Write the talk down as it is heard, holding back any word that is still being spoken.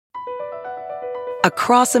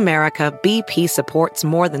Across America, BP supports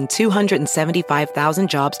more than 275,000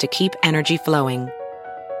 jobs to keep energy flowing.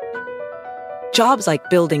 Jobs like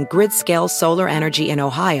building grid-scale solar energy in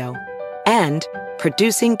Ohio and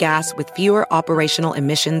producing gas with fewer operational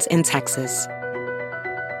emissions in Texas.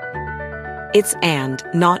 It's and,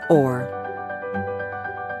 not or.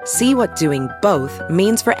 See what doing both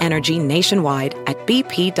means for energy nationwide at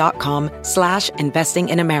bp.com/investing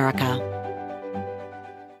in America.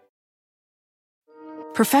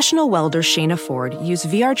 Professional welder Shayna Ford used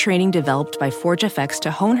VR training developed by ForgeFX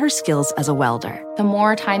to hone her skills as a welder. The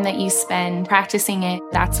more time that you spend practicing it,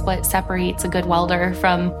 that's what separates a good welder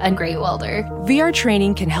from a great welder. VR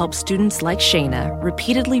training can help students like Shayna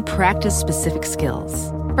repeatedly practice specific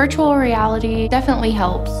skills. Virtual reality definitely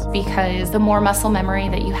helps because the more muscle memory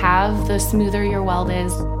that you have, the smoother your weld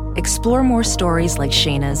is. Explore more stories like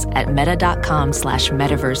Shayna's at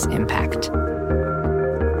meta.com/metaverseimpact.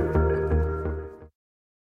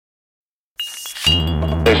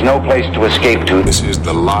 There's no place to escape to. This is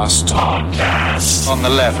the last podcast. On the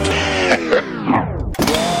left.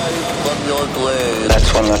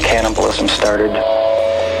 That's when the cannibalism started.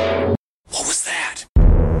 What was that?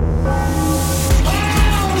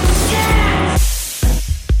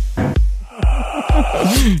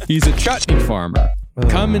 He's a chutney farmer.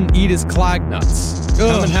 Come and eat his clag nuts.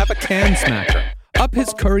 Come and have a can smacker. Up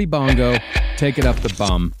his curry bongo, take it up the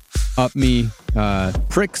bum. Up me,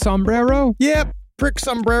 prick sombrero? Yep. Prick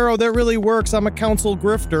sombrero, that really works. I'm a council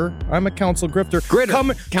grifter.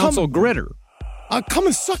 Gritter. Council gritter. Come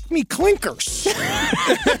and suck me clinkers.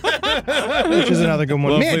 Which is another good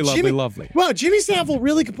one. Lovely. Wow, Jimmy Savile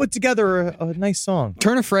really could put together a nice song.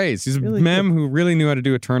 Turn of phrase. He's really a man who really knew how to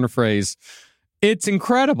do a turn of phrase. It's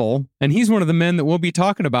incredible, and he's one of the men that we'll be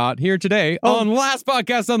talking about here today on Last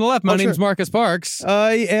Podcast on the Left. My name's Marcus Parks.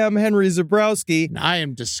 I am Henry Zabrowski. And I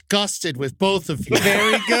am disgusted with both of you.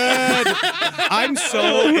 Very good. I'm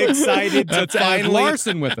so excited to finally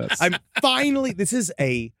Larson with us. This is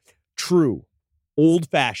a true,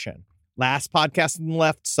 old-fashioned Last Podcast on the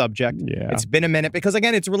Left subject. Yeah. It's been a minute because,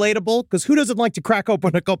 again, it's relatable because who doesn't like to crack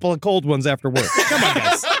open a couple of cold ones after work? Come on,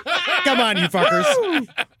 guys. Come on, you fuckers.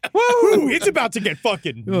 Woo! It's about to get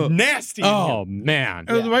fucking nasty. Oh, man.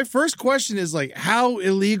 My first question is, how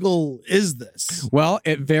illegal is this? Well,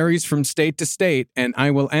 it varies from state to state, and I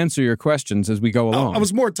will answer your questions as we go along. I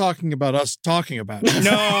was more talking about us talking about it.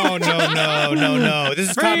 No. This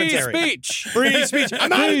is commentary. Free speech.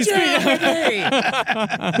 I'm out of jail.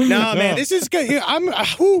 No, man, this is good. Come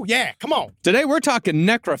on. Today, we're talking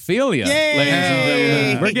necrophilia, ladies and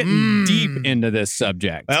gentlemen. We're getting deep into this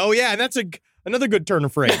subject. Oh, yeah, and that's another good turn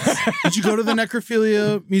of phrase. Did you go to the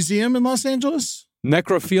Necrophilia Museum in Los Angeles?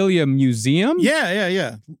 Necrophilia Museum?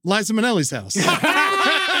 Yeah. Liza Minnelli's house. You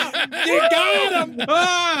got him!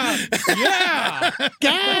 Yeah!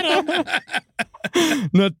 Got him!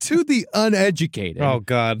 Now, to the uneducated, oh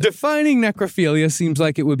God, defining necrophilia seems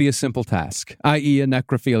like it would be a simple task, i.e. a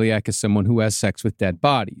necrophiliac is someone who has sex with dead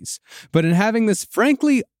bodies. But in having this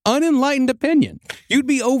frankly unenlightened opinion, you'd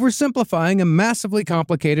be oversimplifying a massively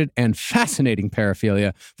complicated and fascinating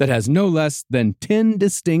paraphilia that has no less than 10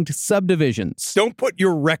 distinct subdivisions. Don't put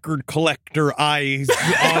your record collector eyes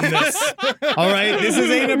on this. All right? This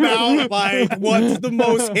ain't about, what's the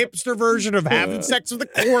most hipster version of having sex with a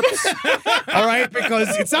corpse. All right?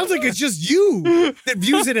 Because it sounds like it's just you that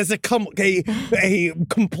views it as a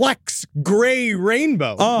complex gray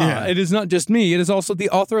rainbow. It is not just me. It is also the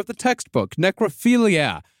author of the textbook,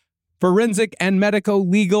 Necrophilia, Forensic and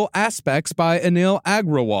Medico-Legal Aspects by Anil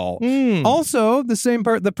Agrawal. Also,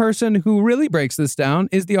 the person who really breaks this down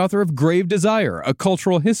is the author of Grave Desire, A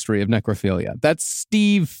Cultural History of Necrophilia. That's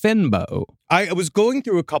Steve Fenbo. I was going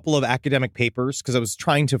through a couple of academic papers because I was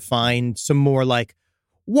trying to find some more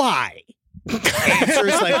why?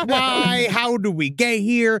 Answers why? How do we get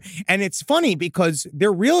here? And it's funny because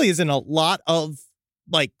there really isn't a lot of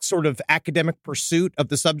sort of academic pursuit of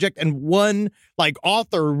the subject. And one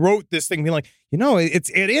author wrote this thing being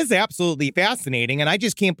it is absolutely fascinating. And I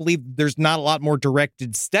just can't believe there's not a lot more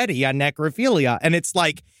directed study on necrophilia. And it's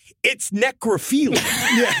it's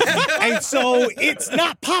necrophilia. And so it's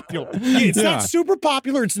not popular. It's not super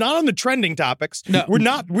popular. It's not on the trending topics. No.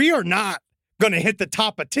 We are not going to hit the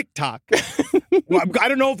top of TikTok. Well, I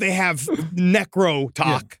don't know if they have necro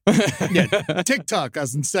talk. Yeah, TikTok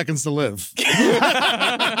as in seconds to live.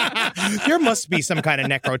 There must be some kind of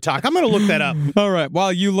necro talk. I'm going to look that up. All right.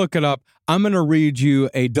 While you look it up, I'm going to read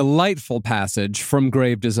you a delightful passage from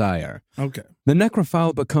Grave Desire. Okay. The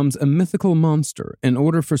necrophile becomes a mythical monster in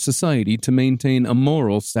order for society to maintain a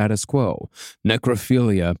moral status quo.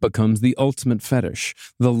 Necrophilia becomes the ultimate fetish,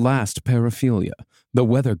 the last paraphilia. the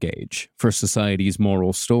weather gauge for society's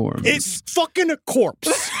moral storms. It's fucking a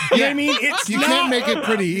corpse. You know what I mean? You can't make it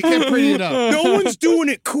pretty. You can't pretty it up. No one's doing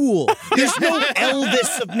it cool. There's no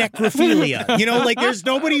Elvis of necrophilia. You know, like there's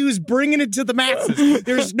nobody who's bringing it to the masses.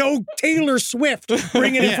 There's no Taylor Swift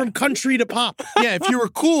bringing it from country to pop. Yeah, if you were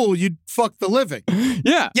cool, you'd fuck the living.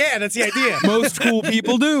 Yeah. Yeah, that's the idea. Most cool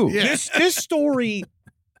people do. Yeah. This story,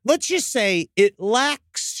 let's just say it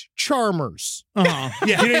lacks charmers. Uh-huh.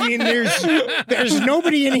 Yeah. You know what I mean? There's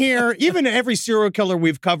nobody in here, even every serial killer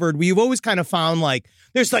we've covered, we've always kind of found like,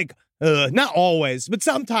 there's like, not always, but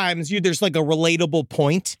sometimes there's like a relatable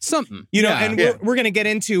point. Something. You know, Yeah. and we're going to get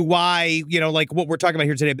into why, you know, like what we're talking about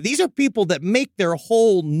here today. But these are people that make their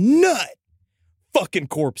whole nut fucking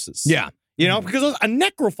corpses. Yeah. You know, because a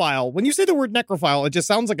necrophile, when you say the word necrophile, it just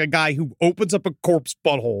sounds like a guy who opens up a corpse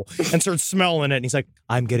butthole and starts smelling it. And he's like,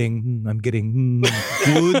 I'm getting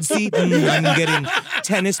woodsy. I'm getting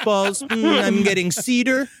tennis balls. I'm getting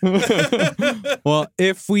cedar. Well,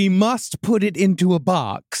 if we must put it into a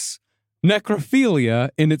box, necrophilia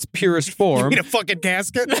in its purest form. Need a fucking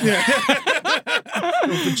casket?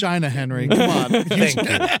 Vagina, Henry. Come on. Thank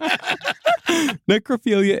you.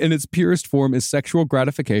 Necrophilia in its purest form is sexual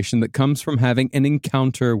gratification that comes from having an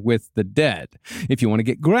encounter with the dead. If you want to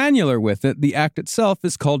get granular with it, the act itself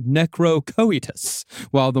is called necrocoitus,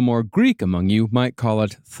 while the more Greek among you might call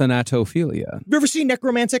it thanatophilia. You ever seen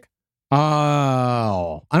Necromantic?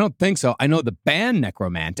 Oh, I don't think so. I know the band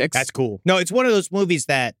Necromantics. That's cool. No, it's one of those movies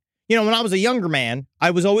that, you know, when I was a younger man,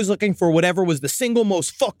 I was always looking for whatever was the single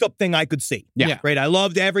most fucked up thing I could see. Yeah. Right. I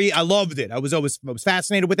loved it. I was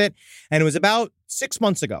fascinated with it. And it was about 6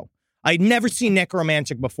 months ago. I'd never seen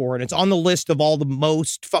Necromantic before. And it's on the list of all the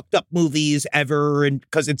most fucked up movies ever. And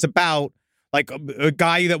because it's about like a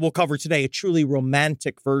guy that we'll cover today, a truly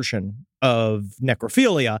romantic version of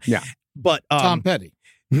necrophilia. Yeah. But Tom Petty.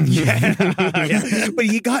 Yeah. But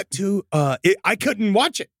he got to I couldn't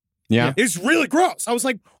watch it. Yeah. It's really gross. I was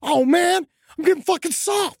like, oh, man, I'm getting fucking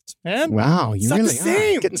soft, man. Wow, It's you not the really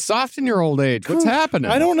same. are getting soft in your old age. What's happening?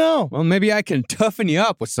 I don't know. Well, maybe I can toughen you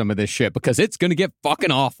up with some of this shit because it's going to get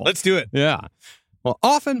fucking awful. Let's do it. Yeah. Well,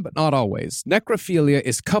 often, but not always, necrophilia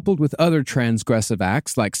is coupled with other transgressive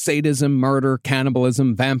acts like sadism, murder,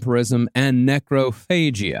 cannibalism, vampirism, and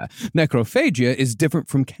necrophagia. Necrophagia is different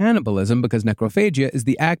from cannibalism because necrophagia is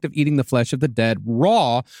the act of eating the flesh of the dead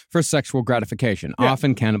raw for sexual gratification. Yeah.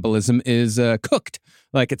 Often cannibalism is cooked,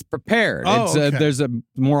 like it's prepared. Oh, okay. There's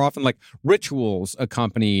more often like rituals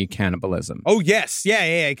accompany cannibalism. Oh, yes.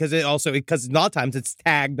 Yeah. Because a lot of times it's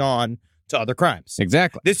tagged on to other crimes.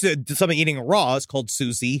 Exactly. This something eating it raw is called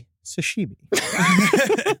Susie sashimi.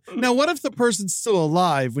 Now, what if the person's still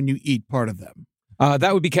alive when you eat part of them?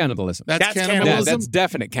 That would be cannibalism. That's That's cannibalism? Yeah, that's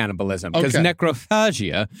definite cannibalism because Okay.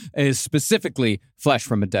 necrophagia is specifically flesh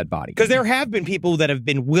from a dead body. Because there have been people that have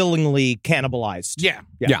been willingly cannibalized.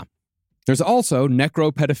 Yeah. There's also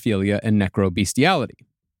necropedophilia and necrobestiality,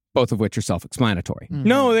 both of which are self-explanatory.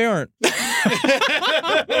 No, they aren't.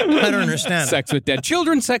 I don't understand. Sex with dead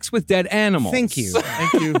children, sex with dead animals. Thank you.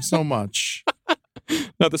 Thank you so much.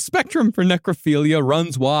 Now, the spectrum for necrophilia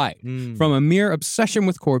runs wide, from a mere obsession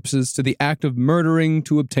with corpses to the act of murdering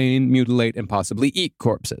to obtain, mutilate, and possibly eat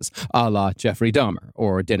corpses, a la Jeffrey Dahmer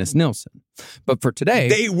or Dennis Nilsen. But for today...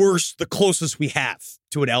 They were the closest we have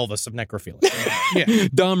to an Elvis of necrophilia.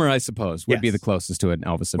 Dahmer, I suppose, would be Yes. the closest to an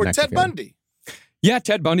Elvis of Or necrophilia. Ted Bundy. Yeah,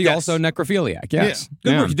 Ted Bundy, Yes. also necrophiliac, yes.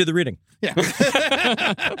 Good Yeah. work. You did the reading. Yeah.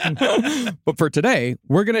 But for today,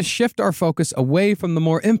 we're going to shift our focus away from the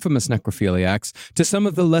more infamous necrophiliacs to some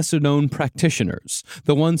of the lesser-known practitioners,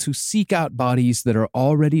 the ones who seek out bodies that are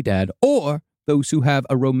already dead, or those who have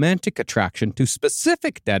a romantic attraction to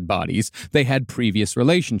specific dead bodies they had previous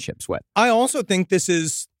relationships with. I also think this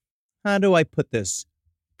is, how do I put this?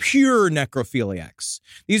 Pure necrophiliacs.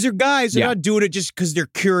 These are guys that are not doing it just because they're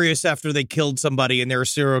curious after they killed somebody and they're a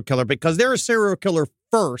serial killer, because they're a serial killer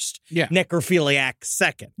first, necrophiliac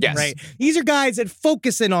second. Yes. Right? These are guys that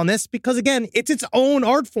focus in on this because, again, it's its own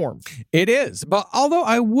art form. It is. But although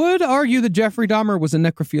I would argue that Jeffrey Dahmer was a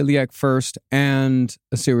necrophiliac first and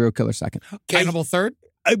a serial killer second. Cannibal third?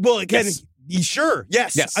 Well, again, Yes. Sure.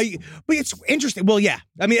 Yes. Yes. But it's interesting. Well, yeah.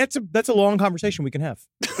 I mean, that's a long conversation we can have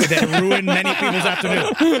that ruin many people's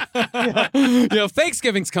afternoon. You know,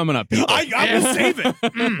 Thanksgiving's coming up, people. I will save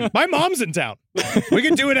it. My mom's in town. We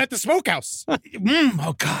can do it at the smokehouse.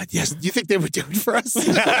 Oh, God, yes. Do you think they would do it for us?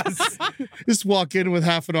 Just walk in with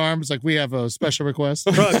half an arm. It's like, we have a special request.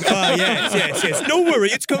 Yes. Don't worry,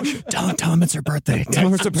 it's kosher. Tell him it's her birthday. Tell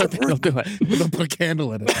him it's her birthday. They'll do it. They'll put a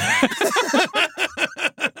candle in it.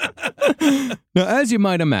 Now, as you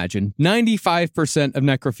might imagine, 95% of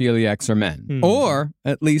necrophiliacs are men, or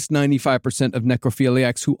at least 95% of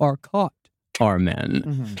necrophiliacs who are caught are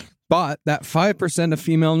men. But that 5% of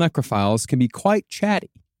female necrophiles can be quite chatty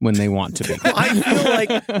when they want to be. I feel like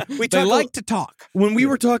they like to talk. When we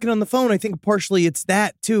were talking on the phone, I think partially it's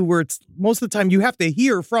that too, where it's most of the time you have to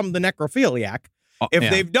hear from the necrophiliac if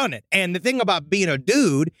they've done it. And the thing about being a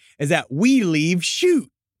dude is that we leave shoot.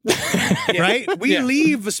 Right? We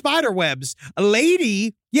leave spider webs. A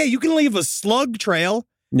lady, you can leave a slug trail.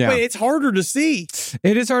 Yeah. But it's harder to see.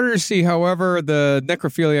 It is harder to see. However, the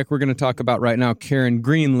necrophiliac we're going to talk about right now, Karen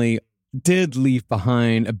Greenlee, did leave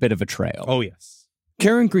behind a bit of a trail. Oh, yes.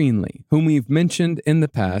 Karen Greenlee, whom we've mentioned in the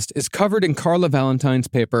past, is covered in Carla Valentine's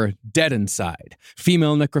paper, Dead Inside,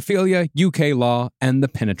 Female Necrophilia, UK Law, and the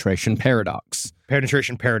Penetration Paradox.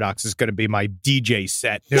 Penetration Paradox is going to be my DJ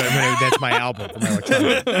set. That's my album for my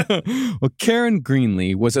electronic. Well, Karen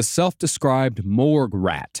Greenlee was a self-described morgue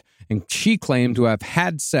rat, and she claimed to have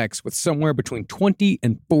had sex with somewhere between 20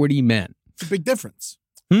 and 40 men. It's a big difference.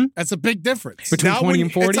 That's a big difference. Between 20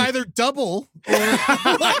 and 40? It's either double or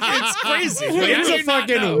it's crazy. It's a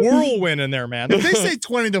fucking whirlwind in there, man. If they say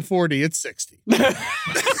 20 to 40, it's 60.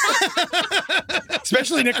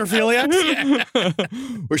 Especially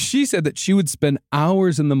necrophiliacs. Well, she said that she would spend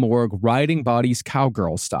hours in the morgue riding bodies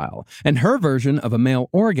cowgirl style. And her version of a male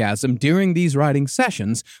orgasm during these riding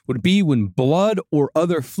sessions would be when blood or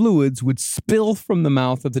other fluids would spill from the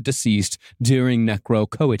mouth of the deceased during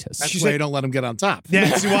necrocoitus. That's why you don't let them get on top.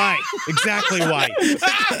 That's why. Exactly why. It's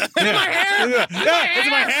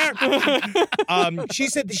my hair. She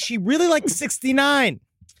said that she really liked 69.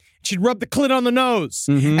 She'd rub the clit on the nose.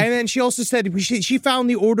 And then she also said she found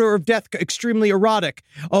the order of death extremely erotic.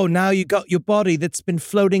 Oh, now you got your body that's been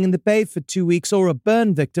floating in the bay for 2 weeks, or a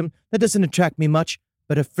burn victim. That doesn't attract me much,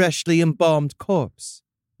 but a freshly embalmed corpse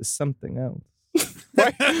is something else.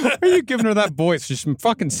 Why are you giving her that voice? She's from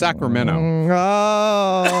fucking Sacramento. Oh,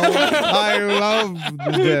 I love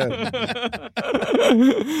the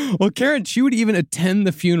dead. Well, Karen, she would even attend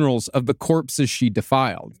the funerals of the corpses she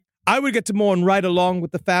defiled. I would get to mourn right along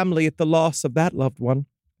with the family at the loss of that loved one,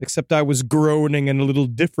 except I was groaning in a little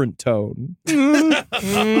different tone. I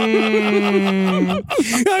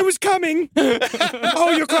was coming.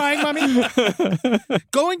 Oh, you're crying, Mommy?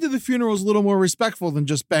 Going to the funeral is a little more respectful than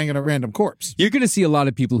just banging a random corpse. You're going to see a lot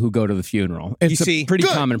of people who go to the funeral. It's a pretty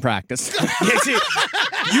common practice.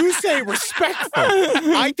 You say respectful.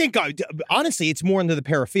 I think, honestly, it's more into the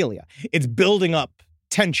paraphilia. It's building up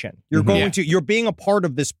tension. You're you're being a part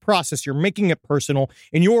of this process. You're making it personal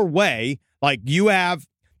in your way. Like, you have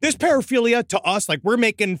this paraphilia to us, like, we're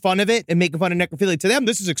making fun of it and making fun of necrophilia. To them,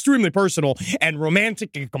 this is extremely personal and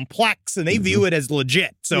romantic and complex, and they view it as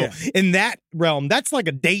legit. So in that realm, that's like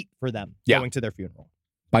a date for them going to their funeral.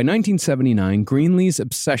 By 1979, Greenlee's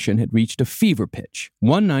obsession had reached a fever pitch.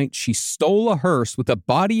 One night, she stole a hearse with a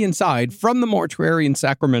body inside from the mortuary in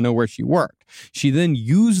Sacramento where she worked. She then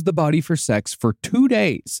used the body for sex for 2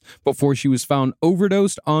 days before she was found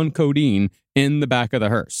overdosed on codeine in the back of the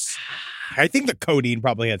hearse. I think the codeine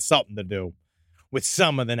probably had something to do with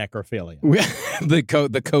some of the necrophilia.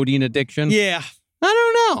 the codeine addiction? Yeah.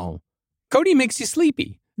 I don't know. Codeine makes you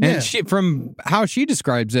sleepy. And from how she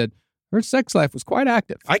describes it, her sex life was quite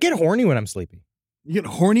active. I get horny when I'm sleepy. You get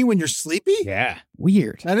horny when you're sleepy? Yeah.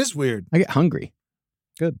 Weird. That is weird. I get hungry.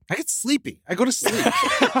 Good. I get sleepy. I go to sleep.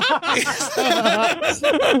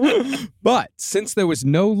 But since there was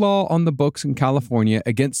no law on the books in California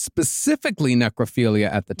against specifically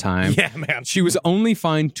necrophilia at the time, she was only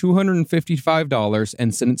fined $255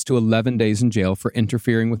 and sentenced to 11 days in jail for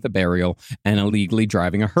interfering with the burial and illegally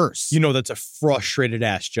driving a hearse. You know, that's a frustrated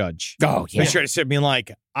ass judge. Oh, yeah. They should have been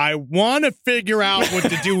like, I want to figure out what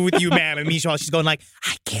to do with you, man. And meanwhile, she's going like,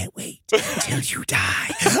 I can't wait till you die.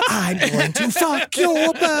 I'm going to fuck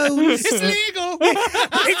your bones. It's legal.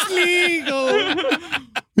 It's legal.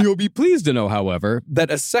 You'll be pleased to know, however, that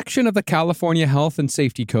a section of the California Health and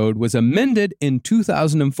Safety Code was amended in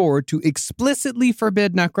 2004 to explicitly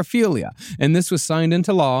forbid necrophilia, and this was signed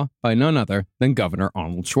into law by none other than Governor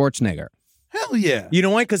Arnold Schwarzenegger. Hell yeah. You know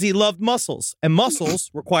why? Because he loved muscles, and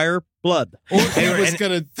muscles require blood. Or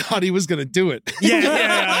thought he was gonna do it.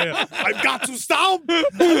 Yeah. I've got to stop.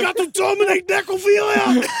 I've got to terminate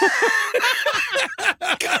necrophilia.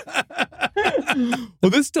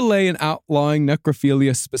 Well, this delay in outlawing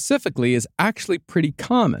necrophilia specifically is actually pretty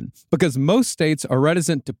common because most states are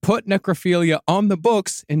reticent to put necrophilia on the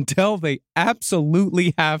books until they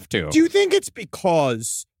absolutely have to. Do you think it's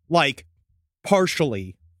because, like,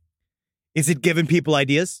 partially, Is it giving people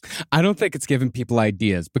ideas? I don't think it's giving people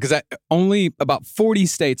ideas because only about 40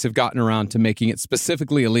 states have gotten around to making it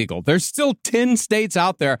specifically illegal. There's still 10 states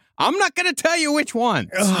out there. I'm not going to tell you which ones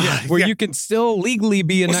where you can still legally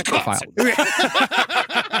be a necrophile.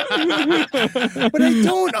 But I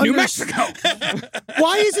don't understand. New Mexico.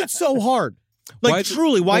 Why is it so hard? Like,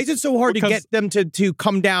 truly, why is it so hard to get them to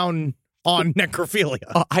come down on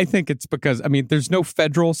necrophilia? I think it's because, there's no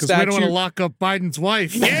federal statute. Because we don't want to lock up Biden's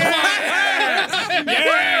wife. Yeah, got him.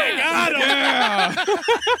 Yeah.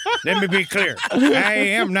 Let me be clear. I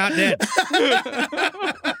am not dead.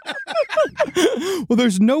 Well,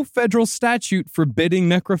 there's no federal statute forbidding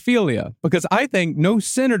necrophilia because I think no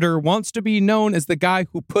senator wants to be known as the guy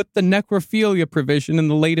who put the necrophilia provision in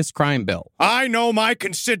the latest crime bill. I know my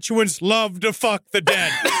constituents love to fuck the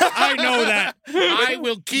dead. I know that. I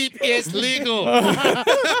will keep it legal.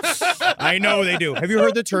 I know they do. Have you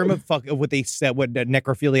heard the term of what they said, what the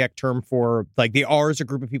necrophiliac term for, like, they are as a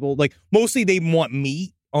group of people, like, mostly they want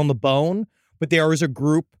meat on the bone, but they are as a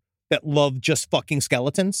group that love just fucking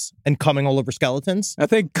skeletons and coming all over skeletons. I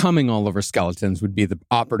think coming all over skeletons would be the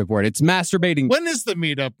operative word. It's masturbating. When is the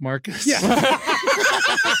meetup, Marcus? Yeah.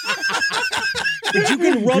 But you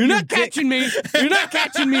can rub You're not catching me. You're not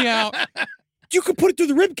catching me out. You could put it through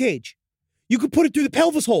the rib cage. You could put it through the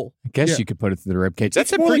pelvis hole. I guess you could put it through the rib cage.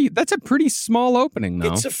 That's a pretty small opening,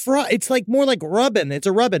 though. It's like more like rubbing. It's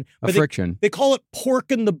a rubbing. A friction. They call it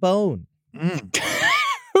pork in the bone.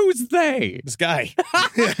 Who's they? This guy.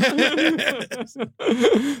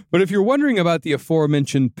 But if you're wondering about the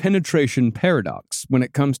aforementioned penetration paradox when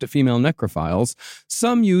it comes to female necrophiles,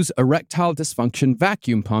 some use erectile dysfunction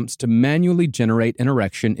vacuum pumps to manually generate an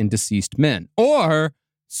erection in deceased men. Or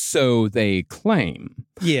so they claim.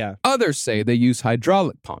 Yeah. Others say they use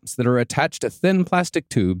hydraulic pumps that are attached to thin plastic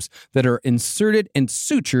tubes that are inserted and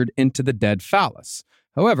sutured into the dead phallus.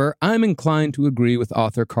 However, I'm inclined to agree with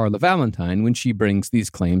author Carla Valentine when she brings these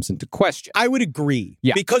claims into question. I would agree.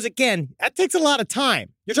 Yeah. Because, again, that takes a lot of time.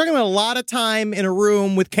 You're talking about a lot of time in a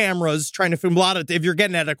room with cameras trying to film if you're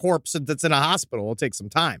getting at a corpse that's in a hospital, it'll take some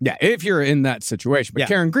time. Yeah, if you're in that situation. But Yeah.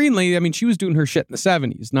 Karen Greenlee, she was doing her shit in the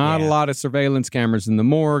 70s. Not a lot of surveillance cameras in the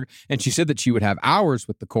morgue. And she said that she would have hours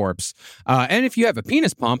with the corpse. And if you have a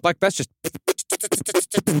penis pump, like that's just...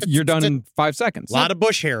 You're done in 5 seconds. A lot of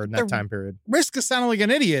bush hair in that time period. Risk of sounding like an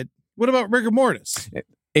idiot. What about rigor mortis?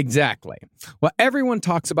 Exactly. Well, everyone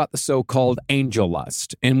talks about the so-called angel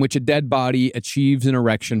lust, in which a dead body achieves an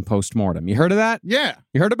erection post-mortem. You heard of that? Yeah.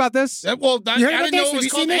 You heard about this? I You heard didn't about know this? it was Have you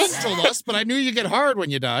called seen this? angel lust, but I knew you get hard when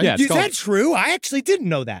you die. Yeah. Is that true? I actually didn't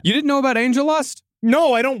know that. You didn't know about angel lust?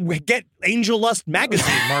 No, I don't get Angel Lust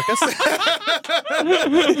magazine, Marcus.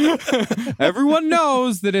 Everyone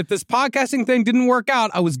knows that if this podcasting thing didn't work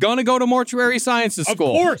out, I was going to go to mortuary sciences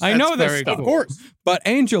school. Of course. I know this very stuff. Of course. But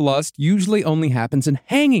angel lust usually only happens in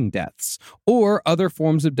hanging deaths or other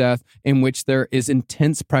forms of death in which there is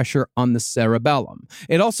intense pressure on the cerebellum.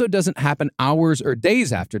 It also doesn't happen hours or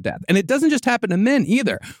days after death. And it doesn't just happen to men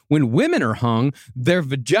either. When women are hung, their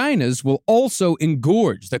vaginas will also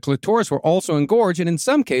engorge. The clitoris will also engorge. And in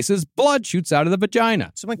some cases, blood shoots out of the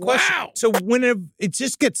vagina. So my question, so when it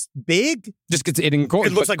just gets big, It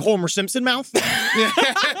engorges. it looks like Homer Simpson mouth?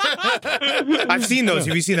 I've seen those.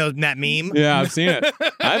 Have you seen that meme? Yeah, I've seen it.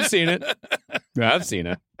 I've seen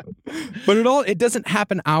it. But it doesn't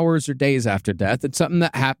happen hours or days after death. It's something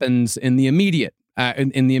that happens in the immediate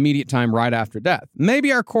time right after death.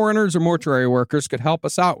 Maybe our coroners or mortuary workers could help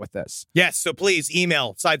us out with this. Yes, so please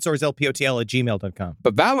email sidestories@lpotl@gmail.com.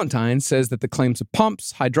 But Valentine says that the claims of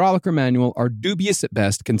pumps, hydraulic or manual, are dubious at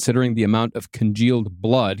best considering the amount of congealed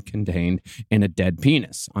blood contained in a dead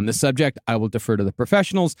penis. On this subject, I will defer to the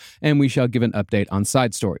professionals, and we shall give an update on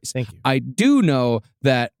Side Stories. Thank you. I do know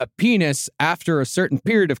that a penis, after a certain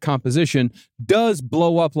period of composition, does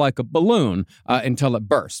blow up like a balloon until it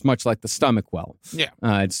bursts, much like the stomach well. Yeah.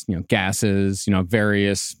 It's, gases,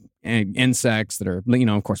 various insects that are,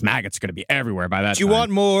 of course, maggots are going to be everywhere by that Do you time.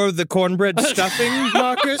 want more of the cornbread stuffing,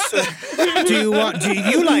 Marcus? Do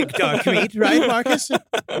you like dark meat, right, Marcus?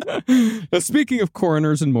 Now, speaking of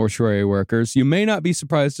coroners and mortuary workers, you may not be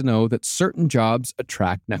surprised to know that certain jobs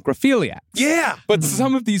attract necrophiliacs. Yeah. But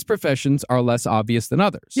some of these professions are less obvious than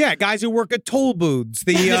others. Yeah, guys who work at toll booths,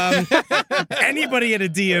 anybody at a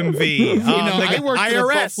DMV. I worked at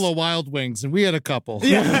IRS. Buffalo Wild Wings, and we had a couple.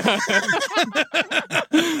 Yeah.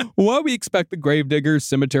 While we expect the gravediggers,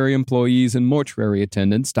 cemetery employees, and mortuary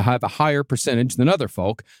attendants to have a higher percentage than other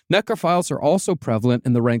folk, necrophiles are also prevalent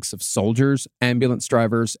in the ranks of soldiers, ambulance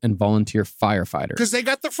drivers, and volunteer firefighters. Because they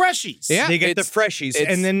got the freshies. Yeah, They get the freshies.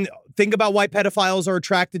 And then think about why pedophiles are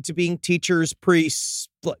attracted to being teachers, priests.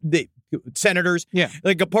 senators. Yeah.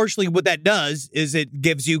 Like partially what that does is it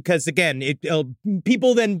gives you, because again,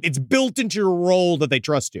 people then, it's built into your role that they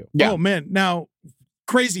trust you. Oh, man. Now,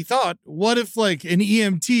 crazy thought. What if like an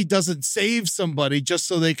EMT doesn't save somebody just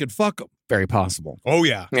so they could fuck them? Very possible. Oh,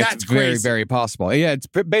 yeah. That's It's very, crazy. very possible. Yeah, it's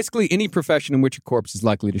basically any profession in which a corpse is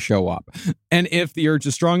likely to show up. And if the urge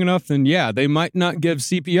is strong enough, then yeah, they might not give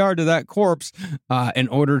CPR to that corpse in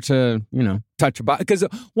order to, touch a body. Because,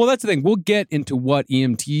 well, that's the thing. We'll get into what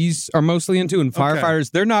EMTs are mostly into, and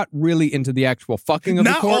firefighters, they're not really into the actual fucking of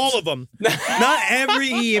the corpse. Not all of them. Not every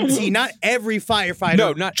EMT, not every firefighter.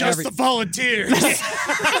 No, not Just every. the volunteers.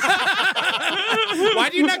 Why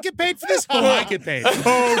do you not get paid for this? Oh, I get paid.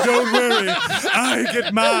 Oh, don't worry. I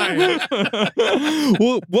get mine.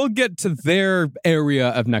 We'll get to their area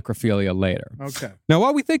of necrophilia later. Okay. Now,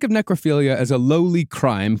 while we think of necrophilia as a lowly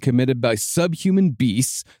crime committed by subhuman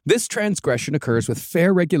beasts, this transgression occurs with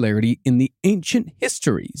fair regularity in the ancient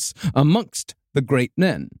histories amongst the great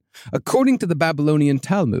men. According to the Babylonian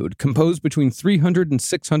Talmud, composed between 300 and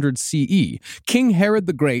 600 CE, King Herod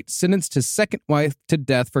the Great sentenced his second wife to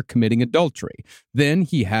death for committing adultery. Then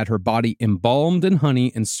he had her body embalmed in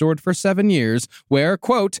honey and stored for 7 years, where,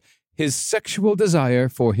 quote, his sexual desire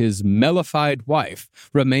for his mellified wife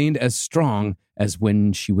remained as strong as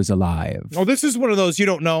when she was alive. Oh, this is one of those you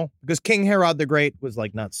don't know, because King Herod the Great was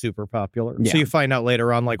like not super popular. Yeah. So you find out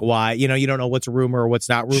later on like why. You don't know what's rumor or what's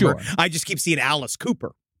not rumor. Sure. I just keep seeing Alice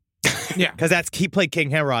Cooper. Yeah. Because he played King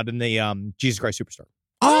Herod in the Jesus Christ Superstar.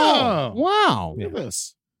 Oh, Wow. look at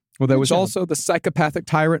this. Well, there Good was job. also the psychopathic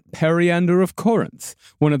tyrant Periander of Corinth,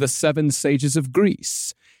 one of the 7 sages of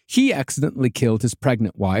Greece. He accidentally killed his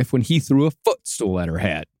pregnant wife when he threw a footstool at her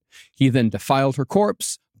head. He then defiled her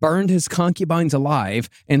corpse, burned his concubines alive,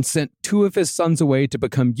 and sent 2 of his sons away to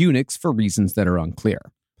become eunuchs for reasons that are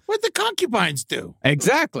unclear. What'd the concubines do?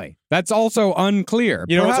 Exactly. That's also unclear.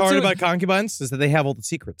 You know what's Perhaps hard it- about concubines is that they have all the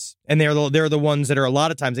secrets, and they're the ones that are a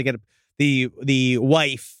lot of times they get the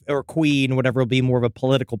wife or queen, whatever, will be more of a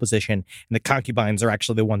political position, and the concubines are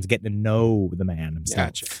actually the ones getting to know the man himself.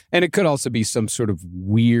 Gotcha. And it could also be some sort of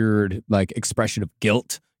weird, expression of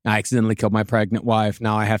guilt. I accidentally killed my pregnant wife.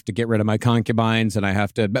 Now I have to get rid of my concubines, and I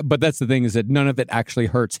have to. But that's the thing, is that none of it actually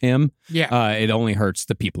hurts him. Yeah. It only hurts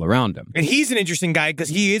the people around him. And he's an interesting guy because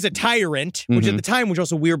he is a tyrant, which at the time was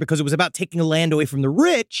also weird because it was about taking land away from the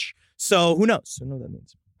rich. So who knows? I don't know what that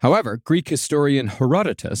means. However, Greek historian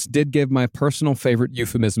Herodotus did give my personal favorite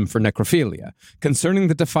euphemism for necrophilia. Concerning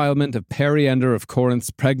the defilement of Periander of Corinth's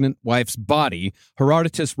pregnant wife's body,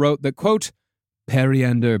 Herodotus wrote that, quote,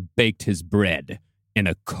 Periander baked his bread in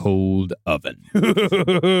a cold oven.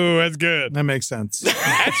 That's good. That makes sense.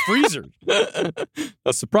 That's freezer.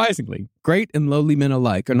 Well, surprisingly, great and lowly men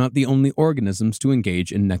alike are not the only organisms to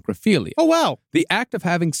engage in necrophilia. Oh, wow. The act of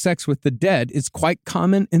having sex with the dead is quite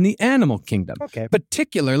common in the animal kingdom, Okay.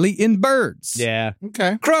 particularly in birds. Yeah.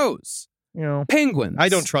 Okay. Crows, penguins. I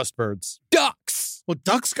don't trust birds. Ducks. Well,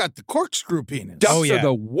 ducks got the corkscrew penis. Ducks Oh, yeah. are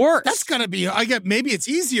the worst. That's gotta be. maybe it's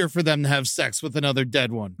easier for them to have sex with another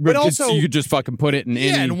dead one. But also- you could just fucking put it in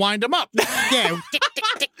Yeah, any. and wind them up. Yeah.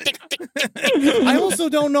 I also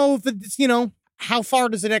don't know if it's, how far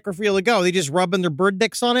does the necrophilia go? They just rubbing their bird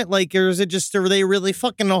dicks on it? Or is it just, are they really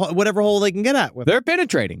fucking whatever hole they can get at with? They're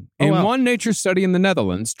penetrating. Oh, In wow. one nature study in the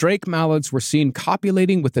Netherlands, drake mallards were seen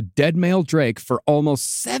copulating with a dead male drake for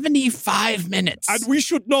almost 75 minutes. We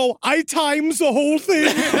should know. I times the whole thing.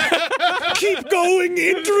 Keep going.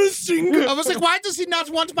 Interesting. I was like, why does he not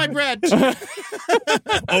want my bread?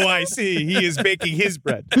 Oh, I see. He is baking his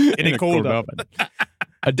bread in a cold oven.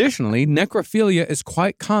 Additionally, necrophilia is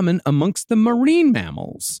quite common amongst the marine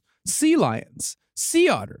mammals, sea lions, sea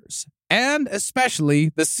otters, and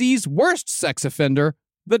especially the sea's worst sex offender,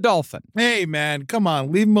 the dolphin. Hey, man, come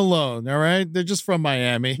on, leave them alone. All right, they're just from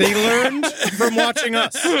Miami. They learned from watching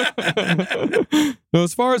us. Now,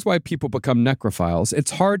 as far as why people become necrophiles,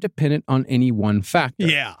 it's hard to pin it on any one factor.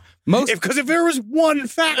 Yeah. Most Because if there was one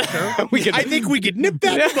factor, I think we could nip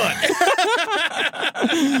that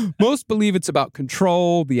butt. Most believe it's about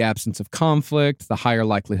control, the absence of conflict, the higher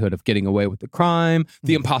likelihood of getting away with the crime,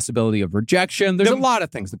 the impossibility of rejection. There's a lot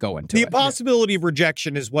of things that go into The it. impossibility of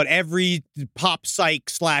rejection is what every pop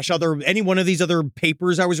psych / any one of these other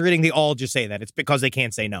papers I was reading, they all just say that. It's because they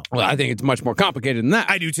can't say no. Well, I think it's much more complicated than that.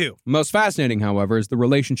 I do too. Most fascinating, however, is the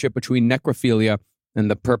relationship between necrophilia and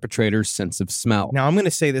the perpetrator's sense of smell. Now, I'm going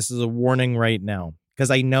to say this as a warning right now, because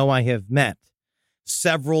I know I have met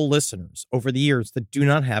several listeners over the years that do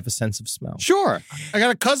not have a sense of smell. Sure. I got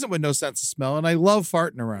a cousin with no sense of smell, and I love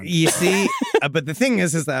farting around. You see, but the thing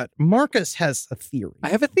is that Marcus has a theory. I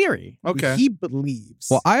have a theory. Okay. He believes.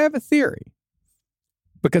 Well, I have a theory.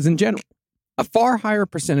 Because in general, A far higher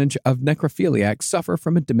percentage of necrophiliacs suffer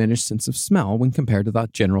from a diminished sense of smell when compared to the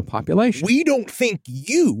general population. We don't think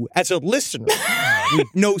you, as a listener, with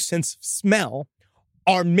no sense of smell,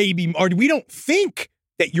 we don't think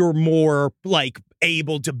that you're more, like,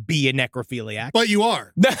 able to be a necrophiliac. But you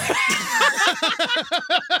are.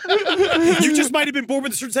 You just might have been born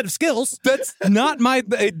with a certain set of skills. That's not my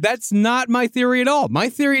theory at all. My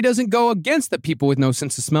theory doesn't go against the people with no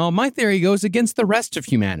sense of smell. My theory goes against the rest of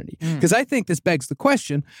humanity. Because I think this begs the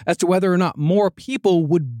question as to whether or not more people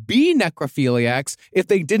would be necrophiliacs if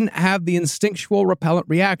they didn't have the instinctual repellent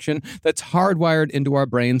reaction that's hardwired into our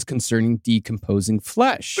brains concerning decomposing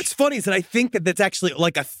flesh. What's funny is that I think that that's actually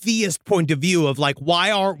like a theist point of view of like,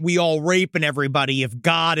 why aren't we all raping everybody if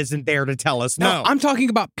God isn't there to tell us no? I'm talking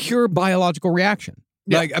about pure biological reaction.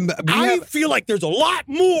 Yeah. Like I feel like there's a lot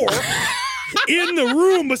more in the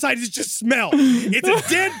room besides just smell. It's a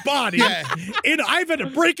dead body. Yeah. And I've had to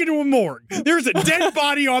break into a morgue. There's a dead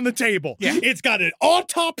body on the table. Yeah. It's got an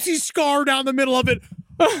autopsy scar down the middle of it.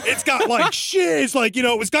 It's got like shit. It's like,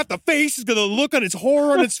 it's got the face. It's got the look on its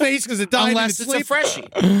horror on its face because it died. Unless it's a freshie.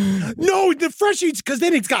 No, the freshie, because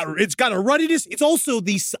then it's got a ruddiness. It's also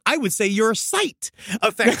I would say your sight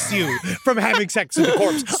affects you from having sex with the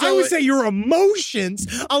corpse. So I would say your emotions,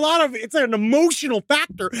 it's an emotional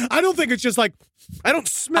factor. I don't think it's just like, I don't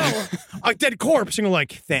smell a dead corpse and you're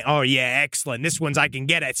like, oh yeah, excellent. This one's I can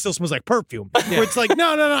get it. It still smells like perfume. Yeah. Where it's like,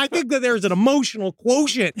 no. I think that there's an emotional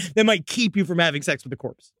quotient that might keep you from having sex with the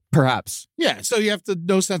corpse. Perhaps. Yeah, so you have to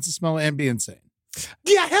no sense of smell and be insane.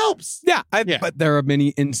 Yeah, helps. Yeah, but there are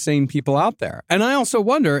many insane people out there. And I also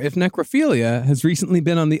wonder if necrophilia has recently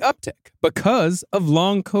been on the uptick because of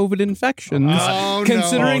long COVID infections,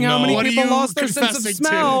 considering how many people lost their sense of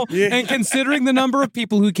smell and considering the number of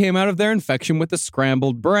people who came out of their infection with a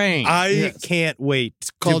scrambled brain. I can't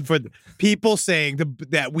wait for people saying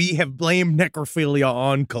that we have blamed necrophilia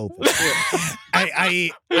on COVID.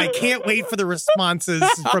 I can't wait for the responses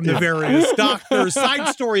from the various doctors. Side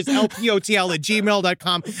stories, lpotl@gmail.com.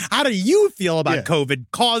 How do you feel about COVID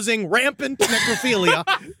causing rampant necrophilia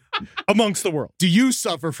amongst the world? Do you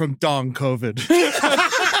suffer from dong COVID?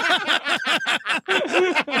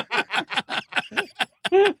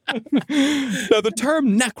 Now, the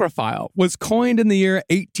term necrophile was coined in the year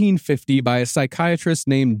 1850 by a psychiatrist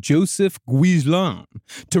named Joseph Guislain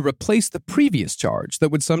to replace the previous charge that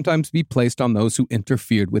would sometimes be placed on those who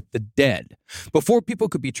interfered with the dead. Before people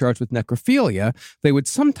could be charged with necrophilia, they would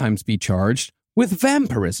sometimes be charged with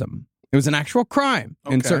vampirism. It was an actual crime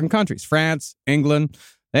in certain countries. France, England,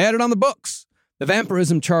 they had it on the books. The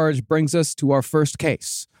vampirism charge brings us to our first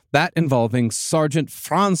case, that involving Sergeant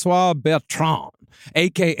Francois Bertrand,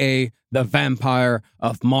 a.k.a. the Vampire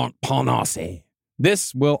of Montparnasse.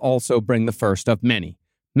 This will also bring the first of many,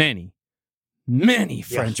 many, many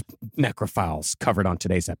French necrophiles covered on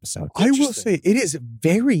today's episode. I will say it's a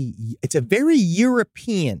very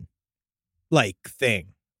European-like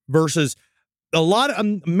thing versus a lot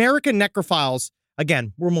of American necrophiles.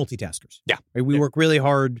 Again, we're multitaskers. Yeah. Right? We work really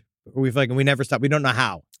hard. We never stop. We don't know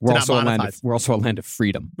how. We're also a land of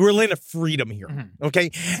freedom. We're a land of freedom here. Mm-hmm.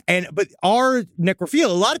 Okay. But our necrophilia, a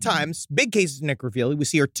lot of times, big cases of necrophilia we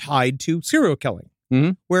see are tied to serial killing,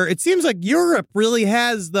 where it seems like Europe really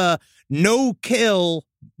has the no-kill,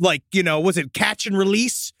 like, was it catch and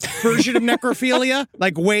release version of necrophilia?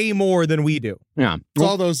 Like way more than we do. Yeah. It's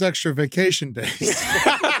all those extra vacation days.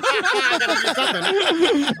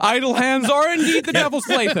 Idle hands are indeed the devil's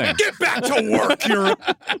plaything. Get back to work, Europe.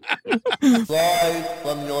 Rise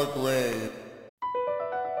from your grave.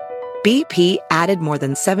 BP added more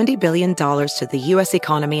than $70 billion to the U.S.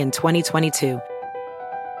 economy in 2022.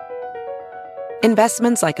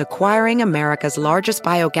 Investments like acquiring America's largest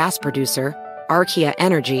biogas producer, Archaea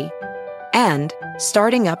Energy, and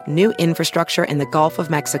starting up new infrastructure in the Gulf of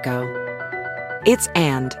Mexico. It's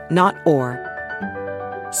and, not or.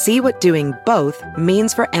 See what doing both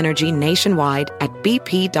means for energy nationwide at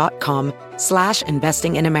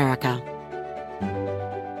bp.com/investing in America.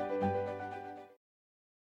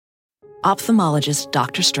 Ophthalmologist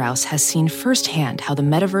Dr. Strauss has seen firsthand how the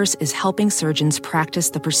metaverse is helping surgeons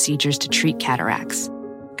practice the procedures to treat cataracts.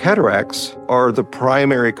 Cataracts are the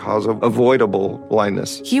primary cause of avoidable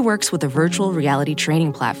blindness. He works with a virtual reality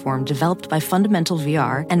training platform developed by Fundamental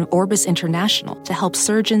VR and Orbis International to help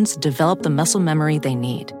surgeons develop the muscle memory they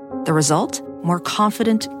need. The result? More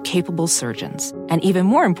confident, capable surgeons. And even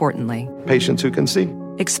more importantly, patients who can see.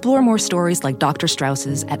 Explore more stories like Dr.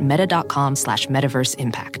 Strauss's at meta.com/metaverse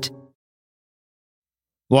impact.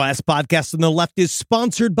 The last podcast on the left is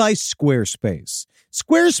sponsored by Squarespace.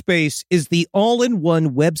 Squarespace is the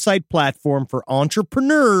all-in-one website platform for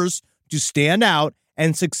entrepreneurs to stand out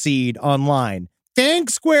and succeed online.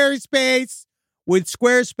 Thanks, Squarespace. With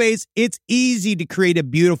Squarespace, it's easy to create a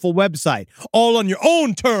beautiful website, all on your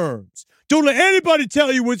own terms. Don't let anybody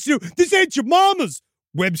tell you what to do. This ain't your mama's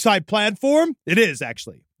website platform. It is,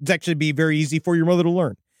 actually. It's actually be very easy for your mother to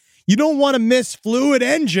learn. You don't want to miss Fluid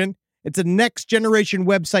Engine. It's a next-generation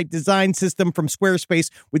website design system from Squarespace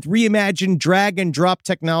with reimagined drag-and-drop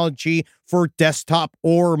technology for desktop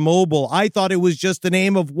or mobile. I thought it was just the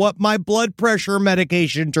name of what my blood pressure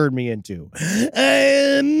medication turned me into.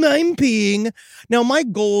 I'm peeing. Now, my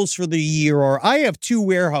goals for the year are I have 2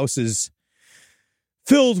 warehouses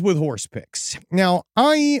filled with horse picks. Now,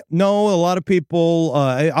 I know a lot of people,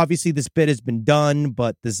 obviously this bit has been done,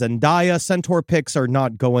 but the Zendaya Centaur picks are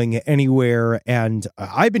not going anywhere, and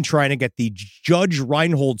I've been trying to get the Judge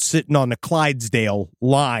Reinhold sitting on the Clydesdale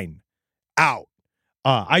line out.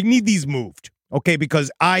 I need these moved, okay, because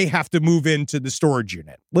I have to move into the storage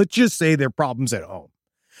unit. Let's just say there are problems at home.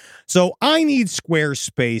 So I need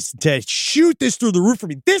Squarespace to shoot this through the roof for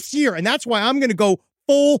me this year, and that's why I'm going to go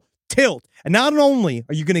full tilt. And not only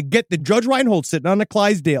are you going to get the Judge Reinhold sitting on the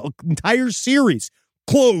Clydesdale entire series,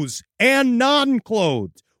 clothes and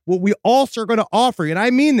non-clothes, what we also are going to offer, and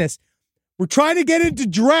I mean this, we're trying to get into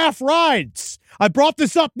giraffe rides. I brought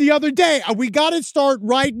this up the other day. We got to start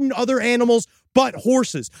riding other animals but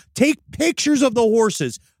horses. Take pictures of the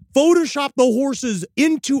horses. Photoshop the horses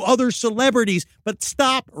into other celebrities, but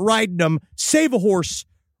stop riding them. Save a horse,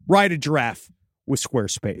 ride a giraffe with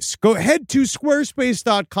Squarespace. Go ahead to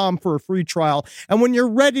squarespace.com for a free trial. And when you're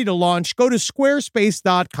ready to launch, go to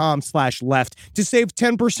squarespace.com/left to save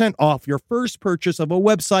 10% off your first purchase of a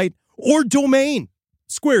website or domain.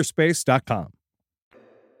 Squarespace.com.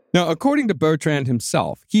 Now, according to Bertrand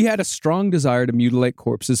himself, he had a strong desire to mutilate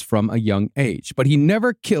corpses from a young age, but he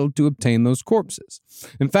never killed to obtain those corpses.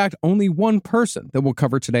 In fact, only one person that we'll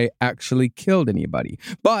cover today actually killed anybody.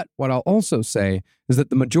 But what I'll also say is that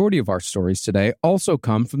the majority of our stories today also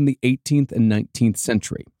come from the 18th and 19th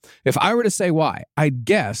century. If I were to say why, I'd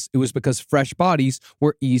guess it was because fresh bodies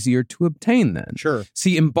were easier to obtain then. Sure.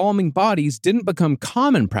 See, embalming bodies didn't become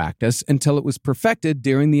common practice until it was perfected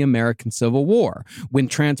during the American Civil War, when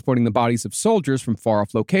transporting the bodies of soldiers from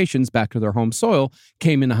far-off locations back to their home soil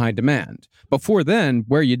came into high demand. Before then,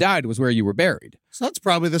 where you died was where you were buried. So that's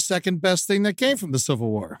probably the second best thing that came from the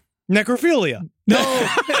Civil War. Necrophilia. No.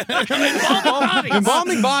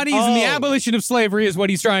 Embalming bodies and the abolition of slavery is what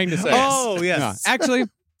he's trying to say. Oh, yes. No, actually,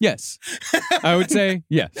 yes. I would say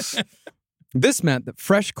yes. This meant that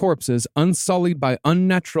fresh corpses unsullied by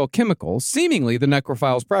unnatural chemicals, seemingly the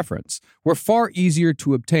necrophile's preference, were far easier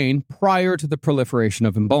to obtain prior to the proliferation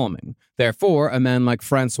of embalming. Therefore, a man like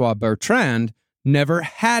Francois Bertrand never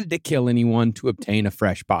had to kill anyone to obtain a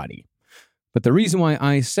fresh body. But the reason why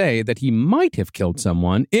I say that he might have killed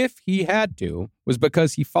someone, if he had to, was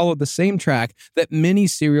because he followed the same track that many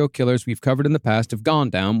serial killers we've covered in the past have gone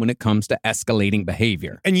down when it comes to escalating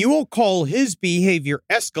behavior. And you will call his behavior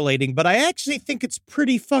escalating, but I actually think it's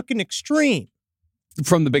pretty fucking extreme.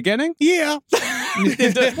 From the beginning? Yeah.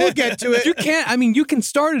 We'll get to it. You can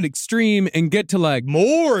start at extreme and get to like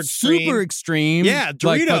more extreme. Super extreme. Yeah,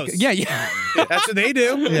 Doritos. Yeah. That's what they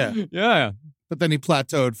do. Yeah. But then he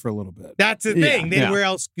plateaued for a little bit. That's the thing. Then where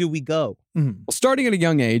else do we go? Mm-hmm. Well, starting at a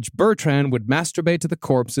young age, Bertrand would masturbate to the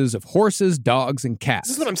corpses of horses, dogs, and cats.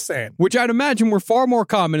 This is what I'm saying. Which I'd imagine were far more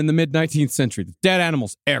common in the mid-19th century. Dead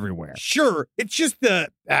animals everywhere. Sure. It's just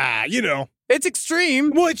It's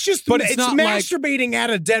extreme. Well, it's just, but it's not masturbating at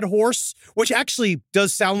a dead horse, which actually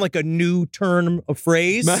does sound like a new term of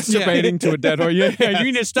phrase. Masturbating to a dead horse. Yeah, you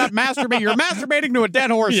need to stop masturbating. You're masturbating to a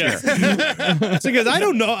dead horse here. Because I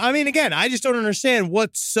don't know. I mean, again, I just don't understand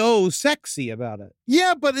what's so sexy about it.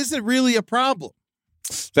 Yeah, but is it really a problem?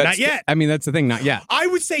 Not yet. I mean, that's the thing. Not yet. I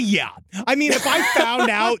would say yeah. I mean, if I found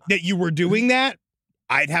out that you were doing that,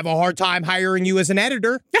 I'd have a hard time hiring you as an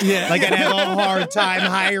editor. Yeah. Like, I'd have a hard time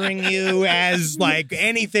hiring you as, like,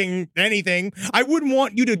 anything. I wouldn't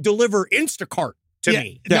want you to deliver Instacart to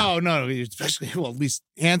me. No, especially, well, at least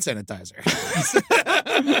hand sanitizer.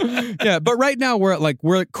 Yeah, but right now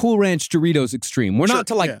we're at Cool Ranch Doritos extreme. We're not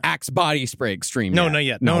to, Axe body spray extreme No, yet. not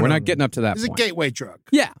yet. No, we're not getting up to that point. It's a gateway drug.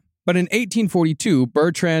 Yeah. But in 1842,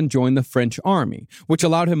 Bertrand joined the French army, which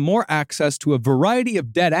allowed him more access to a variety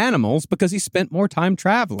of dead animals because he spent more time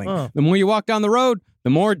traveling. The more you walk down the road,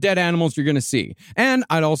 the more dead animals you're going to see. And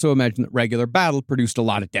I'd also imagine that regular battle produced a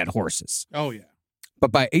lot of dead horses. Oh, yeah.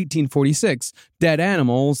 But by 1846, dead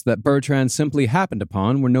animals that Bertrand simply happened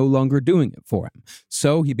upon were no longer doing it for him.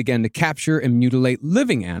 So he began to capture and mutilate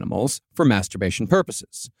living animals for masturbation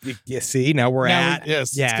purposes. You see, now we're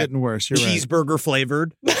it's getting worse. You're cheeseburger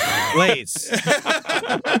flavored Lay's.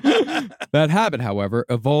 That habit, however,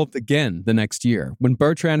 evolved again the next year when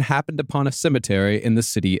Bertrand happened upon a cemetery in the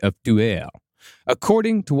city of Douai.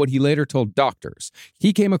 According to what he later told doctors,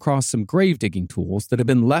 he came across some grave digging tools that had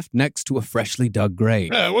been left next to a freshly dug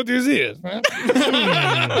grave. What is this?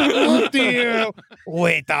 What do you...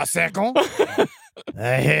 Wait a second. I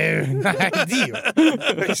have an idea.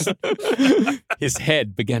 His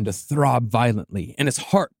head began to throb violently, and his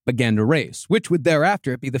heart began to race, which would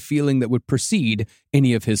thereafter be the feeling that would precede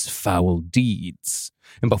any of his foul deeds.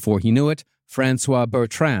 And before he knew it, Francois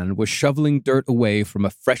Bertrand was shoveling dirt away from a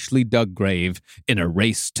freshly dug grave in a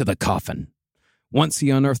race to the coffin. Once he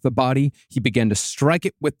unearthed the body, he began to strike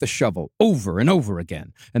it with the shovel over and over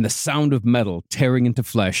again, and the sound of metal tearing into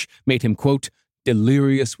flesh made him, quote,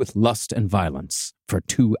 delirious with lust and violence for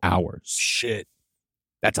 2 hours. Shit.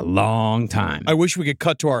 That's a long time. I wish we could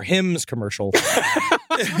cut to our hymns commercial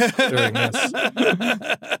during this.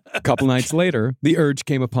 A couple nights later, the urge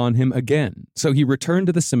came upon him again, so he returned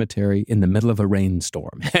to the cemetery in the middle of a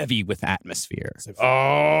rainstorm, heavy with atmosphere.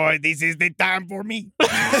 Oh, this is the time for me.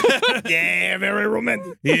 Yeah, very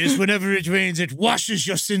romantic. Yes, whenever it rains, it washes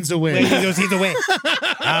your sins away. Your sins away.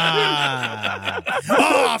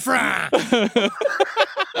 Oh, Frank!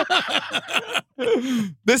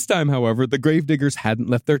 This time, however, the gravediggers hadn't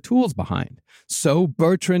left their tools behind. So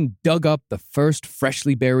Bertrand dug up the first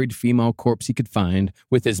freshly buried female corpse he could find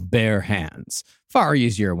with his bare hands. Far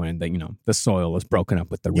easier when the soil is broken up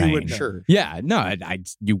with the rain. You would, sure. Yeah, no,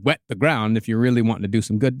 you wet the ground if you're really wanting to do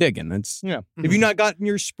some good digging. That's yeah. Have you not gotten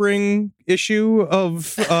your spring issue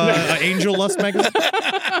of Angel Lust magazine?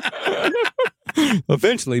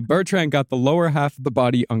 Eventually, Bertrand got the lower half of the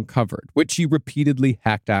body uncovered, which he repeatedly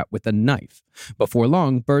hacked at with a knife. Before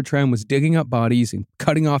long, Bertrand was digging up bodies and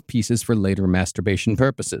cutting off pieces for later masturbation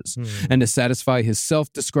purposes. And to satisfy his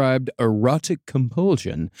self-described erotic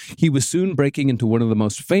compulsion, he was soon breaking into one of the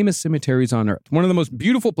most famous cemeteries on earth, one of the most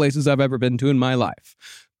beautiful places I've ever been to in my life,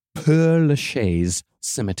 Père Lachaise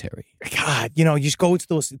Cemetery. God, you just go to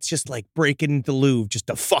those, it's just like breaking into the Louvre just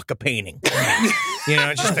to fuck a painting.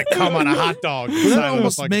 Just to come on a hot dog. Well, that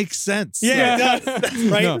almost makes sense. Yeah, it does.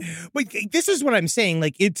 Right? No. But this is what I'm saying.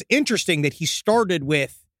 Like, it's interesting that he started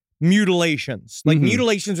with mutilations. Like,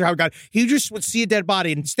 mutilations are how it got. He just would see a dead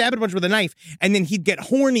body and stab it a bunch with a knife, and then he'd get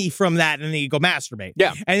horny from that, and then he'd go masturbate.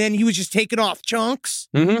 Yeah. And then he was just taking off chunks.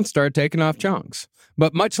 Started taking off chunks.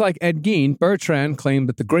 But much like Ed Gein, Bertrand claimed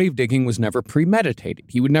that the grave digging was never premeditated.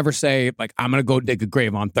 He would never say, like, I'm going to go dig a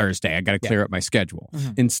grave on Thursday. I got to clear up my schedule.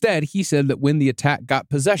 Instead, he said that when the attack got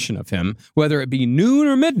possession of him, whether it be noon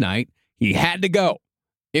or midnight, he had to go.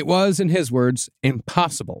 It was, in his words,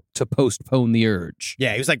 impossible to postpone the urge.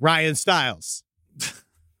 Yeah, he was like Ryan Stiles.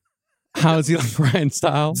 How is he like Ryan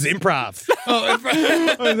Stiles? It's improv.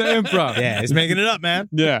 Improv. Yeah, he's making it up, man.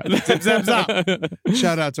 Yeah. Zip, zap, zap.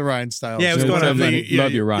 Shout out to Ryan Stiles. Yeah, what's going on, buddy?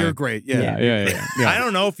 Love you, Ryan. You're great. Yeah. Yeah. I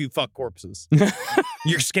don't know if you fuck corpses.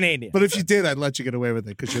 You're Canadian. But if you did, I'd let you get away with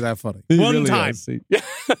it because you're that funny. He One really time. is.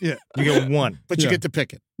 Yeah. You get one. But you get to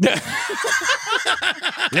pick it.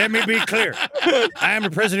 Let me be clear. I am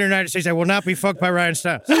the president of the United States. I will not be fucked by Ryan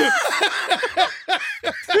Stiles.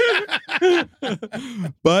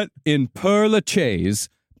 But in Père Lachaise,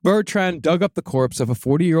 Bertrand dug up the corpse of a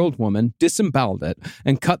 40-year-old woman, disemboweled it,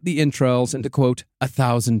 and cut the entrails into, quote,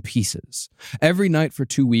 1,000 pieces. Every night for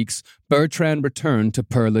 2 weeks, Bertrand returned to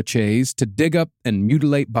Père Lachaise to dig up and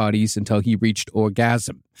mutilate bodies until he reached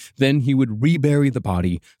orgasm. Then he would rebury the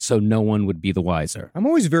body so no one would be the wiser. I'm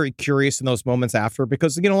always very curious in those moments after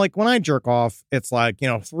because, like when I jerk off, it's like,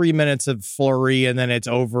 3 minutes of flurry and then it's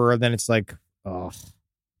over and then it's like, ugh.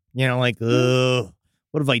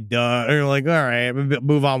 What have I done? And you're like, all right,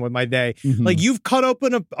 move on with my day. Like you've dug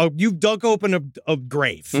open a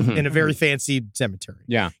grave in a very fancy cemetery.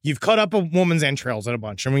 Yeah. You've cut up a woman's entrails in a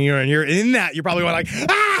bunch. I mean, you're in that. You're probably like,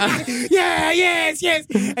 yeah, yes.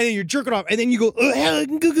 And then you're jerking off. And then you go, let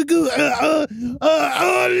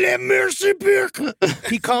mercy pick.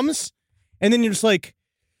 He comes. And then you're just like,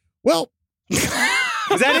 well, is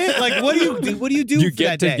that it? Like, what do you do You for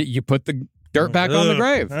get that to day? you put the dirt back on the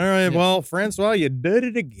grave. All right, well, Francois, you did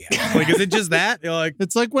it again. Like, is it just that? You're like,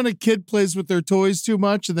 it's like when a kid plays with their toys too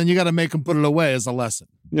much, and then you got to make them put it away as a lesson.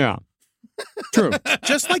 Yeah. True.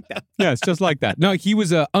 just like that. Yeah, it's just like that. No, he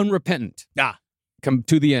was unrepentant. Come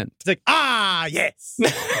to the end. It's like, yes.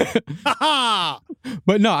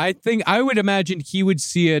 But no, I would imagine he would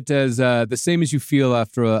see it as the same as you feel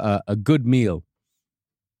after a good meal.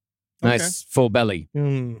 Nice full belly.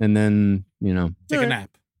 And then, take a nap.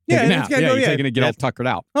 You're taking it, get all tuckered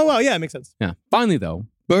out. Oh, well, yeah, it makes sense. Yeah. Finally, though,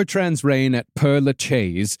 Bertrand's reign at Père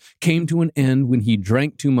Lachaise came to an end when he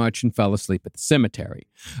drank too much and fell asleep at the cemetery.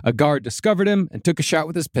 A guard discovered him and took a shot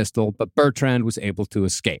with his pistol, but Bertrand was able to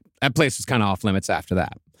escape. That place was kind of off limits after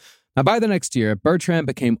that. Now, by the next year, Bertrand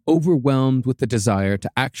became overwhelmed with the desire to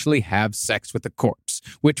actually have sex with a corpse,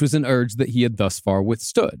 which was an urge that he had thus far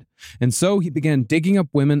withstood. And so he began digging up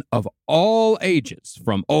women of all ages,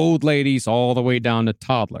 from old ladies all the way down to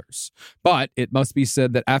toddlers. But it must be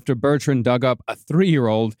said that after Bertrand dug up a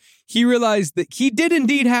 3-year-old, he realized that he did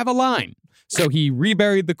indeed have a line. So he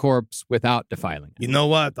reburied the corpse without defiling it. You know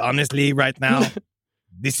what? Honestly, right now,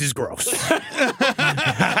 this is gross.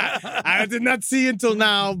 I did not see until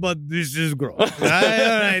now, but this is gross. All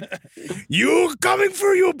right. You coming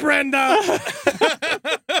for you, Brenda.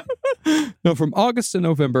 Now, from August to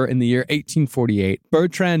November in the year 1848,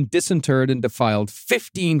 Bertrand disinterred and defiled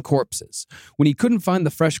 15 corpses. When he couldn't find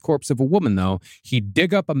the fresh corpse of a woman, though, he'd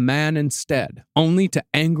dig up a man instead, only to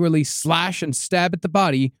angrily slash and stab at the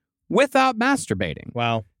body without masturbating.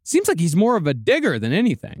 Wow. Seems like he's more of a digger than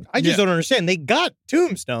anything. I just don't understand. They got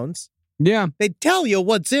tombstones. Yeah. They tell you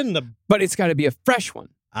what's in them. But it's got to be a fresh one.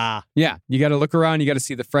 Ah. Yeah. You got to look around. You got to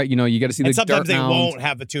see the you got to see the dirt mound. And sometimes they won't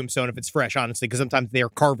have the tombstone if it's fresh, honestly, because sometimes they are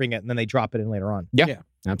carving it and then they drop it in later on. Yeah,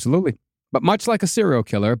 absolutely. But much like a serial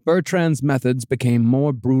killer, Bertrand's methods became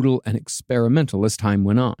more brutal and experimental as time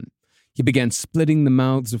went on. He began splitting the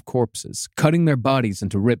mouths of corpses, cutting their bodies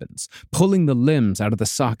into ribbons, pulling the limbs out of the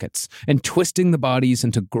sockets, and twisting the bodies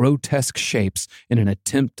into grotesque shapes in an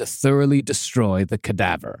attempt to thoroughly destroy the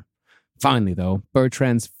cadaver. Finally, though,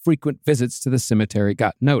 Bertrand's frequent visits to the cemetery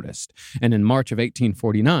got noticed, and in March of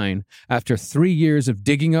 1849, after 3 years of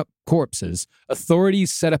digging up corpses,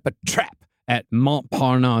 authorities set up a trap at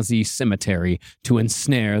Montparnasse Cemetery to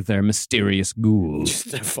ensnare their mysterious ghouls.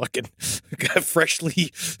 Just a fucking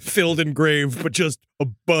freshly filled and grave, but just a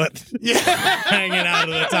butt hanging out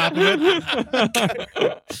of the top of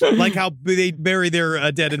it. Like how they bury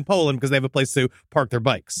their dead in Poland because they have a place to park their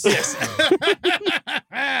bikes. Yes.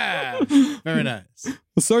 Very nice.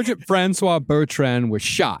 Sergeant Francois Bertrand was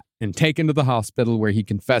shot and taken to the hospital where he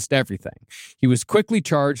confessed everything. He was quickly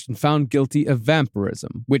charged and found guilty of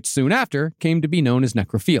vampirism, which soon after came to be known as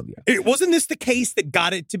necrophilia. Wasn't this the case that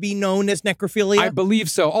got it to be known as necrophilia? I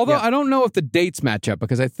believe so. Although I don't know if the dates match up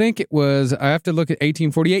because I think it was, I have to look at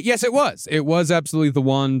 1848. Yes, it was. It was absolutely the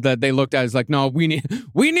one that they looked at as like, no, we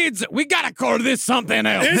gotta call this something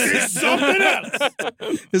else. This is something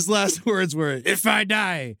else. His last words were, "If I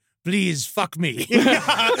die, please fuck me."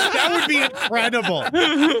 That would be incredible.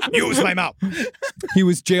 Use my mouth. He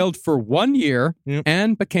was jailed for 1 year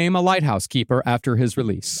and became a lighthouse keeper after his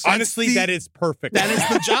release. Honestly, that is perfect. That is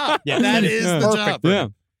the job. That is the perfect. job. Yeah.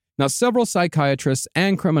 Now, several psychiatrists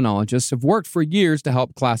and criminologists have worked for years to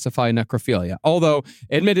help classify necrophilia. Although,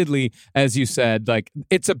 admittedly, as you said, like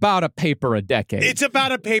it's about a paper a decade. It's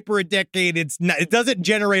about a paper a decade. It doesn't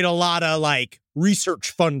generate a lot of like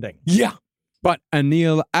research funding. Yeah. But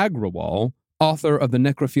Anil Agrawal, author of the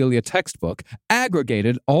Necrophilia textbook,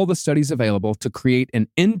 aggregated all the studies available to create an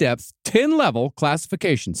in-depth 10-level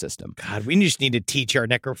classification system. God, we just need to teach our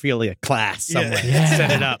necrophilia class somewhere. Yeah.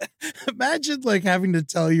 Set it up. Imagine like having to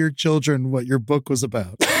tell your children what your book was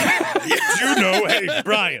about. Do you know, hey,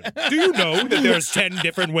 Brian, do you know that there's 10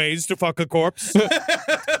 different ways to fuck a corpse?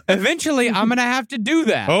 Eventually, I'm going to have to do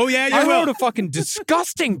that. Oh, yeah, you I will. wrote a fucking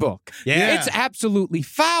disgusting book. Yeah. It's absolutely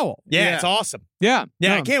foul. Yeah, it's awesome. Yeah.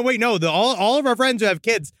 Yeah, No. I can't wait. No, all of our friends who have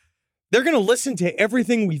kids, they're going to listen to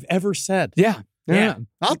everything we've ever said. Yeah.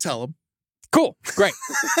 I'll tell them. Cool. Great.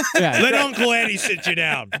 Yeah. Let Uncle Eddie sit you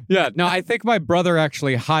down. Yeah. No, I think my brother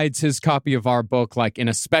actually hides his copy of our book like in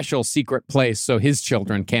a special secret place so his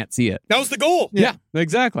children can't see it. That was the goal. Yeah,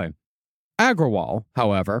 exactly. Agrawal,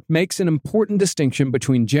 however, makes an important distinction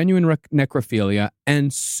between genuine necrophilia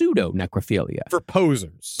and pseudo-necrophilia. For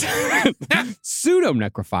posers.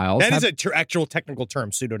 Pseudo-necrophiles That is an actual technical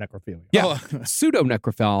term, pseudo-necrophilia. Yeah,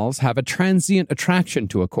 pseudo-necrophiles have a transient attraction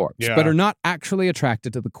to a corpse, but are not actually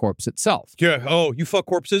attracted to the corpse itself. Yeah. Oh, you fuck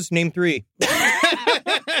corpses? Name 3.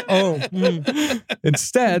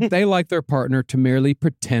 Instead, they like their partner to merely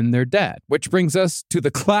pretend they're dead, which brings us to the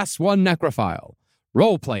Class 1 necrophile.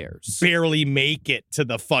 Role players. Barely make it to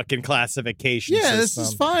the fucking classification system. This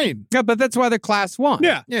is fine. Yeah, but that's why they're Class 1.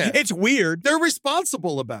 Yeah. Yeah. It's weird. They're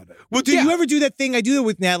responsible about it. Well, do you ever do that thing? I do it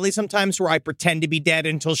with Natalie sometimes where I pretend to be dead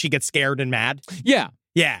until she gets scared and mad. Yeah.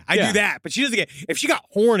 Yeah, I do that. But she doesn't get, if she got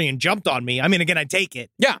horny and jumped on me, I mean, again, I'd take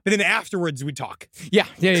it. Yeah. But then afterwards we talk. Yeah,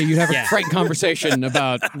 you'd have a frank conversation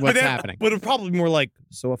about what's happening. But it'd probably be more like,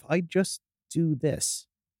 so if I just do this,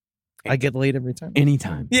 I get laid every time?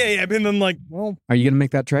 Anytime. Yeah, and then like, well. Are you going to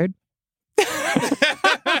make that trade?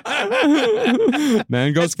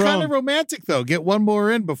 Man goes It's kind prone. of romantic, though. Get one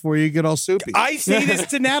more in before you get all soupy. I say this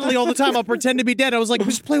to Natalie all the time. I'll pretend to be dead. I was like,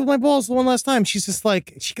 just play with my balls one last time. She's just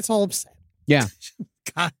like, she gets all upset. Yeah.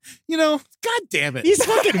 God, God damn it. These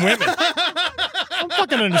fucking women. I don't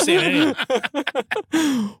fucking understand anything.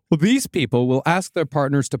 Well, these people will ask their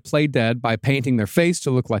partners to play dead by painting their face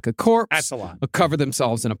to look like a corpse. That's a lot. Or cover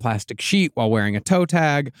themselves in a plastic sheet while wearing a toe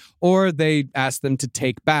tag. Or they ask them to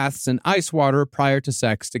take baths in ice water prior to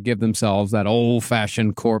sex to give themselves that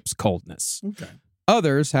old-fashioned corpse coldness. Okay.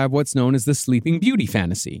 Others have what's known as the sleeping beauty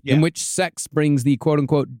fantasy, in which sex brings the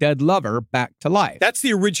quote-unquote dead lover back to life. That's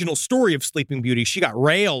the original story of Sleeping Beauty. She got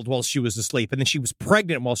railed while she was asleep, and then she was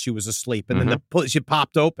pregnant while she was asleep, and then she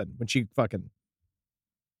popped open when she fucking...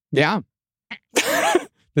 Yeah.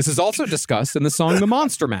 This is also discussed in the song The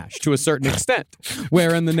Monster Mash to a certain extent,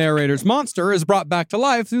 wherein the narrator's monster is brought back to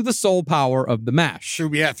life through the soul power of the mash.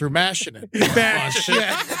 Through mashing it.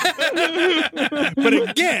 But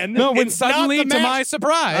again, No, when it's suddenly, not the to mash. my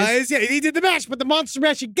surprise... Yeah, he did the mash, but the Monster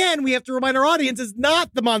Mash, again, we have to remind our audience, is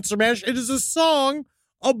not the Monster Mash. It is a song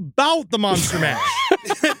about the Monster Mash.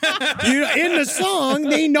 In the song,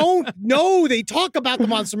 they talk about the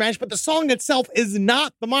Monster Mash, but the song itself is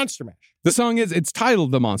not the Monster Mash. The song it's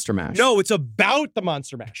titled The Monster Mash. No, it's about the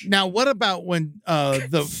Monster Mash. Now, what about when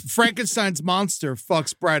the Frankenstein's monster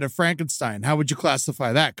fucks Bride of Frankenstein? How would you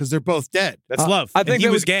classify that? Because they're both dead. That's love. I think he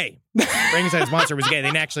was gay. Frankenstein's monster was gay. They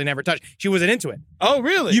actually never touched. She wasn't into it. Oh,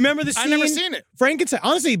 really? You remember the scene? I've never seen it. Frankenstein.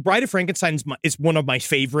 Honestly, Bride of Frankenstein is one of my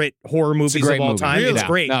favorite horror movies It's a great of all movie. time. Really? It's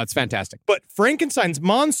great. No, it's fantastic. But Frankenstein's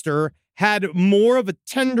monster had more of a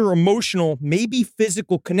tender, emotional, maybe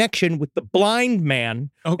physical connection with the blind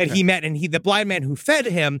man that he met, and the blind man who fed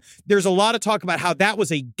him. There's a lot of talk about how that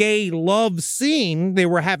was a gay love scene. They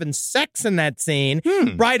were having sex in that scene.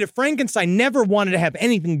 Bride of Frankenstein never wanted to have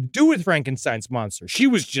anything to do with Frankenstein's monster. She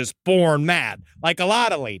was just born mad, like a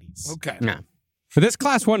lot of ladies. Okay. Yeah. For this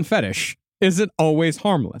class 1 fetish isn't always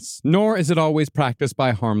harmless, nor is it always practiced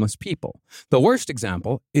by harmless people. The worst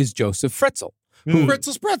example is Joseph Fritzl.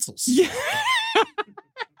 Fritzl's Pretzels. Yeah.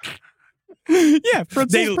 Yeah,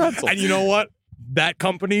 Fritzl's Pretzels. And you know what? That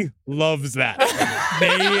company loves that.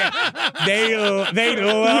 They love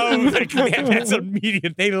that. That's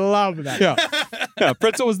immediate. They love that. Yeah.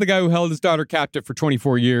 Fritzl was the guy who held his daughter captive for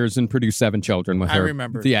 24 years and produced 7 children with her. I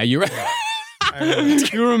remember. Yeah, you remember.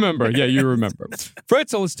 Yeah, you remember.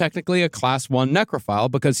 Fritzl is technically a Class 1 necrophile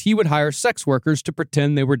because he would hire sex workers to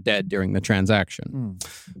pretend they were dead during the transaction.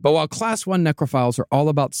 But while Class 1 necrophiles are all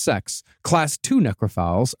about sex, Class 2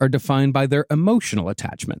 necrophiles are defined by their emotional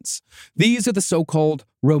attachments. These are the so-called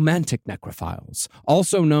romantic necrophiles,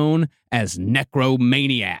 also known as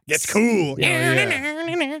necromaniacs. That's cool.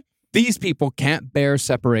 These people can't bear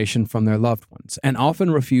separation from their loved ones and often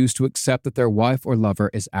refuse to accept that their wife or lover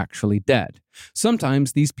is actually dead.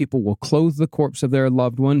 Sometimes these people will clothe the corpse of their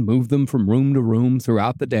loved one, move them from room to room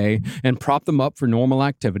throughout the day, and prop them up for normal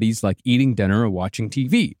activities like eating dinner or watching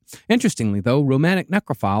TV. Interestingly, though, romantic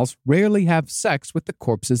necrophiles rarely have sex with the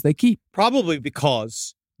corpses they keep. Probably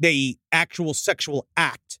because the actual sexual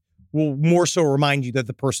act will more so remind you that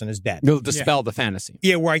the person is dead. It'll dispel the fantasy.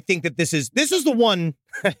 Yeah, where I think that this is the one,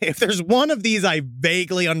 if there's one of these I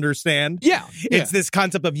vaguely understand, it's this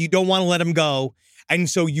concept of you don't want to let him go, and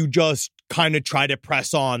so you just kind of try to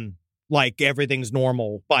press on like everything's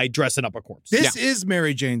normal by dressing up a corpse. This is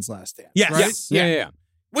Mary Jane's Last Dance, Yes. right? Yeah.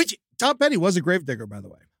 Which Tom Petty was a gravedigger, by the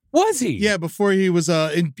way. Was he? Yeah, before he was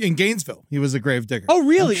in Gainesville, he was a gravedigger. Oh,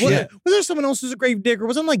 really? Oh, was there someone else who's a gravedigger?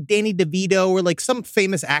 Wasn't like Danny DeVito or like some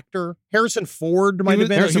famous actor? Harrison Ford might have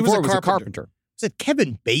been. Harrison he was Ford a was a carpenter. carpenter. Was it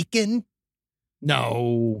Kevin Bacon?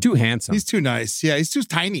 No. Too handsome. He's too nice. Yeah, he's too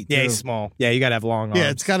tiny. Yeah, too. he's small. Yeah, you got to have long arms. Yeah,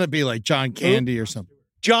 it's got to be like John Candy or something.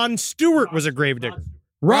 John Stewart was a gravedigger.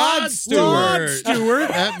 Rod Stewart. Rod Stewart.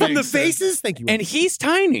 That From the makes sense. Faces? Thank you. And he's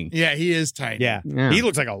tiny. Yeah, he is tiny. Yeah. Yeah. He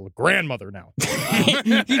looks like a grandmother now.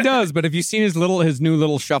 He does, but have you seen his new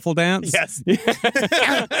little shuffle dance? Yes.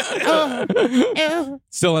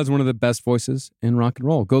 Still has one of the best voices in rock and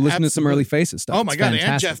roll. Go listen to some early Faces stuff. Oh my It's God,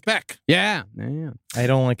 fantastic. and Jeff Beck. Yeah. I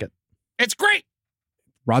don't like it. It's great.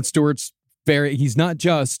 Rod Stewart's he's not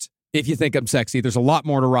just, if you think I'm sexy, there's a lot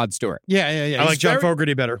more to Rod Stewart. Yeah. I like John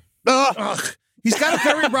Fogerty better. Ugh. He's got a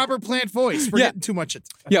very Robert Plant voice. We're getting too much.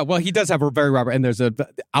 Yeah, well, he does have a very Robert, and there's I'll sort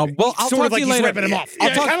talk of to like you he's later. ripping him off. I'll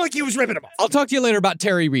Yeah, talk- kind of like he was ripping him off. I'll talk to you later about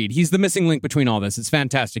Terry Reid. He's the missing link between all this. It's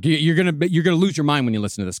fantastic. You're gonna lose your mind when you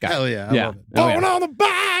listen to this guy. Hell yeah, I love it. Oh, yeah. Bone on the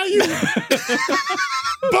bayou.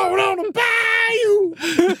 Bone on the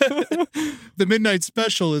bayou. The midnight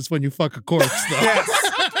special is when you fuck a corpse, though. Yes,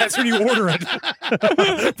 that's when you order it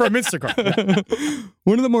from Instacart.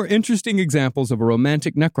 One of the more interesting examples of a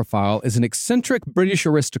romantic necrophile is an eccentric British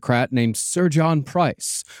aristocrat named Sir John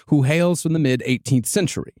Price, who hails from the mid-18th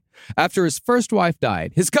century. After his first wife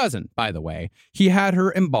died, his cousin, by the way, he had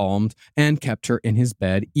her embalmed and kept her in his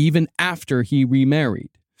bed even after he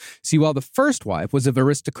remarried. See, while the first wife was of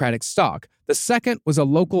aristocratic stock, the second was a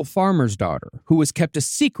local farmer's daughter who was kept a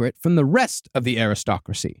secret from the rest of the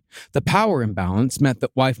aristocracy. The power imbalance meant that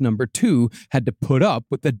wife number 2 had to put up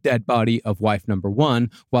with the dead body of wife number 1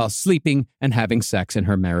 while sleeping and having sex in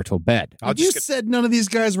her marital bed. You said none of these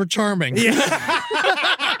guys were charming. Yeah.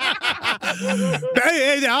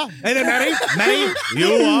 Hey, Matty,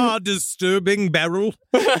 you are disturbing, Beryl.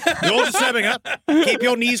 You're disturbing her. Keep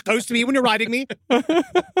your knees close to me when you're riding me.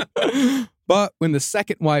 But when the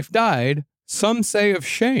second wife died, some say of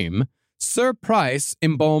shame, Sir Price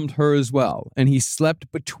embalmed her as well, and he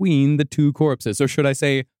slept between the two corpses, or should I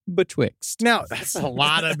say, betwixt. Now, that's a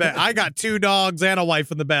lot of bed. I got 2 dogs and a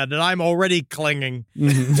wife in the bed, and I'm already clinging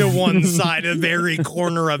to one side, a very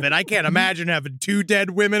corner of it. I can't imagine having 2 dead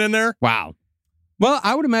women in there. Wow. Well,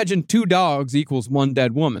 I would imagine 2 dogs equals 1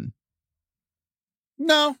 dead woman.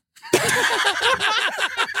 No.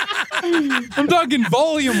 I'm talking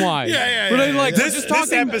volume-wise.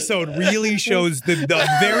 This episode really shows the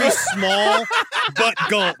very small but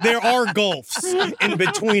gulf. There are gulfs in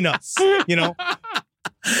between us, you know?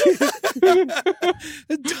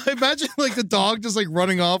 Imagine like the dog just like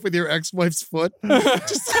running off with your ex-wife's foot.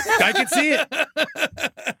 I can see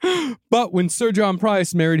it. But when Sir John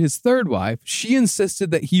Price married his third wife, she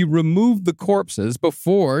insisted that he remove the corpses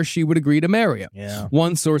before she would agree to marry him. Yeah.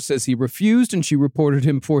 One source says he refused and she reported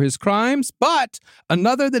him for his crimes, but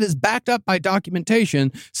another that is backed up by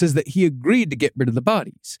documentation says that he agreed to get rid of the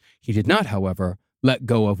bodies. He did not, however, let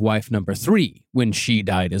go of wife number 3 when she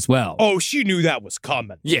died as well. Oh, she knew that was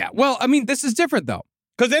coming. Yeah, well, I mean, this is different, though.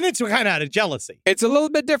 Because then it's kind of out of jealousy. It's a little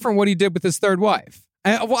bit different what he did with his third wife.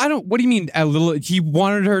 What do you mean a little? He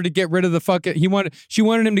wanted her to get rid of the she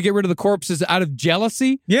wanted him to get rid of the corpses out of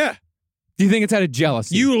jealousy? Yeah. Do you think it's out of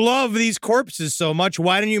jealousy? You love these corpses so much.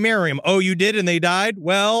 Why didn't you marry him? Oh, you did and they died?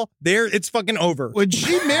 Well, it's fucking over. When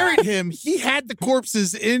she married him, he had the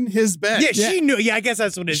corpses in his bed. Yeah, she knew. Yeah, I guess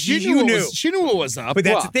that's what it is. She knew what was up. But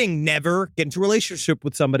that's the thing. Never get into a relationship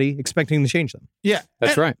with somebody expecting to change them. Yeah.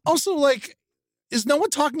 That's right. Also, like, is no one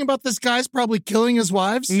talking about this guy's probably killing his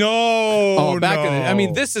wives? No.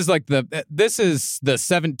 This is like the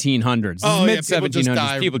 1700s, mid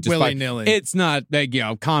 1700s. People just willy-nilly. It's not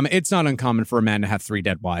common. It's not uncommon for a man to have 3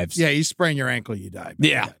 dead wives. Yeah, you sprain your ankle, you die.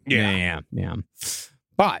 Yeah.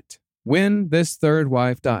 But when this third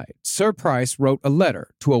wife died, Sir Price wrote a letter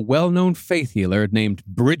to a well-known faith healer named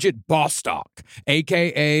Bridget Bostock,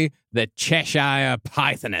 a.k.a. the Cheshire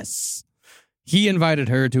Pythoness. He invited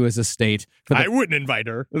her to his estate. I wouldn't invite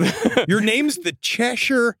her. Your name's the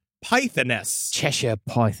Cheshire Pythoness. Cheshire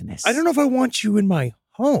Pythoness. I don't know if I want you in my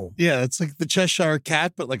home. Yeah, it's like the Cheshire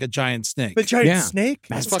Cat, but like a giant snake. The giant snake?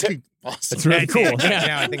 That's fucking awesome. That's really cool.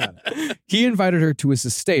 Now I think on it. He invited her to his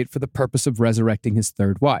estate for the purpose of resurrecting his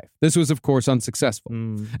third wife. This was, of course, unsuccessful.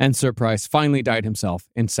 And Sir Price finally died himself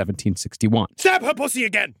in 1761. Stab her pussy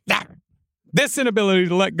again! This inability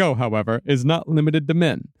to let go, however, is not limited to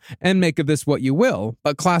men. And make of this what you will,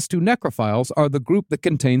 but Class 2 necrophiles are the group that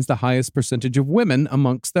contains the highest percentage of women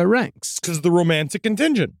amongst their ranks. Because of the romantic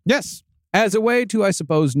contingent. Yes. As a way to, I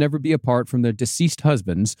suppose, never be apart from their deceased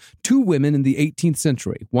husbands, 2 women in the 18th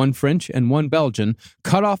century, one French and one Belgian,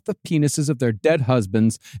 cut off the penises of their dead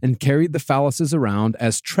husbands and carried the phalluses around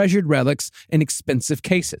as treasured relics in expensive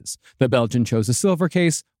cases. The Belgian chose a silver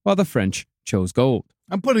case, while the French chose gold.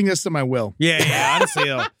 I'm putting this in my will. Yeah, honestly,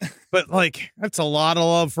 though. But, that's a lot of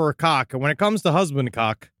love for a cock. And when it comes to husband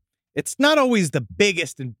cock, it's not always the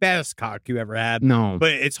biggest and best cock you ever had. No.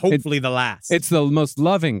 But it's hopefully the last. It's the most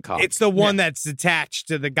loving cock. It's the one that's attached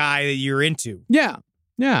to the guy that you're into. Yeah.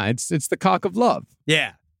 Yeah, it's the cock of love.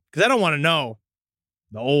 Yeah. Because I don't want to know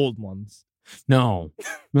the old ones. No,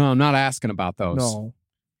 I'm not asking about those. No.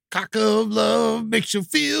 Cock of love makes you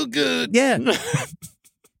feel good. Yeah.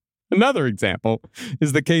 Another example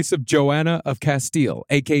is the case of Joanna of Castile,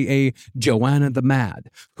 a.k.a. Joanna the Mad,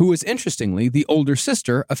 who was, interestingly, the older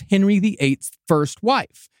sister of Henry VIII's first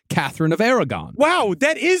wife, Catherine of Aragon. Wow,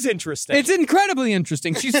 that is interesting. It's incredibly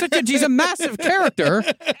interesting. She's a massive character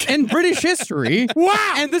in British history.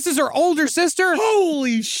 Wow. And this is her older sister?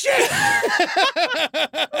 Holy shit.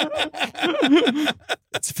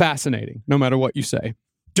 It's fascinating, no matter what you say.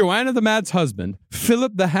 Joanna the Mad's husband,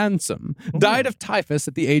 Philip the Handsome, died of typhus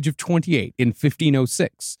at the age of 28 in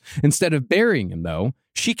 1506. Instead of burying him, though,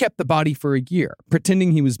 she kept the body for a year,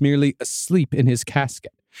 pretending he was merely asleep in his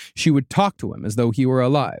casket. She would talk to him as though he were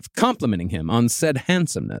alive, complimenting him on said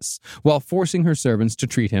handsomeness, while forcing her servants to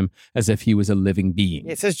treat him as if he was a living being.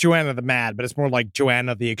 It says Joanna the Mad, but it's more like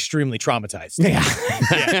Joanna the Extremely Traumatized. Yeah.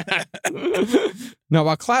 Now,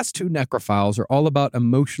 while Class 2 necrophiles are all about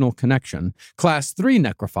emotional connection, Class 3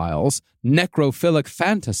 necrophiles, necrophilic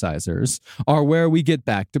fantasizers, are where we get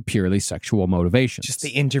back to purely sexual motivations. Just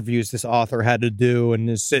the interviews this author had to do and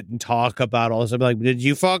just sit and talk about all this. I'm like, did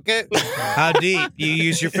you fuck it? How deep? You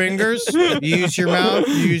use your fingers? You use your mouth?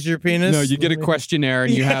 You use your penis? No, you get a questionnaire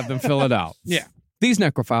and you have them fill it out. Yeah. These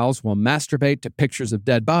necrophiles will masturbate to pictures of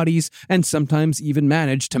dead bodies and sometimes even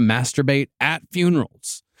manage to masturbate at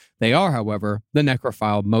funerals. They are, however, the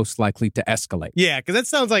necrophile most likely to escalate. Yeah, because that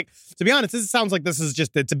sounds like, to be honest, this sounds like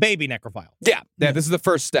it's a baby necrophile. Yeah, this is the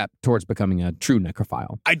first step towards becoming a true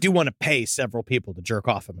necrophile. I do want to pay several people to jerk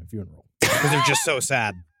off at my funeral because they're just so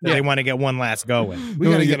sad that they want to get one last go in. We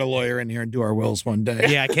got to get a lawyer in here and do our wills one day.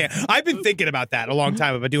 Yeah, I can't. I've been thinking about that a long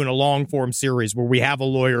time, about doing a long form series where we have a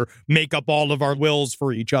lawyer make up all of our wills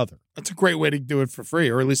for each other. That's a great way to do it for free,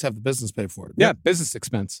 or at least have the business pay for it. Yeah, business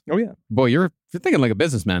expense. Oh, yeah. Boy, you're thinking like a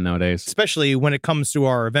businessman nowadays. Especially when it comes to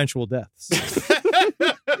our eventual deaths.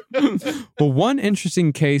 Well, one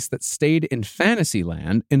interesting case that stayed in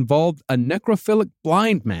Fantasyland involved a necrophilic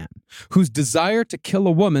blind man whose desire to kill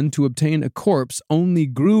a woman to obtain a corpse only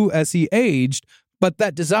grew as he aged, but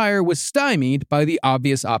that desire was stymied by the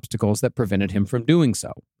obvious obstacles that prevented him from doing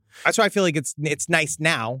so. That's why I feel like it's nice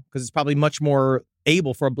now, because it's probably much more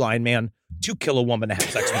able for a blind man to kill a woman to have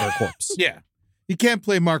sex with her corpse. Yeah. You can't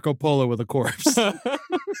play Marco Polo with a corpse.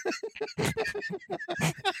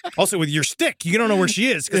 Also, with your stick, you don't know where she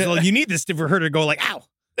is, because you need this for her to go like, ow.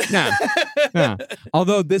 Nah.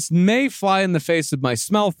 Although this may fly in the face of my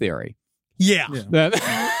smell theory. Yeah.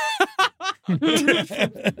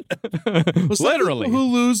 Literally.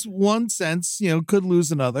 Who lose one sense, could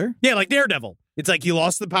lose another. Yeah, like Daredevil. It's like he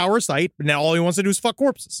lost the power of sight, but now all he wants to do is fuck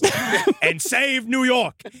corpses. And save New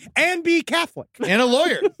York. And be Catholic. And a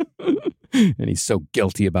lawyer. And he's so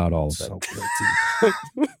guilty about all of it. So guilty.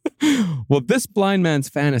 Well, this blind man's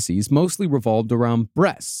fantasies mostly revolved around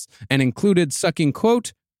breasts and included sucking,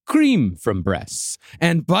 quote, cream from breasts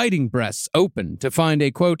and biting breasts open to find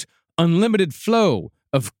a, quote, unlimited flow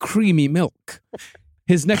of creamy milk.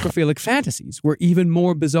 His necrophilic fantasies were even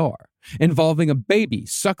more bizarre, involving a baby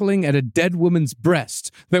suckling at a dead woman's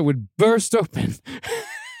breast that would burst open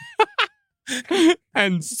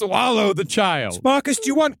and swallow the child. Marcus, do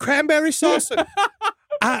you want cranberry sauce?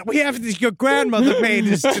 We have this, your grandmother made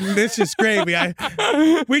this delicious gravy.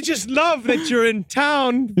 We just love that you're in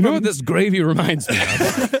town. You know what this gravy reminds me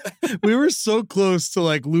of? We were so close to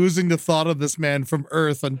losing the thought of this man from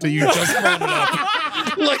Earth until you just brought it up.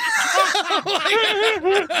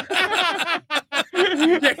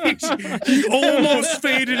 He almost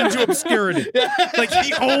faded into obscurity.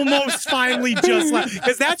 He almost finally just left.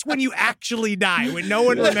 Because that's when you actually die, when no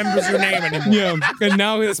one remembers your name anymore. Yeah, and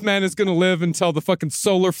now this man is going to live until the fucking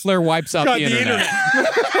solar flare wipes out the internet.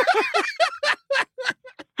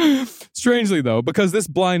 Strangely, though, because this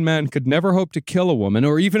blind man could never hope to kill a woman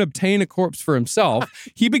or even obtain a corpse for himself,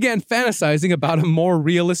 he began fantasizing about a more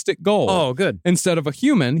realistic goal. Oh, good. Instead of a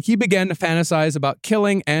human, he began to fantasize about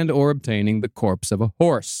killing and or obtaining the corpse of a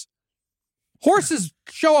horse. Horses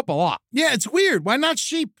show up a lot. Yeah, it's weird. Why not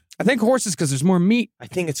sheep? I think horses because there's more meat. I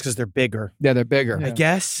think it's because they're bigger. Yeah, they're bigger. I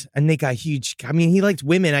guess. And they got huge. I mean, he liked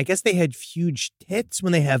women. I guess they had huge tits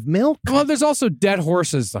when they have milk. Well, there's also dead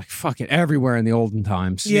horses fucking everywhere in the olden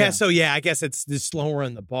times. Yeah, so I guess it's slower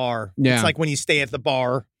in the bar. Yeah. It's like when you stay at the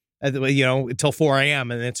bar, until 4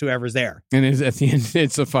 a.m. and it's whoever's there. And at the end,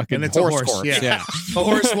 it's a fucking horse corpse. Yeah. A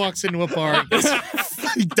horse walks into a bar,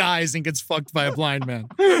 he dies and gets fucked by a blind man.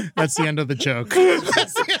 That's the end of the joke.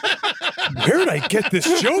 Where did I get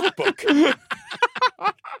this joke book?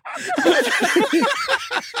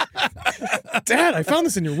 Dad, I found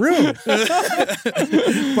this in your room.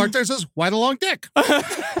 Bartender says, why the long dick?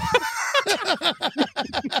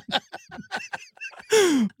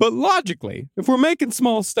 But logically, if we're making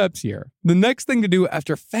small steps here, the next thing to do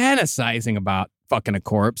after fantasizing about fucking a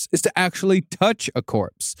corpse is to actually touch a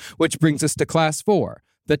corpse, which brings us to class 4,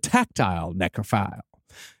 the tactile necrophile.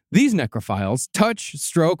 These necrophiles touch,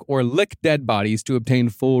 stroke, or lick dead bodies to obtain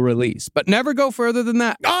full release, but never go further than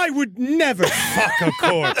that. I would never fuck a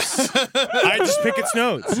corpse. I just pick its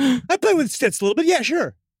nose. I play with its tits a little bit. Yeah,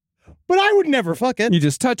 sure. But I would never fuck it. You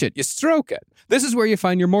just touch it. You stroke it. This is where you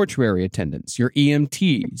find your mortuary attendants, your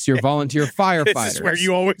EMTs, your volunteer firefighters. This is where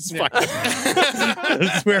you always find them.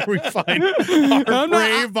 This is where we find our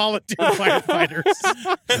brave volunteer firefighters.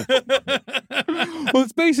 Well,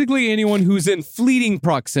 it's basically anyone who's in fleeting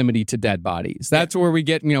proximity to dead bodies. That's where we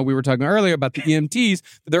get, we were talking earlier about the EMTs.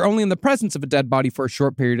 They're only in the presence of a dead body for a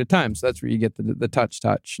short period of time. So that's where you get the touch,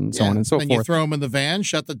 and so on and so forth. And you throw them in the van,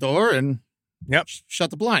 shut the door, and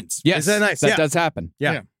shut the blinds. Yes, is that nice? That does happen.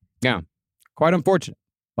 Yeah. Quite unfortunate,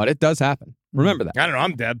 but it does happen. Remember that. I don't know.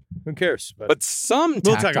 I'm dead. Who cares? But some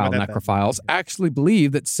tactile necrophiles actually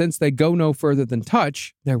believe that since they go no further than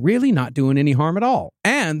touch, they're really not doing any harm at all.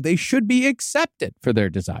 And they should be accepted for their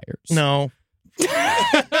desires. No.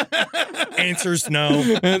 Answer's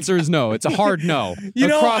no. Answer is no. It's a hard no.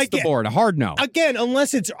 Across the board, a hard no. Again,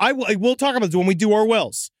 unless it's, we'll talk about this when we do our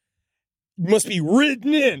wills. It must be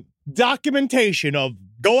written in documentation of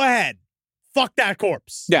go ahead. Fuck that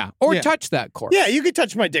corpse. Yeah. Or touch that corpse. Yeah, you can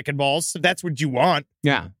touch my dick and balls if that's what you want.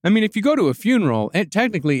 Yeah. I mean, if you go to a funeral,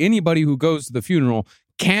 technically anybody who goes to the funeral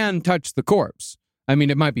can touch the corpse. I mean,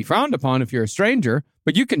 it might be frowned upon if you're a stranger,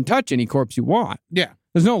 but you can touch any corpse you want. Yeah.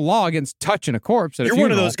 There's no law against touching a corpse at a funeral. You're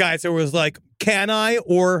one of those guys that was like, can I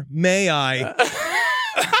or may I?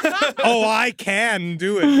 Oh, I can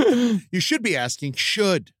do it. You should be asking,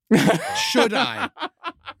 should I?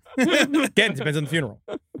 Again, depends on the funeral.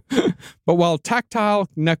 But while tactile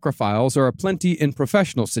necrophiles are aplenty in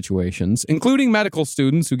professional situations, including medical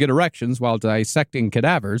students who get erections while dissecting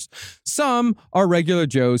cadavers, some are regular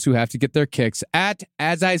Joes who have to get their kicks at,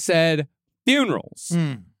 as I said, funerals.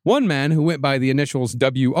 One man who went by the initials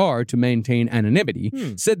WR to maintain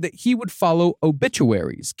anonymity said that he would follow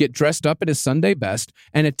obituaries, get dressed up in his Sunday best,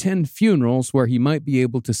 and attend funerals where he might be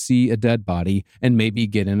able to see a dead body and maybe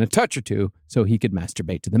get in a touch or two so he could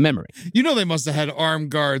masturbate to the memory. You know they must have had armed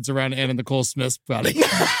guards around Anna Nicole Smith's body.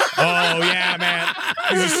 Oh, yeah, man.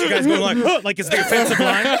 You see guys going like, oh, like it's the offensive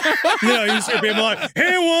line. You see people like,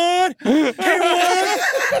 hey, one.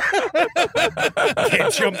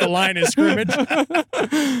 Can't jump the line in scrimmage.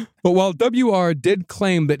 But while WR did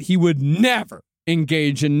claim that he would never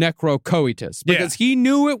engage in necrocoitus because he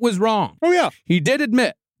knew it was wrong. Oh, yeah. He did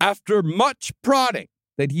admit, after much prodding,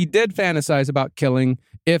 that he did fantasize about killing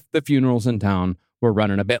if the funerals in town were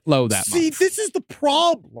running a bit low that month. See, this is the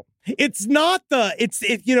problem. It's not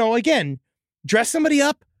again, dress somebody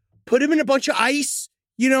up, put them in a bunch of ice,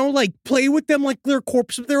 like play with them like they're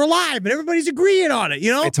corpse if they're alive, and everybody's agreeing on it,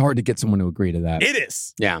 It's hard to get someone to agree to that. It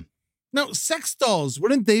is. Yeah. No, sex dolls,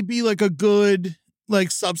 wouldn't they be like a good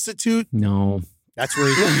substitute? No. That's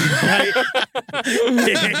where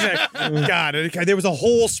God, there was a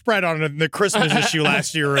whole spread on it in the Christmas issue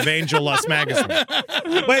last year of Angel Lust magazine. But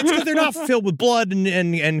it's because they're not filled with blood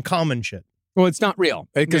and common shit. Well, it's not real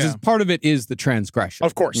because part of it is the transgression.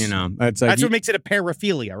 Of course. That's what makes it a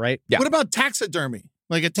paraphilia, right? Yeah. What about taxidermy?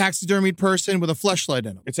 Like a taxidermied person with a fleshlight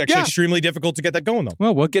in him. It's actually extremely difficult to get that going, though.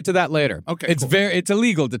 Well, we'll get to that later. Okay, it's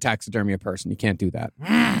illegal to taxidermy a person. You can't do that.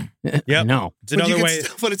 Yep. No. It's another way.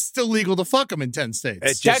 But it's still legal to fuck them in 10 states.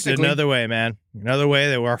 It's just another way, man. Another way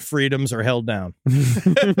that our freedoms are held down.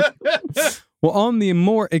 Well, on the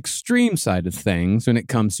more extreme side of things, when it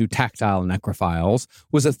comes to tactile necrophiles,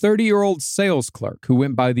 was a 30-year-old sales clerk who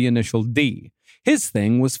went by the initial D. His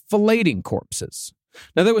thing was filleting corpses.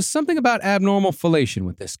 Now, there was something about abnormal fellation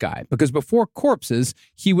with this guy, because before corpses,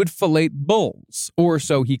 he would fillet bulls, or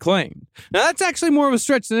so he claimed. Now, that's actually more of a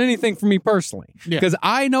stretch than anything for me personally, because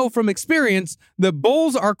I know from experience that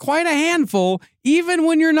bulls are quite a handful, even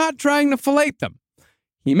when you're not trying to fillet them.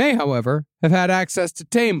 He may, however, have had access to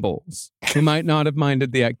tame bulls who might not have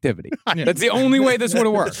minded the activity. That's the only way this would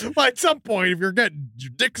have worked. Well, at some point, if you're getting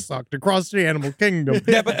your dick sucked across the animal kingdom,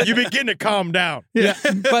 but you begin to calm down. Yeah,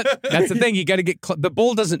 but that's the thing. You got to get the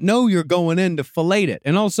bull doesn't know you're going in to fillet it,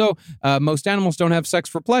 and also most animals don't have sex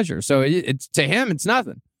for pleasure, so it's to him it's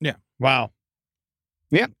nothing. Yeah. Wow.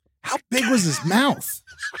 Yeah. How big was his mouth?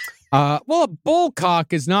 Well, a bull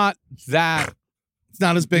cock is not that. It's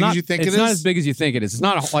not as big as you think it is? It's not as big as you think it is. It's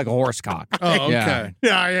not like a horse cock. Oh, okay.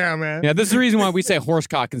 Yeah, man. Yeah, this is the reason why we say horse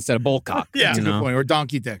cock instead of bull cock. Yeah. That's a good point. Or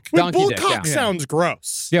donkey dick. Bull cock sounds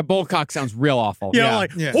gross. Yeah, bull cock sounds real awful.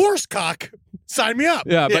 Horse cock, sign me up.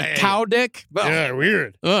 Yeah, but cow dick? Yeah,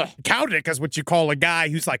 weird. Ugh. Cow dick is what you call a guy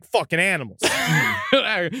who's like fucking animals.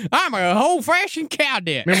 I'm a old-fashioned cow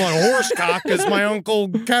dick. Meanwhile, a horse cock is my Uncle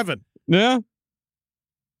Kevin. Yeah?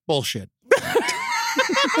 Bullshit.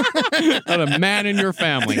 Not a man in your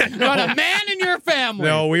family. Not a man in your family.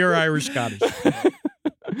 No, we are Irish Scottish.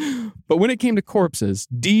 But when it came to corpses,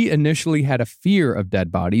 Dee initially had a fear of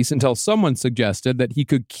dead bodies until someone suggested that he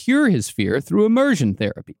could cure his fear through immersion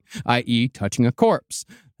therapy, i.e. touching a corpse.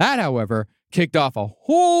 That, however, kicked off a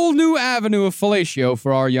whole new avenue of fellatio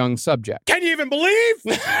for our young subject. Can you even believe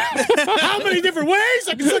how many different ways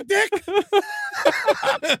I can suck dick?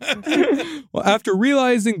 Well, after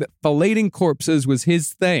realizing that filleting corpses was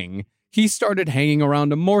his thing, he started hanging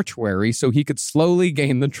around a mortuary so he could slowly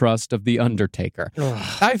gain the trust of the Undertaker.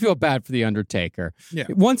 I feel bad for the Undertaker. Yeah.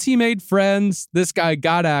 Once he made friends, this guy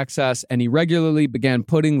got access, and he regularly began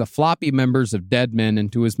putting the floppy members of dead men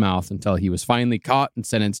into his mouth until he was finally caught and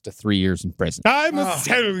sentenced to 3 years in prison. I must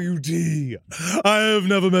tell you, D, I have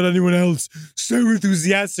never met anyone else so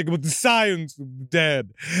enthusiastic about the science of the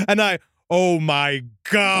dead. And oh my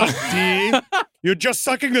God, D. You're just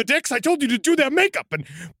sucking the dicks? I told you to do their makeup and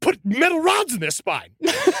put metal rods in their spine.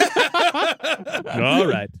 All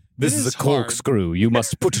right. This is a corkscrew. You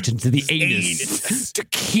must put it into the anus to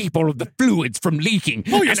keep all of the fluids from leaking.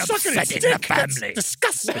 Oh, you're and sucking his upsetting dick? the family. That's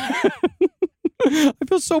disgusting. I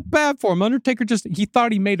feel so bad for him. Undertaker he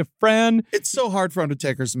thought he made a friend. It's so hard for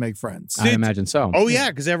Undertakers to make friends. I imagine so. Oh, yeah,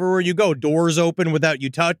 because everywhere you go, doors open without you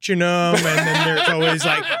touching them, and then there's always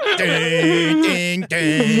like ding, ding,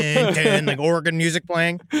 ding, ding, like organ music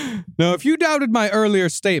playing. Now, if you doubted my earlier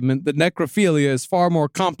statement that necrophilia is far more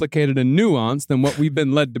complicated and nuanced than what we've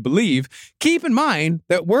been led to believe, keep in mind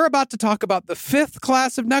that we're about to talk about the 5th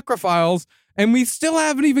class of necrophiles, and we still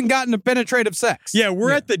haven't even gotten to penetrative sex. Yeah,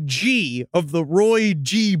 we're at the G of the Roy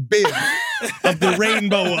G. Biv of the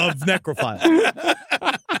rainbow of necrophile.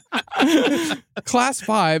 Class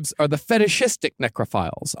 5s are the fetishistic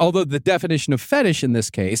necrophiles, although the definition of fetish in this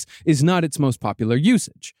case is not its most popular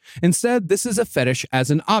usage. Instead, this is a fetish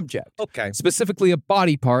as an object. Okay. Specifically a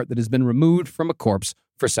body part that has been removed from a corpse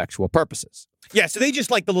for sexual purposes. Yeah, so they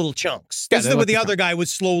just like the little chunks. Yeah, This is they what like the the other guy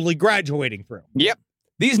was slowly graduating through. Yep.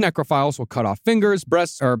 These necrophiles will cut off fingers,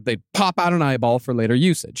 breasts, or they pop out an eyeball for later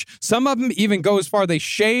usage. Some of them even go as far they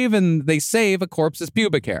shave and they save a corpse's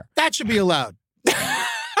pubic hair. That should be allowed.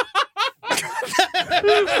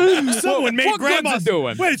 Someone made what grandma good's it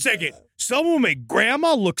doing? Wait a second. Someone made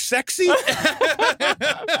grandma look sexy?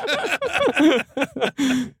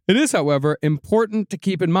 It is, however, important to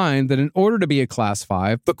keep in mind that in order to be a class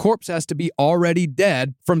 5, the corpse has to be already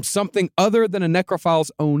dead from something other than a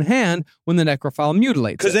necrophile's own hand when the necrophile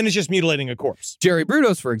mutilates Because it. then it's just mutilating a corpse. Jerry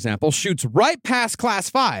Brudos, for example, shoots right past class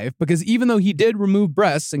 5 because even though he did remove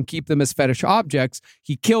breasts and keep them as fetish objects,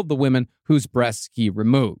 he killed the women whose breasts he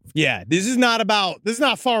removed. Yeah, this is not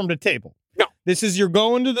farm to table. No. This is you're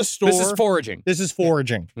going to the store. This is foraging. This is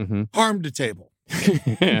foraging. Mm-hmm. Harm to table.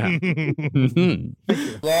 Yeah.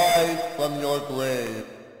 Mm-hmm. Rise from your grave.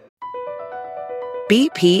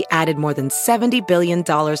 BP added more than $70 billion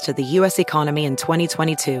to the U.S. economy in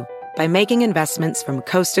 2022 by making investments from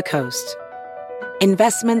coast to coast.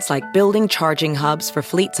 Investments like building charging hubs for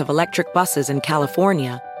fleets of electric buses in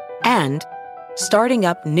California and starting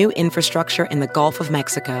up new infrastructure in the Gulf of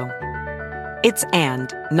Mexico. It's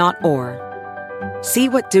and, not or. See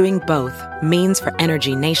what doing both means for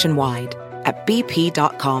energy nationwide at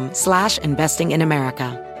bp.com/investing in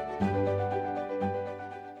America.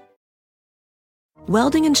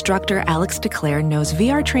 Welding instructor Alex DeClaire knows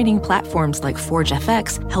VR training platforms like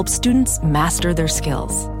ForgeFX help students master their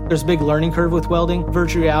skills. There's a big learning curve with welding.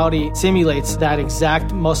 Virtual reality simulates that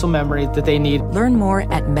exact muscle memory that they need. Learn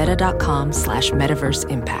more at meta.com/metaverse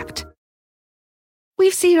impact.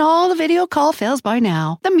 We've seen all the video call fails by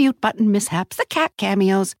now. The mute button mishaps, the cat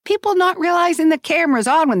cameos, people not realizing the camera's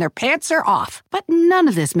on when their pants are off. But none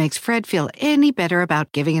of this makes Fred feel any better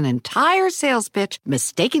about giving an entire sales pitch,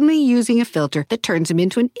 mistakenly using a filter that turns him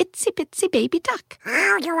into an itsy-bitsy baby duck.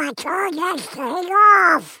 How do I turn this thing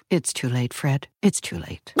off? It's too late, Fred. It's too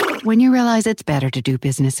late. When you realize it's better to do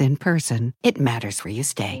business in person, it matters where you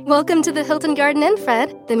stay. Welcome to the Hilton Garden Inn,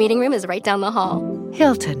 Fred. The meeting room is right down the hall.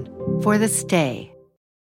 Hilton, for the stay.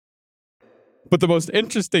 But the most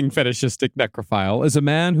interesting fetishistic necrophile is a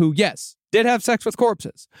man who, yes, did have sex with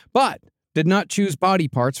corpses, but did not choose body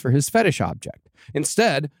parts for his fetish object.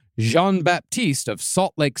 Instead, Jean-Baptiste of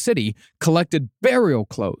Salt Lake City collected burial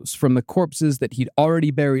clothes from the corpses that he'd already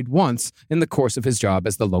buried once in the course of his job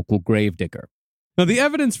as the local gravedigger. Now, the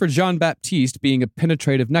evidence for Jean-Baptiste being a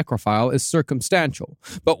penetrative necrophile is circumstantial,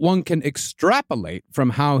 but one can extrapolate from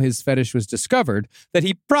how his fetish was discovered that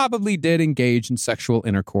he probably did engage in sexual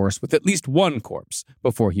intercourse with at least one corpse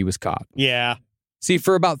before he was caught. Yeah. See,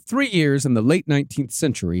 for about 3 years in the late 19th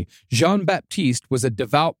century, Jean-Baptiste was a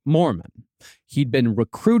devout Mormon. He'd been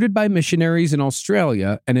recruited by missionaries in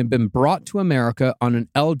Australia and had been brought to America on an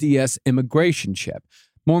LDS immigration ship.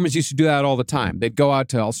 Mormons used to do that all the time. They'd go out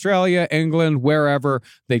to Australia, England, wherever.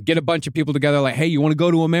 They'd get a bunch of people together like, hey, you want to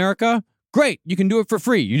go to America? Great, you can do it for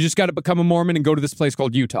free. You just got to become a Mormon and go to this place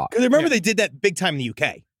called Utah. Because I remember they did that big time in the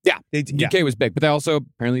UK. Yeah, UK was big, but they also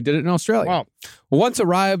apparently did it in Australia. Wow. Once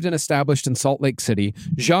arrived and established in Salt Lake City,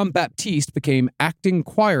 Jean-Baptiste became acting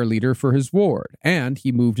choir leader for his ward, and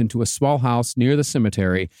he moved into a small house near the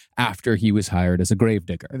cemetery after he was hired as a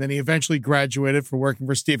gravedigger. And then he eventually graduated for working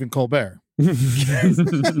for Stephen Colbert.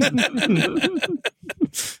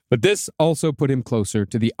 But this also put him closer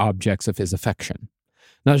to the objects of his affection.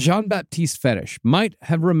 Now, Jean-Baptiste's fetish might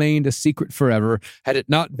have remained a secret forever had it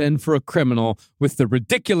not been for a criminal with the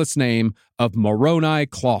ridiculous name of Moroni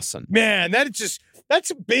Clausen. Man, that's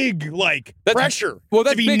a big, pressure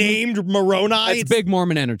to be big, named Moroni. That's big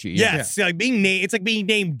Mormon energy. Yes, like it's like being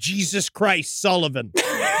named Jesus Christ Sullivan.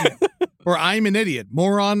 Or I'm an idiot.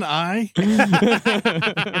 Moron I. Do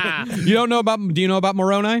you know about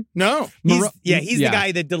Moroni? No. He's the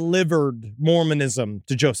guy that delivered Mormonism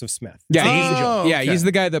to Joseph Smith. Yeah, he's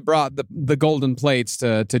the guy that brought the golden plates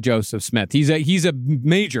to Joseph Smith. He's a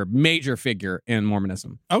major figure in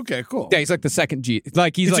Mormonism. Okay, cool. Yeah, he's like the second Jesus.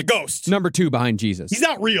 He's a ghost. Number 2 behind Jesus. He's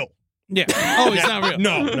not real. Yeah. Oh, he's not real.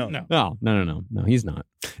 No, he's not.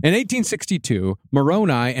 In 1862,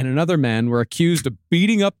 Moroni and another man were accused of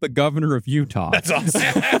beating up the governor of Utah. That's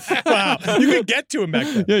awesome. Wow. You could get to him back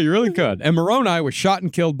then. Yeah, you really could. And Moroni was shot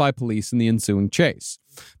and killed by police in the ensuing chase.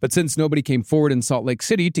 But since nobody came forward in Salt Lake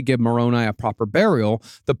City to give Moroni a proper burial,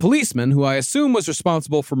 the policeman, who I assume was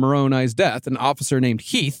responsible for Moroni's death, an officer named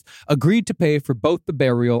Heath, agreed to pay for both the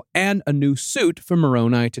burial and a new suit for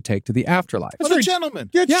Moroni to take to the afterlife. What a gentleman.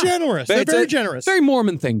 It's generous. They're very generous. Very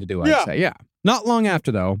Mormon thing to do, I'd say, yeah. Not long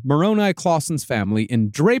after, though, Moroni Clausen's family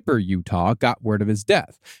in Draper, Utah, got word of his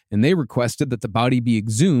death, and they requested that the body be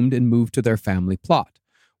exhumed and moved to their family plot.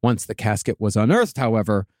 Once the casket was unearthed,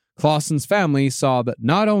 however, Clausen's family saw that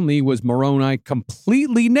not only was Moroni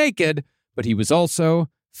completely naked, but he was also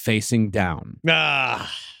facing down.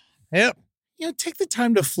 Yep. Take the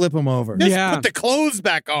time to flip him over. Just put the clothes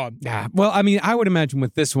back on. Yeah. Well, I mean, I would imagine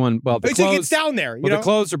with this one, the clothes it's down there. The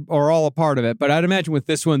clothes are all a part of it, but I'd imagine with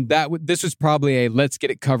this one, this was probably a let's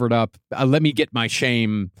get it covered up. Let me get my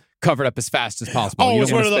shame covered up as fast as possible. Oh, you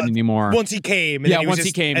don't want to spend any more. Once he came. And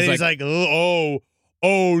he came. And he's like, oh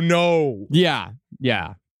no. Yeah.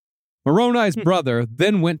 Moroni's brother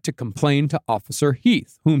then went to complain to Officer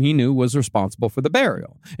Heath, whom he knew was responsible for the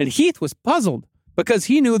burial. And Heath was puzzled because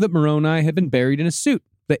he knew that Moroni had been buried in a suit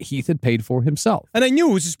that Heath had paid for himself. And I knew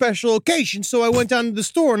it was a special occasion, so I went down to the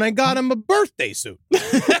store and I got him a birthday suit.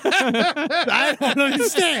 I don't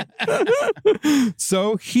understand.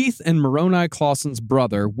 So Heath and Moroni Clausen's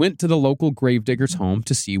brother went to the local gravedigger's home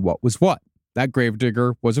to see what was what. That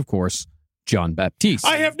gravedigger was, of course, Jean-Baptiste.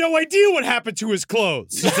 I have no idea what happened to his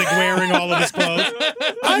clothes. He's wearing all of his clothes.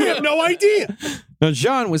 I have no idea. Now,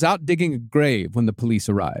 Jean was out digging a grave when the police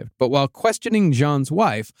arrived, but while questioning Jean's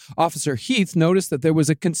wife, Officer Heath noticed that there was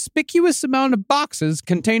a conspicuous amount of boxes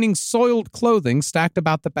containing soiled clothing stacked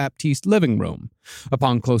about the Baptiste living room.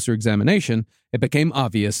 Upon closer examination, it became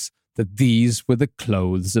obvious that these were the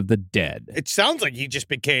clothes of the dead. It sounds like he just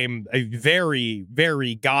became a very,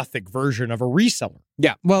 very gothic version of a reseller.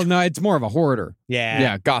 Yeah, well, no, it's more of a hoarder.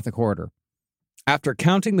 Yeah, gothic hoarder. After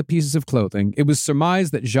counting the pieces of clothing, it was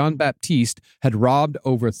surmised that Jean-Baptiste had robbed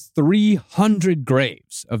over 300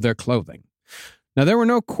 graves of their clothing. Now, there were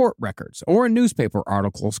no court records or newspaper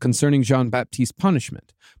articles concerning Jean-Baptiste's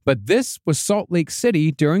punishment, but this was Salt Lake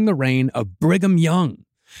City during the reign of Brigham Young.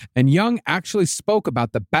 And Young actually spoke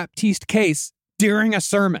about the Baptiste case during a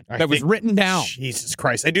sermon that was written down. Jesus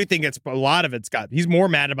Christ. I do think a lot of he's more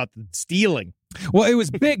mad about the stealing. Well, it was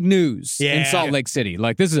big news in Salt Lake City.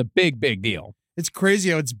 This is a big deal. It's crazy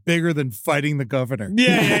how it's bigger than fighting the governor.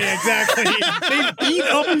 Yeah, exactly. They beat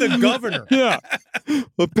up the governor. Yeah.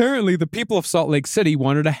 Apparently, the people of Salt Lake City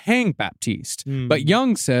wanted to hang Baptiste, but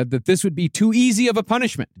Young said that this would be too easy of a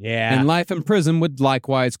punishment. Yeah. And life in prison would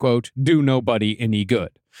likewise, quote, do nobody any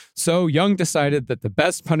good. So Young decided that the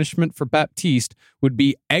best punishment for Baptiste would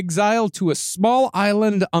be exile to a small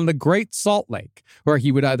island on the Great Salt Lake, where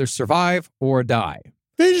he would either survive or die.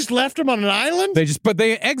 They just left him on an island?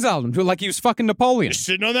 They exiled him to like he was fucking Napoleon. Just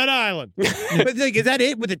sitting on that island. But is that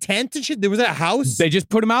it with a tent and shit? There was a house? They just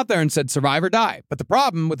put him out there and said survive or die. But the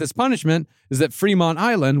problem with this punishment is that Fremont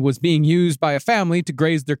Island was being used by a family to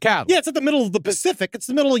graze their cattle. Yeah, it's at the middle of the Pacific. It's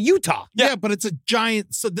the middle of Utah. Yeah, but it's a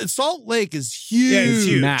giant. So the Salt Lake is huge. Yeah, it's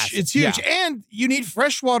huge. It's huge. Yeah. And you need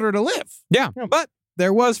fresh water to live. Yeah, but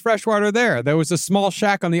there was fresh water there. There was a small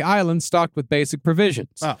shack on the island stocked with basic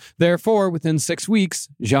provisions. Oh. Therefore, within 6 weeks,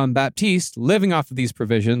 Jean-Baptiste, living off of these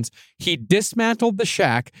provisions, he dismantled the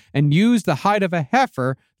shack and used the hide of a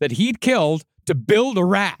heifer that he'd killed to build a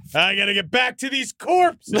raft. I gotta get back to these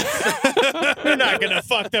corpses. They're not gonna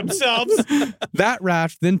fuck themselves. That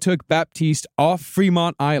raft then took Baptiste off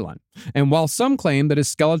Fremont Island. And while some claim that his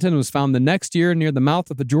skeleton was found the next year near the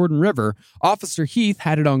mouth of the Jordan River, Officer Heath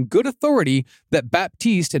had it on good authority that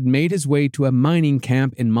Baptiste had made his way to a mining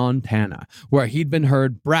camp in Montana, where he'd been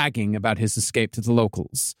heard bragging about his escape to the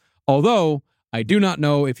locals. Although, I do not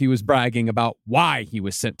know if he was bragging about why he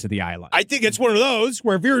was sent to the island. I think it's one of those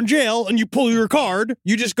where if you're in jail and you pull your card,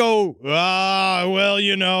 you just go,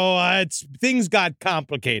 things got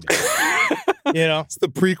complicated. You know? It's the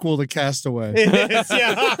prequel to Castaway. It is,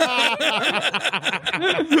 yeah.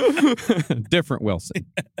 Different Wilson.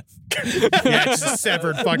 Yeah, it's a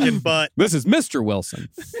severed fucking butt. This is Mr. Wilson.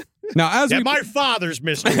 Now, my father's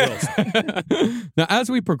Mr. Wilson. Now, as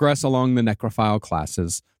we progress along the necrophile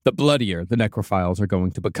classes, the bloodier the necrophiles are going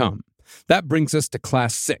to become. That brings us to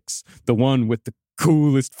Class 6, the one with the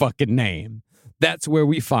coolest fucking name. That's where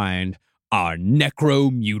we find our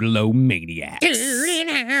necromutilomaniacs.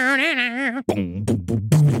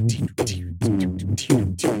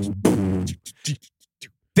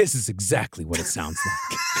 This is exactly what it sounds like.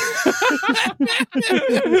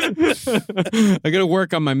 I gotta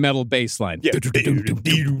work on my metal bass line. Yeah.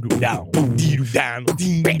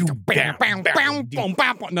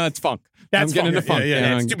 No, it's funk. That's I'm getting into funk.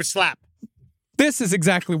 Yeah, stupid slap. This is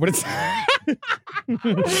exactly what it's.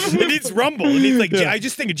 It needs rumble. It needs I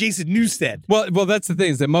just think of Jason Newsted. Well, that's the thing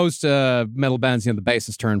is that most metal bands, the bass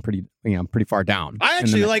is turned pretty far down. I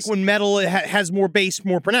actually like when metal has more bass,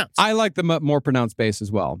 more pronounced. I like the more pronounced bass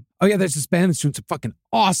as well. Oh yeah, there's this band that's doing some fucking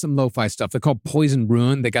awesome lo-fi stuff. They're called Poison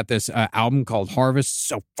Ruin. They got this album called Harvest.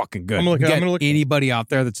 So fucking good. I'm gonna look. Anybody out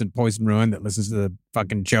there that's in Poison Ruin that listens to the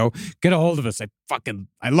fucking show, get a hold of us. I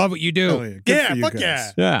love what you do. Oh, yeah, fuck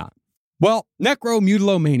yeah. Yeah. Well,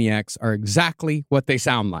 necromutilomaniacs are exactly what they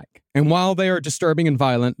sound like. And while they are disturbing and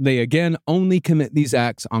violent, they again only commit these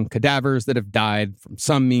acts on cadavers that have died from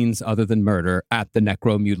some means other than murder at the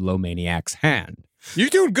necromutilomaniac's hand. You're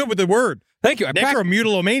doing good with the word. Thank you.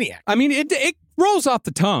 Necromutilomaniac. I mean, it rolls off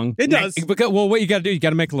the tongue. It does. What you got to do, you got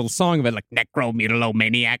to make a little song of it, like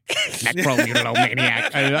necromutilomaniac,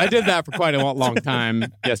 necromutilomaniac. I did that for quite a long time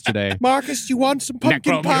yesterday. Marcus, you want some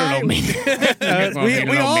pumpkin pie? We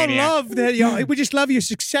all love that. We just love you're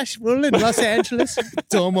successful in Los Angeles.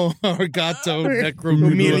 Domo arigato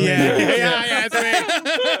necromutilomaniac. Yeah,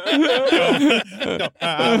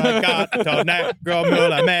 arigato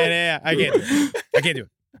necromutilomaniac. I can't do it.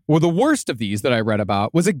 Well, the worst of these that I read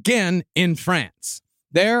about was again in France.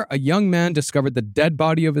 There, a young man discovered the dead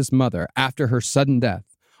body of his mother after her sudden death.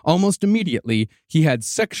 Almost immediately, he had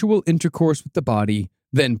sexual intercourse with the body,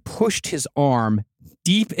 then pushed his arm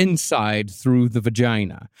deep inside through the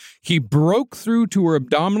vagina. He broke through to her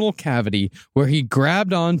abdominal cavity, where he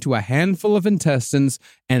grabbed onto a handful of intestines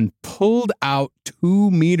and pulled out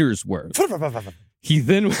 2 meters worth. He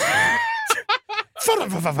then...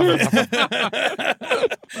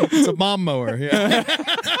 It's a mom mower. Yeah.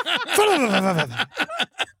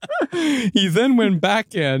 He then went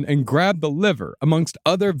back in and grabbed the liver, amongst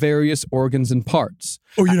other various organs and parts.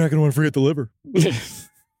 Oh, you're not going to want to forget the liver.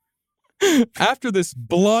 After this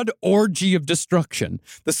blood orgy of destruction,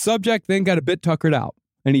 the subject then got a bit tuckered out,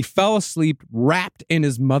 and he fell asleep wrapped in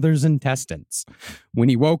his mother's intestines. When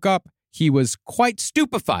he woke up, he was quite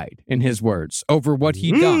stupefied, in his words, over what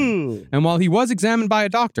he'd done. And while he was examined by a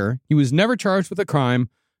doctor, he was never charged with a crime,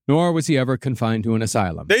 nor was he ever confined to an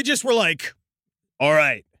asylum. They just were like, all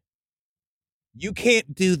right, you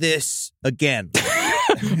can't do this again.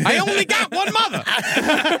 I only got one mother.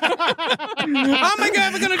 How am I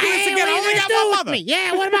ever going to do this again? I only got one mother.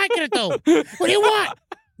 Yeah, what am I going to do? What do you want?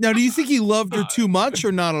 Now, do you think he loved her too much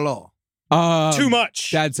or not at all? Too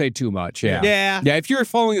much. I'd say too much. Yeah. Yeah. If you're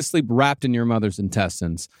falling asleep wrapped in your mother's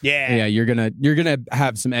intestines, you're gonna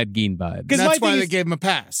have some Ed Gein vibes. That's why they gave him a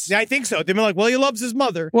pass. Yeah, I think so. They've been like, well, he loves his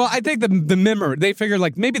mother. Well, I think the memory. They figured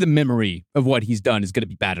like maybe the memory of what he's done is gonna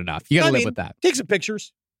be bad enough. You gotta live with that. Take some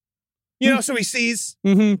pictures. So he sees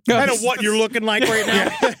kind of what you're looking like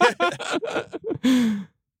right now.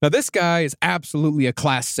 Now, this guy is absolutely a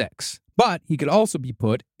Class 6, but he could also be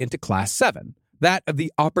put into Class 7. That of the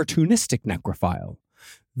opportunistic necrophile.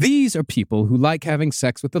 These are people who like having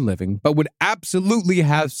sex with the living, but would absolutely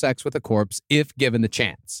have sex with a corpse if given the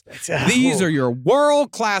chance. These are your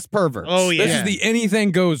world-class perverts. Oh, yeah. This is the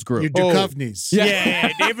anything goes group. Your Duchovnys.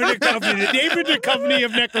 Yeah, David Duchovny. David Duchovny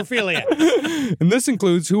of necrophilia. And this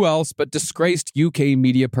includes who else but disgraced UK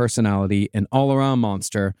media personality and all-around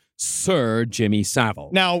monster, Sir Jimmy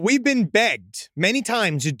Savile. Now, we've been begged many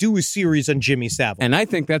times to do a series on Jimmy Savile. And I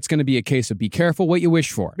think that's going to be a case of be careful what you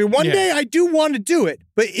wish for. One day I do want to do it,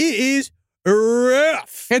 but it is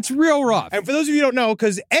rough. It's real rough. And for those of you who don't know,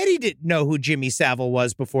 because Eddie didn't know who Jimmy Savile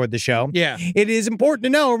was before the show, it is important to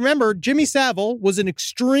know, remember, Jimmy Savile was an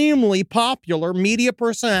extremely popular media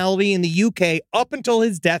personality in the UK up until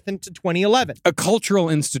his death in 2011. A cultural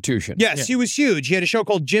institution. Yes, he was huge. He had a show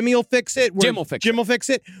called Jimmy'll Fix It. Jim'll Fix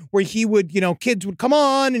It, where he would, kids would come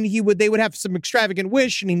on and they would have some extravagant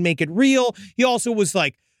wish and he'd make it real. He also was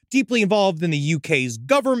deeply involved in the UK's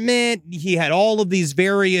government. He had all of these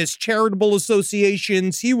various charitable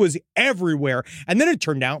associations. He was everywhere. And then it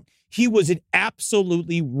turned out he was an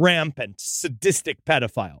absolutely rampant, sadistic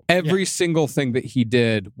pedophile. Every single thing that he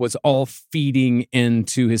did was all feeding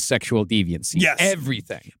into his sexual deviancy. Yes.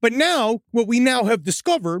 Everything. But now, what we now have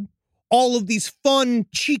discovered, all of these fun,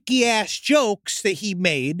 cheeky-ass jokes that he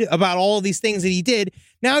made about all of these things that he did,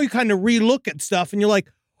 now you kind of re-look at stuff and you're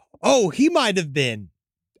like, oh, he might have been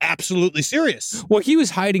absolutely serious. Well, he was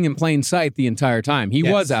hiding in plain sight the entire time. He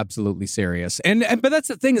was absolutely serious. But that's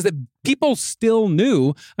the thing is that people still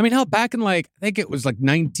knew. I mean, hell, back in I think it was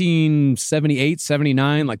 1978,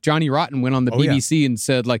 79, Johnny Rotten went on the BBC and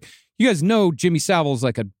said, you guys know Jimmy Savile's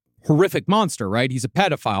a horrific monster, right? He's a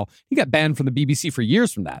pedophile. He got banned from the BBC for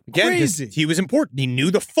years from that. Again, crazy. He was important. He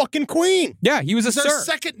knew the fucking queen. Yeah, he was a sir. Our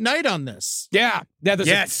second night on this. Yeah.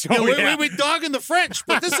 Yes. We dogging the French,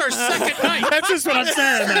 but this is our second night. That's just what I'm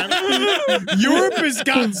saying, man. Europe has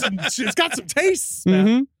got some tastes, man.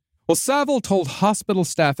 Mm-hmm. Well, Savile told hospital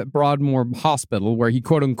staff at Broadmoor Hospital, where he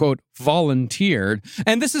quote-unquote volunteered,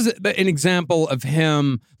 and this is an example of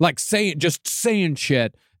him saying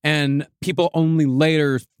shit, and people only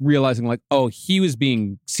later realizing he was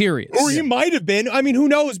being serious. Or he might have been. I mean, who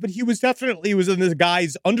knows? But he was definitely under the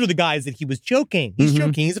guise that he was joking. He's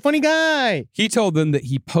joking. He's a funny guy. He told them that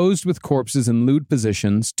he posed with corpses in lewd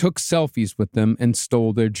positions, took selfies with them, and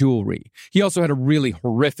stole their jewelry. He also had a really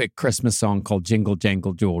horrific Christmas song called Jingle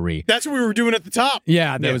Jangle Jewelry. That's what we were doing at the top.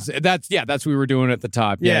 Yeah, that's what we were doing at the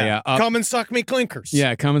top. Yeah. Come and suck me clinkers.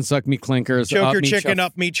 Yeah, come and suck me clinkers. Choke your chicken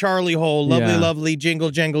up me Charlie hole. Lovely, lovely Jingle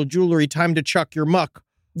Jangle Jewelry. Time to chuck your muck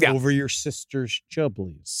over your sister's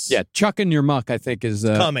chubblies. Yeah, chucking your muck, I think, is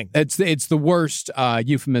coming. It's the worst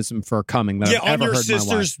euphemism for coming that I've ever heard in my life.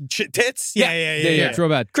 On your sister's tits? Yeah. It's real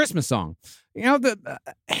bad. Christmas song.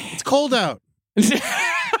 It's cold out.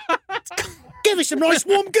 Give me some nice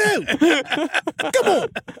warm goo. Come on.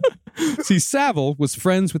 See, Savile was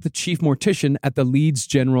friends with the chief mortician at the Leeds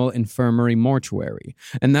General Infirmary mortuary,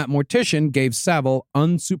 and that mortician gave Savile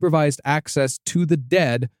unsupervised access to the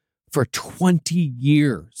dead for 20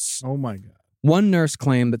 years. Oh, my God. One nurse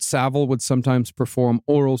claimed that Savile would sometimes perform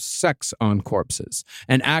oral sex on corpses,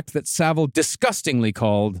 an act that Savile disgustingly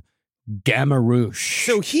called Gamaroosh.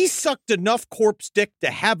 So he sucked enough corpse dick to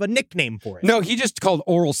have a nickname for it. No, he just called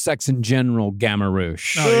oral sex in general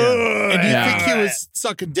Gamaroosh. Oh, yeah. And do you think he was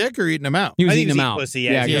sucking dick or eating them out? He was eating them out. Pussy,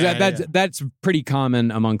 that's pretty common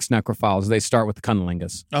amongst necrophiles. They start with the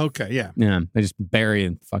cunnilingus. Okay, yeah. Yeah, they just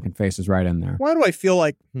bury fucking faces right in there. Why do I feel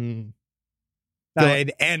like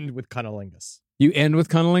I'd end with cunnilingus? You end with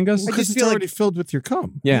cunnilingus? Because it's already filled with your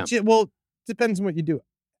cum. Yeah. Well, depends on what you do.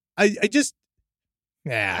 I just...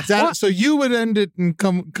 Yeah. So you would end it in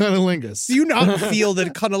cunnilingus. Do you not feel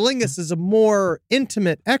that cunnilingus is a more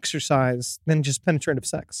intimate exercise than just penetrative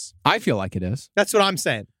sex? I feel like it is. That's what I'm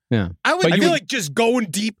saying. Yeah. I feel like just going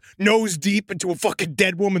deep, nose deep into a fucking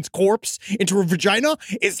dead woman's corpse, into her vagina,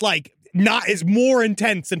 is is more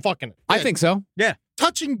intense than fucking it. I think so. Yeah.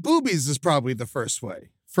 Touching boobies is probably the first way.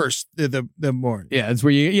 The more. Yeah, it's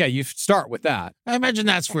where you start with that. I imagine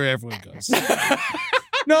that's where everyone goes.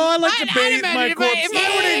 No, I like to bathe my corpse.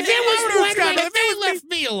 If they left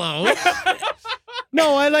me alone.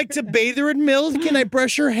 No, I like to bathe her in milk and I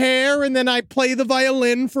brush her hair and then I play the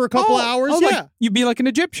violin for a couple hours. Yeah. You'd be like an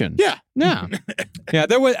Egyptian. Yeah. Yeah. Yeah,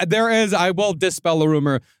 there is, I will dispel a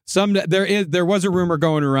rumor. There was a rumor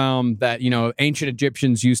going around that, ancient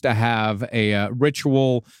Egyptians used to have a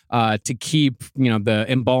ritual to keep, the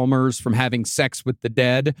embalmers from having sex with the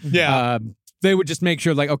dead. Yeah. They would just make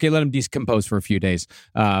sure, let them decompose for a few days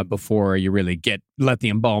before you really let the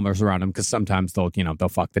embalmers around them, because sometimes they'll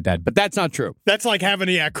fuck the dead. But that's not true. That's like having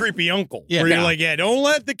a creepy uncle. Yeah, where you're don't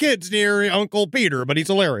let the kids near Uncle Peter, but he's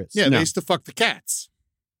hilarious. Yeah, they used to fuck the cats.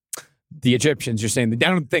 the Egyptians, you're saying that I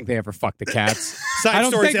don't think they ever fucked the cats. Side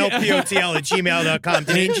stories, LPOTL@gmail.com.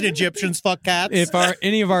 Did ancient Egyptians fuck cats? If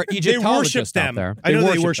any of our Egyptologists out there, I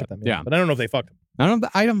know they worship them. Yeah, but I don't know if they fucked them. I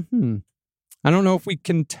don't know if we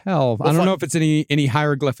can tell. I don't know if it's any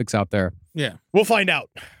hieroglyphics out there. Yeah, we'll find out.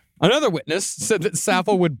 Another witness said that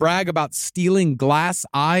Sappho would brag about stealing glass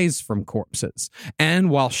eyes from corpses,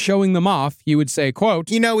 and while showing them off, he would say,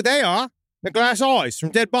 "quote You know what they are? The glass eyes from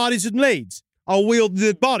dead bodies in Leeds. I'll wheel the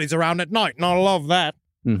dead bodies around at night, and I love that."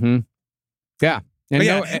 Mm-hmm. Yeah.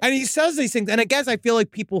 And he says these things, and I guess I feel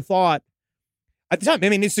like people thought at the time, I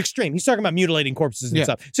mean, it's extreme. He's talking about mutilating corpses and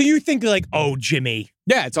stuff. So you think like, oh, Jimmy.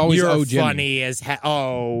 Yeah, it's always you're Jimmy. funny as hell.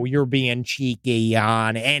 Oh, you're being cheeky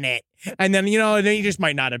on in it. And then, then he just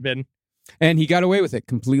might not have been. And he got away with it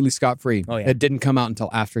completely scot-free. Oh, yeah. It didn't come out until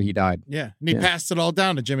after he died. Yeah, and he passed it all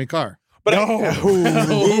down to Jimmy Carr. But but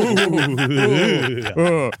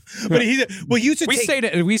we stayed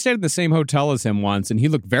at the same hotel as him once, and he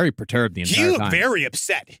looked very perturbed the entire time. He looked very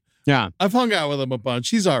upset. Yeah, I've hung out with him a bunch.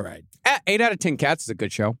 He's all right. 8 out of 10 Cats is a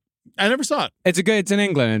good show. I never saw it. It's in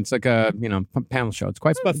England. It's like a panel show. It's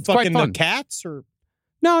quite it's quite fun. The cats or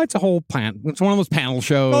no, it's a whole plant. It's one of those panel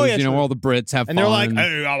shows. Oh, yeah, where all the Brits have and fun. They're like,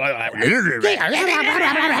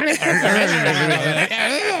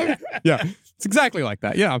 yeah, it's exactly like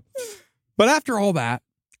that. Yeah, but after all that,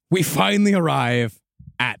 we finally arrive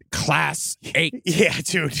at Class 8. Yeah,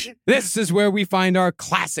 dude. This is where we find our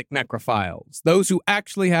classic necrophiles, those who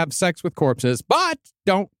actually have sex with corpses, but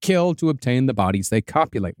don't kill to obtain the bodies they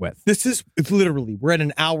copulate with. It's literally, we're at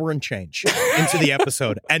an hour and change into the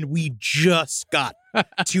episode, and we just got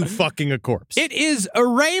to fucking a corpse. It is a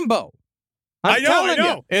rainbow. I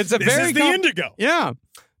know. It's the indigo. Yeah.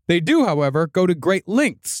 They do, however, go to great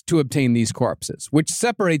lengths to obtain these corpses, which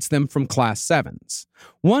separates them from Class 7s.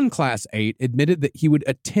 One Class 8 admitted that he would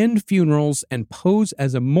attend funerals and pose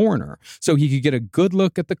as a mourner so he could get a good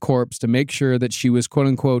look at the corpse to make sure that she was,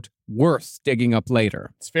 quote-unquote, worth digging up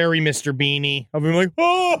later. It's very Mr. Beanie. I'll be like,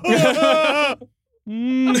 oh!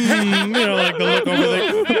 Like the look over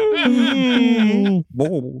there.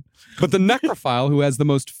 But the necrophile who has the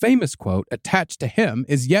most famous quote attached to him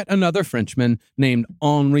is yet another Frenchman named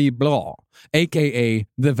Henri Blot, a.k.a.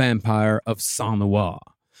 the Vampire of Saint-Noir.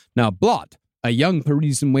 Now, Blot, a young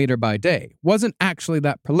Parisian waiter by day, wasn't actually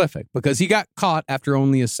that prolific because he got caught after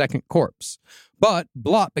only his second corpse. But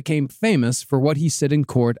Blot became famous for what he said in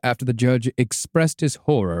court after the judge expressed his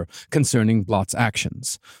horror concerning Blot's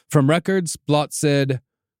actions. From records, Blot said,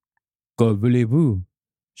 "Que voulez-vous?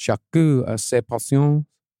 Chacun a ses passions.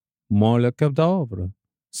 Moi le cadavre,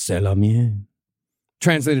 c'est la mienne."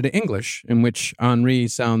 Translated to English, in which Henri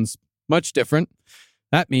sounds much different,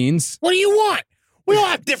 that means, what do you want? We all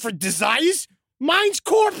have different desires. Mine's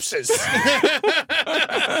corpses.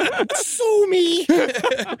 Sue me.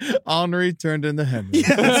 Henri turned into Henry.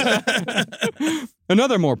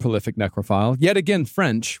 Another more prolific necrophile, yet again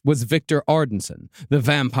French, was Victor Ardenson, the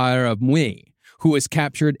Vampire of Mouy, who was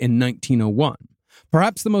captured in 1901.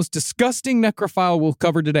 Perhaps the most disgusting necrophile we'll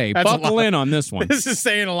cover today. That's Buckle in on this one. This is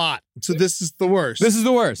saying a lot. So this is the worst. This is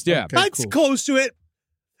the worst, yeah. Okay, That's close to it.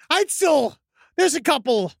 There's a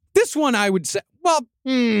couple. This one I would say, well,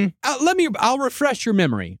 I'll refresh your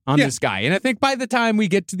memory on this guy. And I think by the time we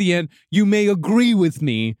get to the end, you may agree with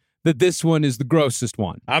me that this one is the grossest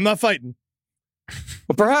one. I'm not fighting.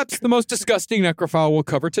 Well, perhaps the most disgusting necrophile we'll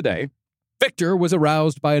cover today. Victor was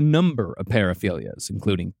aroused by a number of paraphilias,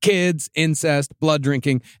 including kids, incest, blood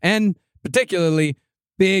drinking, and particularly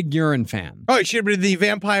big urine fan. Oh, it should have been the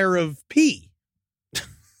Vampire of Pee.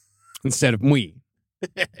 Instead of Mouy.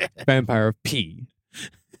 Vampire of Pee.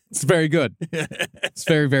 It's very good. It's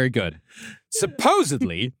very, very good.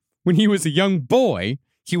 Supposedly, when he was a young boy,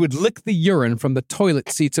 he would lick the urine from the toilet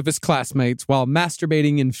seats of his classmates while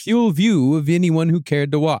masturbating in full view of anyone who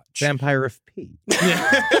cared to watch. Vampire of Pee.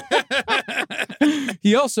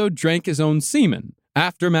 He also drank his own semen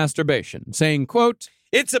after masturbation, saying, quote,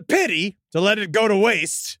 "It's a pity to let it go to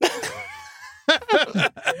waste."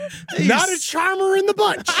 Not a charmer in the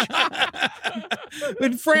bunch.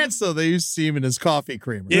 In France, though, they use semen as coffee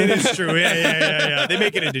creamer. It is true. Yeah. They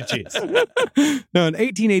make it into cheese. Now, in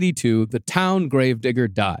 1882, the town gravedigger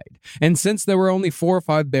died. And since there were only 4 or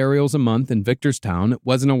 5 burials a month in Victor's town, it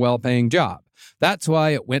wasn't a well-paying job. That's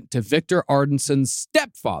why it went to Victor Ardenson's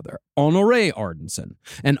stepfather, Honoré Ardenson.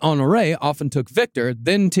 And Honoré often took Victor,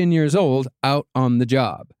 then 10 years old, out on the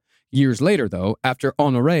job. Years later, though, after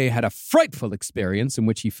Honoré had a frightful experience in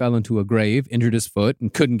which he fell into a grave, injured his foot,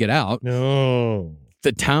 and couldn't get out, no,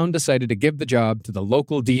 the town decided to give the job to the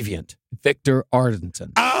local deviant, Victor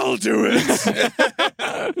Ardenson. I'll do it.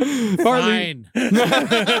 Fine.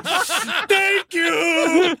 Thank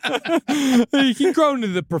Fuck you! He'd grown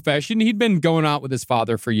into the profession. He'd been going out with his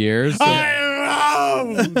father for years. I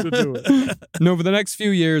love to do it. And over the next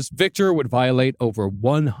few years, Victor would violate over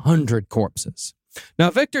 100 corpses. Now,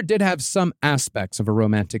 Victor did have some aspects of a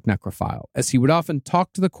romantic necrophile, as he would often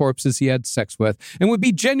talk to the corpses he had sex with and would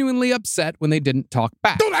be genuinely upset when they didn't talk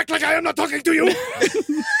back. Don't act like I am not talking to you!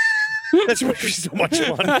 That would be so much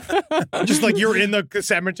fun. Just like you're in the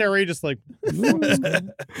cemetery, just like...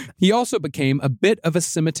 He also became a bit of a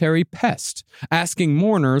cemetery pest, asking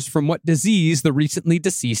mourners from what disease the recently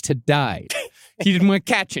deceased had died. He didn't want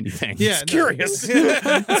to catch anything. Yeah, it's curious.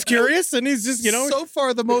 It's curious, and he's just, So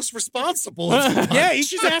far, the most responsible. Yeah, he's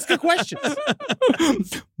just asking questions.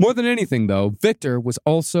 More than anything, though, Victor was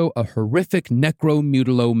also a horrific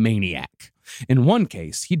necromutilomaniac. In one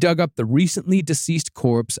case, he dug up the recently deceased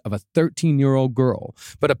corpse of a 13-year-old girl,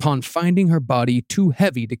 but upon finding her body too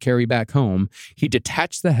heavy to carry back home, he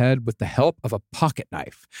detached the head with the help of a pocket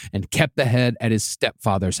knife and kept the head at his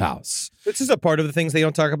stepfather's house. This is a part of the things they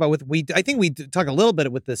don't talk about with I think we talk a little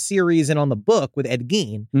bit with the series and on the book with Ed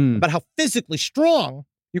Gein about how physically strong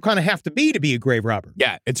you kind of have to be a grave robber.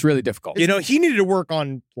 Yeah, it's really difficult. You know, he needed to work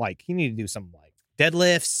on he needed to do some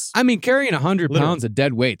deadlifts. I mean, carrying 100 pounds of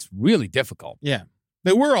dead weight's really difficult. Yeah.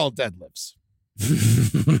 They were all deadlifts.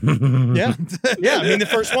 Yeah. Yeah, I mean, the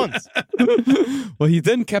first ones. Well, he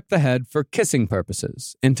then kept the head for kissing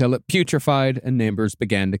purposes until it putrefied and neighbors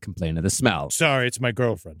began to complain of the smell. Sorry, it's my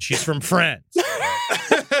girlfriend. She's from France.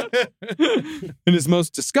 In his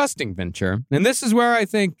most disgusting venture, and this is where I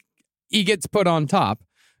think he gets put on top,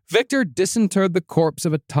 Victor disinterred the corpse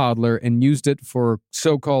of a toddler and used it for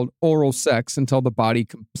so-called oral sex until the body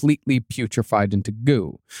completely putrefied into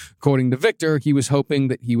goo. According to Victor, he was hoping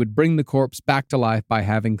that he would bring the corpse back to life by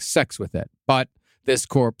having sex with it. But this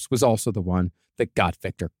corpse was also the one that got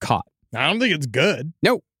Victor caught. I don't think it's good.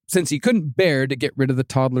 No, since he couldn't bear to get rid of the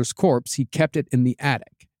toddler's corpse, he kept it in the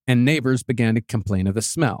attic, and neighbors began to complain of the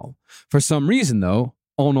smell. For some reason, though,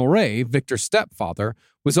 Honoré, Victor's stepfather,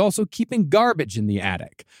 was also keeping garbage in the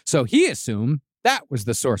attic, so he assumed that was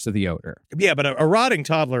the source of the odor. Yeah, but a rotting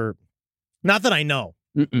toddler, not that I know,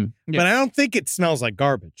 but I don't think it smells like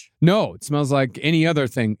garbage. No, it smells like any other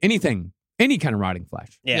thing, any kind of rotting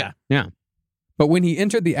flesh. Yeah. But when he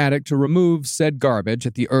entered the attic to remove said garbage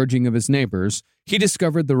at the urging of his neighbors, he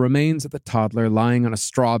discovered the remains of the toddler lying on a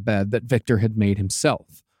straw bed that Victor had made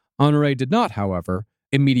himself. Honoré did not, however,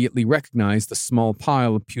 immediately recognized the small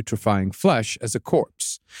pile of putrefying flesh as a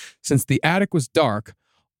corpse. Since the attic was dark,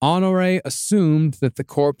 Honoré assumed that the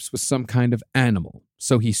corpse was some kind of animal,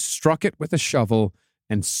 so he struck it with a shovel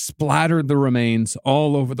and splattered the remains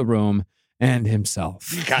all over the room and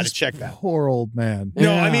himself. You gotta check that. Poor old man.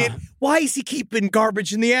 No, I mean, why is he keeping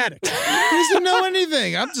garbage in the attic? He doesn't know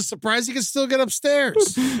anything. I'm just surprised he can still get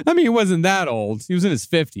upstairs. I mean, he wasn't that old. He was in his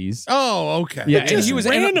 50s. Oh, okay. Yeah, and he was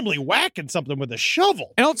randomly whacking something with a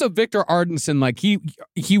shovel. And also Victor Ardenson,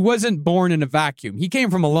 he wasn't born in a vacuum. He came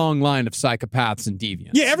from a long line of psychopaths and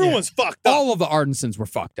deviants. Yeah, everyone's fucked up. All of the Ardensons were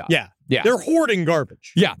fucked up. Yeah. They're hoarding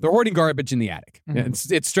garbage. Yeah, they're hoarding garbage in the attic.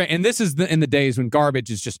 Mm-hmm. It's strange. And this is in the days when garbage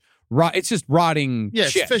is just it's just rotting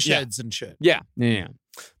shit. It's fish heads and shit. Yeah.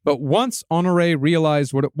 But once Honoré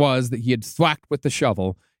realized what it was that he had thwacked with the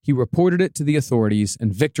shovel, he reported it to the authorities,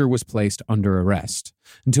 and Victor was placed under arrest.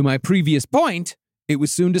 And to my previous point, it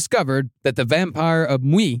was soon discovered that the vampire of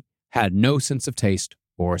Mui had no sense of taste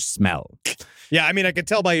or smell. Yeah, I mean, I could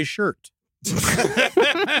tell by his shirt.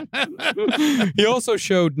 He also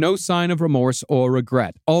showed no sign of remorse or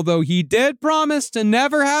regret, although he did promise to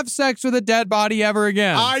never have sex with a dead body ever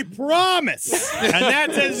again. I promise! And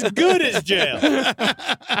that's as good as jail.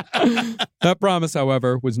 That promise,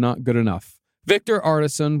 however, was not good enough. Victor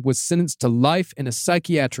Ardenson was sentenced to life in a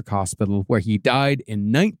psychiatric hospital where he died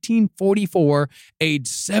in 1944, aged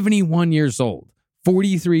 71 years old.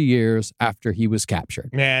 43 years after he was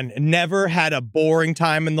captured. Man, never had a boring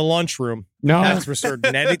time in the lunchroom. No. That's for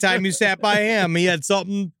certain. Anytime you sat by him, he had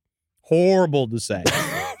something horrible to say.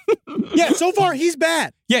 Yeah, so far he's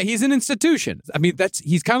bad. Yeah, he's an institution. I mean,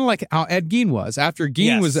 he's kind of like how Ed Gein was. After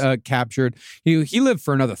Gein was captured, he lived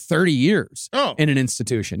for another 30 years in an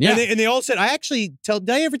institution. Yeah. And they all said, did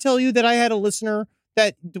I ever tell you that I had a listener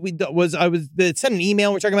that sent an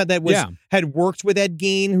email. We're talking about that had worked with Ed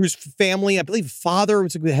Gein, whose family, I believe, father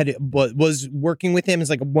was working with him as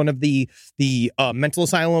like one of the mental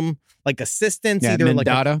asylum assistants. Yeah,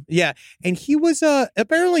 Mendata. And he was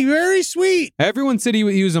apparently very sweet. Everyone said he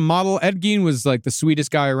was a model. Ed Gein was like the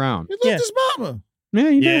sweetest guy around. He loved his mama. Yeah,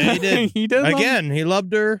 he did. Yeah, he did. He did. Again, he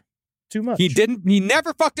loved her too much. He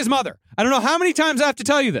never fucked his mother. I don't know how many times I have to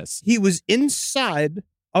tell you this. He was inside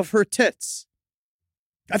of her tits.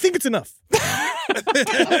 I think it's enough.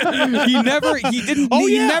 He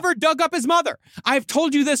never dug up his mother. I've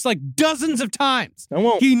told you this like dozens of times. I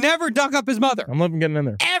won't. He never dug up his mother. I'm not getting in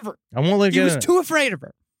there. Ever. I won't let you He get was in too afraid of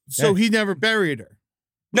her. So he never buried her.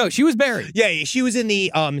 No, she was buried. Yeah, she was in the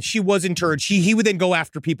she was interred. He would then go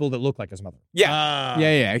after people that look like his mother. Yeah.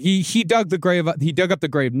 Yeah. He dug the grave up. He dug up the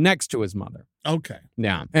grave next to his mother. Okay.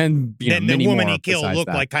 Yeah. And then the woman he killed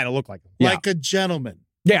kind of looked like him. Yeah. Like a gentleman.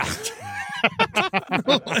 Yeah.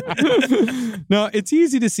 Now, it's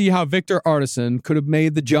easy to see how Victor Artisan could have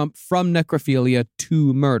made the jump from necrophilia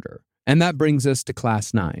to murder. And that brings us to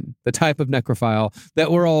Class 9, the type of necrophile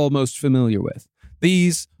that we're all most familiar with.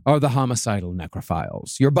 These are the homicidal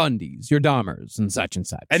necrophiles, your Bundys, your Dahmers, and such.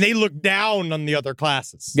 And they look down on the other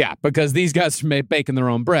classes. Yeah, because these guys are baking their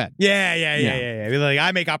own bread. Yeah. Like,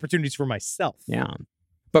 I make opportunities for myself. Yeah.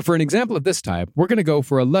 But for an example of this type, we're going to go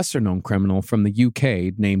for a lesser-known criminal from the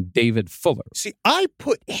UK named David Fuller. See, I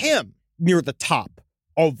put him near the top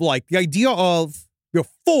of, like, the idea of the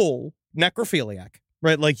full necrophiliac,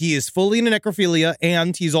 right? Like, he is fully into necrophilia,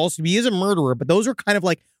 and he is a murderer, but those are kind of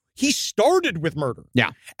like, he started with murder.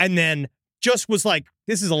 Yeah. And then just was like,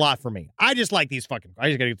 this is a lot for me. I just like I just got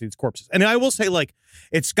to get these corpses. And I will say, like,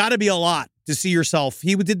 it's got to be a lot to see yourself.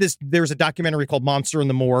 He did this. There's a documentary called Monster in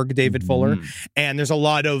the Morgue, David Fuller. And there's a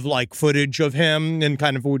lot of, like, footage of him and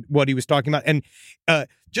kind of what he was talking about. And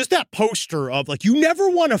just that poster of, like, you never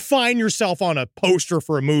want to find yourself on a poster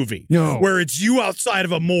for a movie. No. Where it's you outside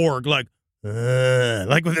of a morgue, like with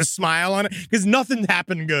a smile on it, because nothing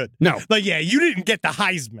happened good. No. Like, yeah, you didn't get the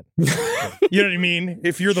Heisman. You know what I mean?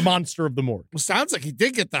 If you're the monster of the morgue. Well, sounds like he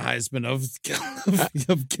did get the Heisman of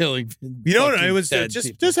killing. You know, it was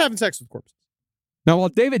just having sex with corpses. Now, while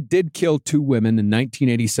David did kill 2 women in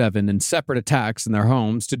 1987 in separate attacks in their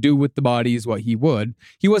homes to do with the bodies what he would,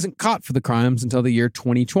 he wasn't caught for the crimes until the year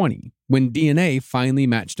 2020, when DNA finally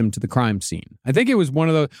matched him to the crime scene. I think it was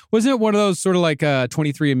wasn't it one of those sort of like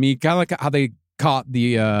 23andMe, kind of like how they caught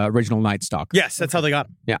the original Night Stalker? Yes, that's how they got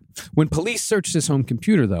him. Yeah. When police searched his home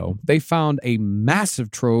computer, though, they found a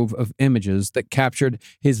massive trove of images that captured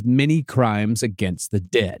his many crimes against the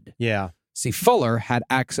dead. Yeah. See, Fuller had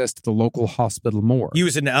access to the local hospital morgue. He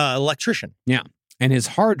was an electrician. Yeah. And his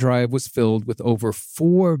hard drive was filled with over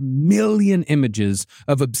 4 million images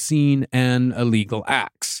of obscene and illegal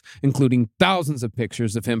acts, including thousands of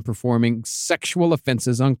pictures of him performing sexual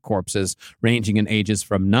offenses on corpses ranging in ages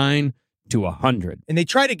from 9 to 100. And they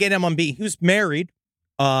tried to get him on he was married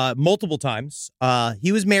multiple times.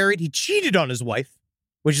 He was married. He cheated on his wife,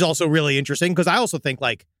 which is also really interesting, because I also think,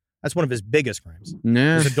 like, that's one of his biggest crimes.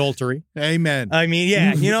 Is adultery. Amen. I mean,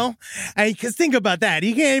 yeah, you know? Because think about that.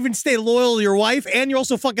 You can't even stay loyal to your wife, and you're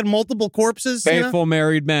also fucking multiple corpses. Faithful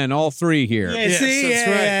married men, all 3 here. Yeah, see? That's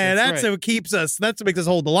right. That's what keeps us. That's what makes us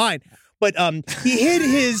hold the line. But he hid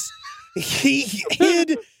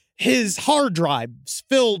his hard drives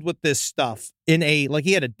filled with this stuff in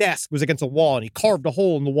he had a desk, it was against a wall, and he carved a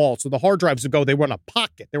hole in the wall. So the hard drives would go, they were in a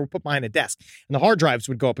pocket. They were put behind a desk, and the hard drives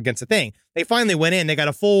would go up against the thing. They finally went in, they got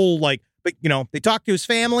a full, they talked to his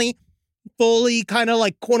family, fully kind of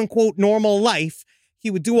like quote unquote normal life.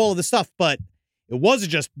 He would do all of the stuff, but it was,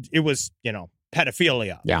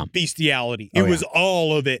 pedophilia, bestiality. It was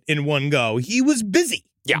all of it in one go. He was busy.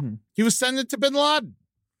 Yeah. He was sending it to bin Laden.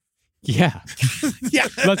 Yeah. Yeah.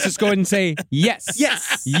 Let's just go ahead and say yes.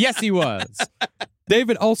 Yes. Yes, he was.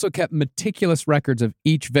 David also kept meticulous records of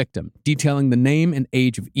each victim, detailing the name and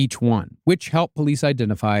age of each one, which helped police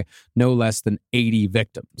identify no less than 80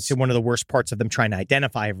 victims. So one of the worst parts of them trying to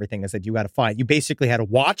identify everything is that you basically had to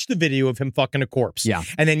watch the video of him fucking a corpse. Yeah.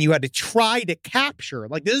 And then you had to try to capture,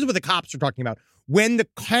 this is what the cops are talking about, when the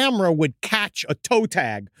camera would catch a toe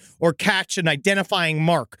tag or catch an identifying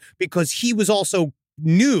mark, because he was also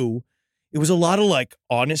knew. It was a lot of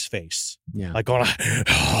on his face. Yeah. I'm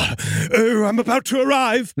about to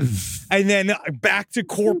arrive. And then back to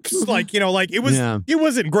corpse. It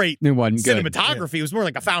wasn't great. It wasn't good. Cinematography. It was more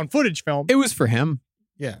like a found footage film. It was for him.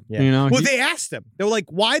 Yeah. They asked him. They were like,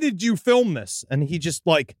 why did you film this? And he just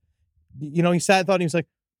he sat and thought, and he was like,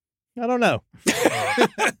 I don't know.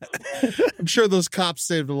 I'm sure those cops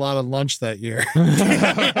saved a lot of lunch that year.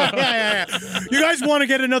 Yeah. You guys want to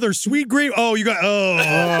get another sweet green? Oh, you got.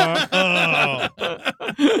 Oh.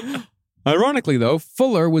 Ironically, though,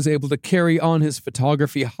 Fuller was able to carry on his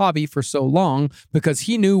photography hobby for so long because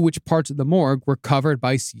he knew which parts of the morgue were covered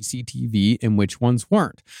by CCTV and which ones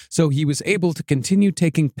weren't. So he was able to continue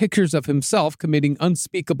taking pictures of himself committing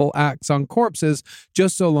unspeakable acts on corpses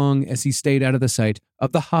just so long as he stayed out of the sight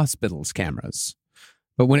of the hospital's cameras.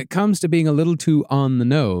 But when it comes to being a little too on the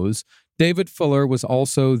nose, David Fuller was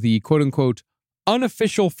also the quote-unquote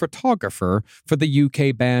unofficial photographer for the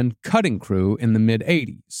UK band Cutting Crew in the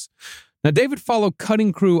mid-'80s. Now, David followed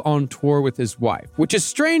Cutting Crew on tour with his wife, which is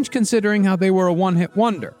strange considering how they were a one-hit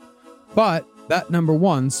wonder. But that number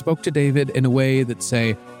one spoke to David in a way that,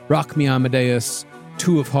 say, Rock Me Amadeus,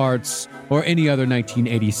 Two of Hearts, or any other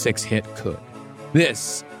 1986 hit could.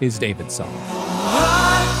 This is David's song.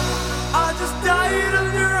 I just died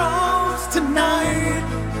in your arms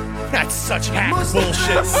tonight. That's such hack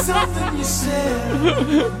bullshit. Something you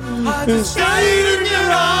said. I just died in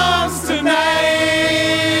your arms tonight.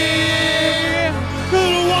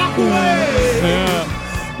 Gonna walk away.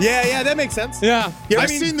 Yeah, that makes sense. Yeah. You ever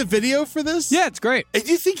seen the video for this? Yeah, it's great. Do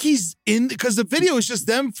you think he's in? Because the video is just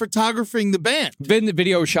them photographing the band. The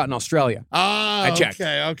video was shot in Australia. Oh, I checked.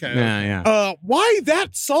 Okay. Yeah. Why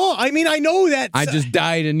that song? I mean, I know that. I just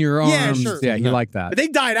died in your arms. Yeah, sure. Yeah, he liked that. But they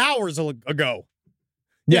died hours ago.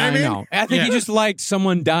 Yeah, You know what I mean? know. I think he just liked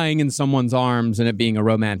someone dying in someone's arms and it being a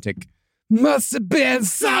romantic. Must have been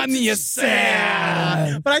something you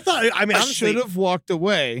said. But I thought, I mean, I honestly, should have walked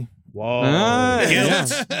away. Whoa.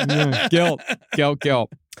 Guilt.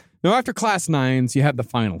 Guilt. Now, after Class 9s, you have the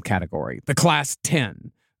final category, the Class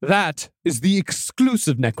 10. That is the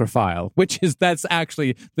exclusive necrophile, that's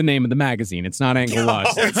actually the name of the magazine. It's not Angle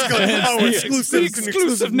Lust.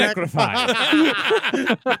 Exclusive necrophile.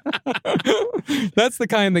 That's the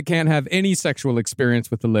kind that can't have any sexual experience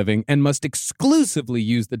with the living and must exclusively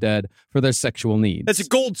use the dead for their sexual needs. That's a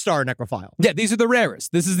gold star necrophile. Yeah, these are the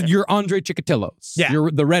rarest. This is your Andre Chikatilos. Yeah. You're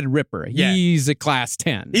the Red Ripper. Yeah. He's a Class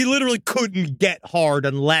 10. He literally couldn't get hard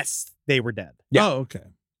unless they were dead. Yeah. Oh, okay.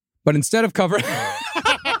 But instead of covering...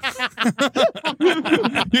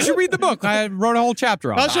 You should read the book. I wrote a whole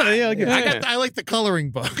chapter on it. Oh, sure. Yeah, I like the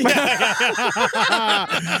coloring book. They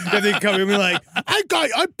come and be like,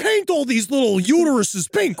 I paint all these little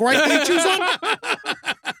uteruses pink, right? They choose on.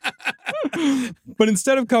 But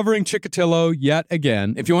instead of covering Chikatilo yet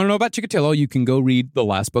again, if you want to know about Chikatilo, you can go read the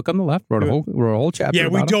last book on the left. Wrote a whole chapter. Yeah,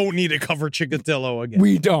 we about don't need to cover Chikatilo again.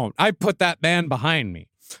 We don't. I put that band behind me.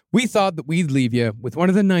 We thought that we'd leave you with one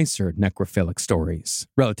of the nicer necrophilic stories,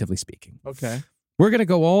 relatively speaking. Okay. We're going to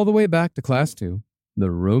go all the way back to Class 2, the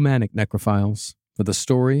romantic necrophiles, for the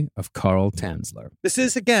story of Carl Tanzler. This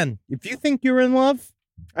is, again, if you think you're in love,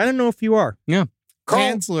 I don't know if you are. Yeah.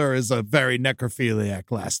 Tanzler is a very necrophiliac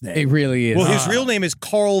last name. It really is. Well, his real name is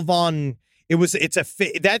Carl von...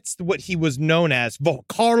 That's what he was known as,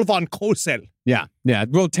 Carl von Kosel. Yeah.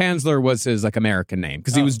 Well, Tanzler was his American name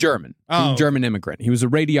because he was German. He was a German immigrant. He was a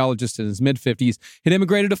radiologist in his mid-50s. He'd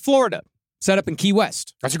immigrated to Florida, set up in Key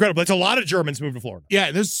West. That's incredible. That's a lot of Germans moved to Florida.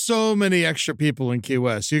 Yeah, there's so many extra people in Key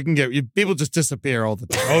West. People just disappear all the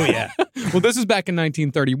time. Oh, yeah. Well, this is back in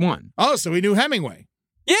 1931. Oh, so we knew Hemingway.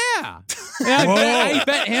 Yeah. I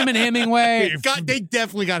bet him and Hemingway. They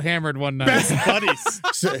definitely got hammered one night. Best buddies.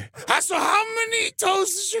 So how many toes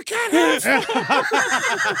does your cat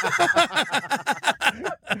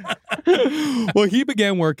have? Well, he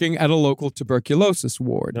began working at a local tuberculosis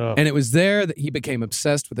ward. Oh. And it was there that he became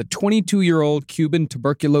obsessed with a 22-year-old Cuban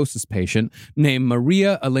tuberculosis patient named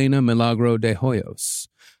Maria Elena Milagro de Hoyos.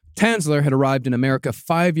 Tanzler had arrived in America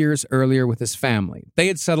 5 years earlier with his family. They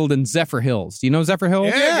had settled in Zephyr Hills. Do you know Zephyr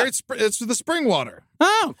Hills? Yeah, it's the spring water.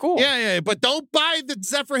 Oh, cool. Yeah, but don't buy the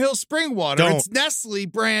Zephyr Hills spring water. Don't. It's Nestle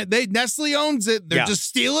brand. Nestle owns it. They're just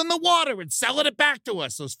stealing the water and selling it back to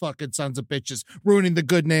us. Those fucking sons of bitches, ruining the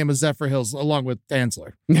good name of Zephyr Hills along with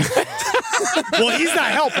Tanzler. Well, he's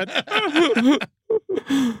not helping.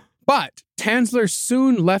 But Tanzler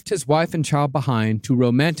soon left his wife and child behind to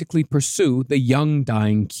romantically pursue the young,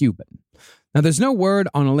 dying Cuban. Now, there's no word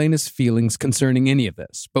on Elena's feelings concerning any of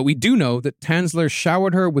this, but we do know that Tanzler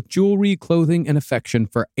showered her with jewelry, clothing, and affection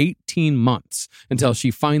for 18 months until she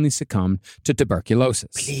finally succumbed to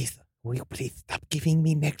tuberculosis. Please, will you please stop giving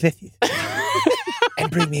me necklaces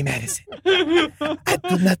and bring me medicine? I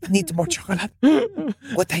do not need more chocolate.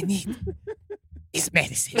 What I need is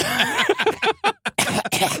medicine.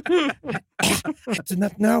 I do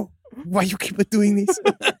not know why you keep doing this.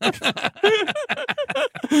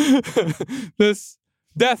 This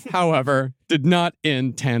death, however, did not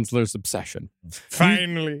end Tanzler's obsession.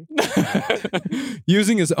 Finally.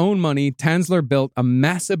 Using his own money, Tanzler built a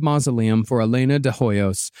massive mausoleum for Elena de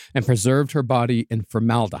Hoyos and preserved her body in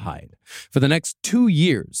formaldehyde. For the next 2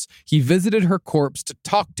 years, he visited her corpse to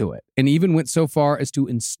talk to it and even went so far as to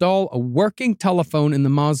install a working telephone in the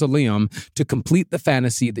mausoleum to complete the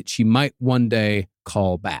fantasy that she might one day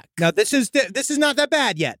call back. Now, this is not that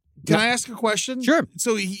bad yet. Can I ask a question? Sure.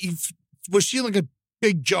 So was she like a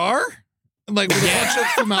big jar? Like with a bunch of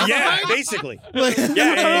formaldehyde? Yeah, basically. I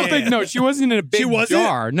don't think, no, she wasn't in a big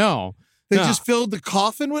jar, no. They just filled the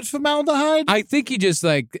coffin with formaldehyde? I think he just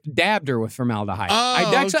dabbed her with formaldehyde.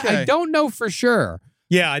 Oh, okay. I don't know for sure.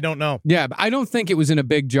 Yeah, I don't know. Yeah, but I don't think it was in a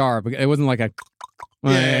big jar. It wasn't like a,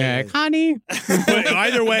 honey. But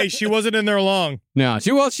either way, she wasn't in there long. No,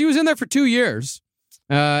 she was in there for 2 years.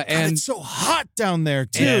 God, And it's so hot down there,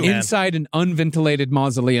 too. Yeah, inside an unventilated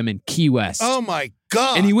mausoleum in Key West. Oh, my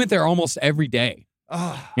God. And he went there almost every day.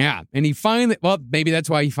 Oh. Yeah. And he finally, maybe that's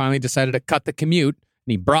why he finally decided to cut the commute,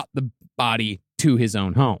 and he brought the body to his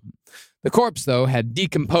own home. The corpse, though, had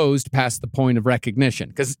decomposed past the point of recognition,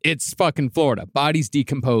 because it's fucking Florida. Bodies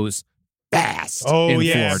decompose fast. Oh, in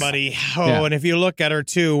yeah, Florida. buddy. Oh, Yeah. and if you look at her,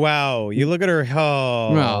 too, wow. You look at her,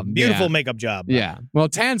 beautiful makeup job. Yeah. Well,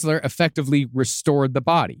 Tanzler effectively restored the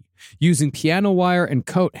body. Using piano wire and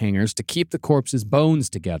coat hangers to keep the corpse's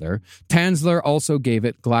bones together, Tanzler also gave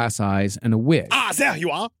it glass eyes and a wig. Ah, there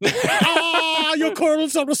you are. Your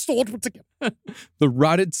corpse are restored together. The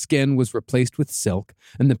rotted skin was replaced with silk,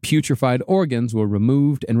 and the putrefied organs were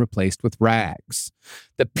removed and replaced with rags.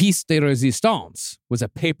 The piece de resistance was a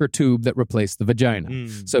paper tube that replaced the vagina,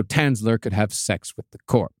 so Tanzler could have sex with the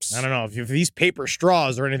corpse. I don't know if these paper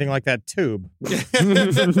straws or anything like that tube.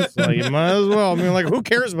 So you might as well. I mean, who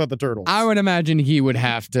cares about the turtle? I would imagine he would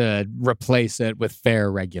have to replace it with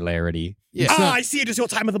fair regularity. Yeah. I see it is your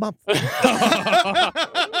time of the month.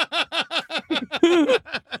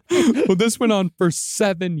 Well, this went on for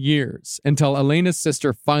 7 years until Elena's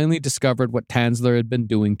sister finally discovered what Tanzler had been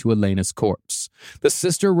doing to Elena's corpse. The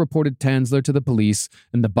sister reported Tanzler to the police,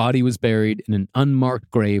 and the body was buried in an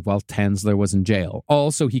unmarked grave while Tanzler was in jail.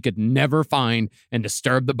 Also, he could never find and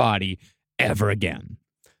disturb the body ever again.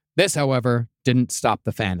 This, however, didn't stop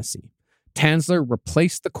the fantasy. Tanzler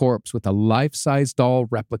replaced the corpse with a life-size doll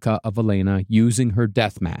replica of Elena using her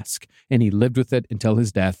death mask, and he lived with it until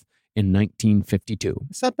his death in 1952.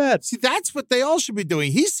 It's not bad. See, that's what they all should be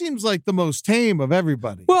doing. He seems like the most tame of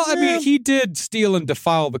everybody. Well, I mean, he did steal and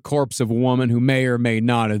defile the corpse of a woman who may or may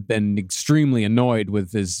not have been extremely annoyed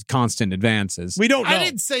with his constant advances. We don't know. I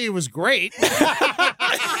didn't say it was great.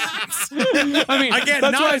 I mean, again,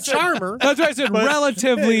 not a charmer. That's why I said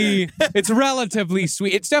it's relatively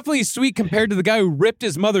sweet. It's definitely sweet compared to the guy who ripped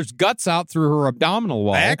his mother's guts out through her abdominal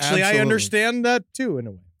wall. Actually, I understand that too, in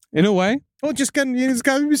a way. In a way? Well, it's got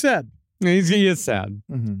to be sad. He is sad.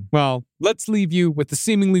 Mm-hmm. Well, let's leave you with the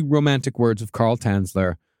seemingly romantic words of Carl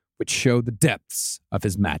Tanzler, which show the depths of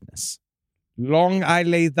his madness. Long I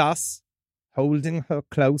lay thus, holding her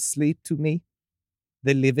closely to me,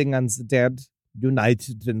 the living and the dead,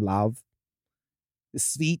 united in love. The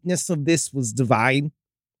sweetness of this was divine.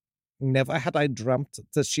 Never had I dreamt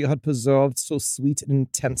that she had preserved so sweet and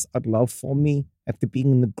intense a love for me after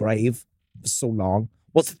being in the grave for so long.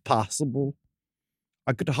 Was it possible?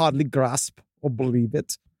 I could hardly grasp or believe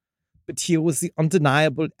it. But here was the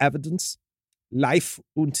undeniable evidence. Life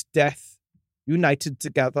and death united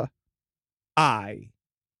together. Eye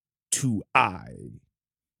to eye.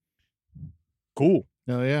 Cool.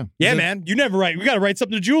 Oh, yeah. Yeah, man. You never write. We got to write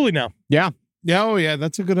something to Julie now. Yeah. Yeah, oh, yeah.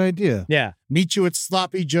 That's a good idea. Yeah. Meet you at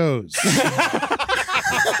Sloppy Joe's.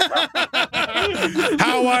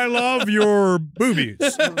 How I love your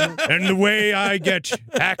boobies and the way I get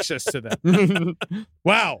access to them.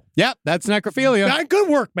 Wow. Yep, that's necrophilia. Good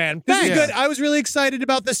work, man. This is Thanks. good. I was really excited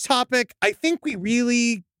about this topic. I think we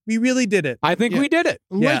really did it. I think we did it.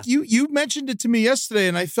 Like you mentioned it to me yesterday,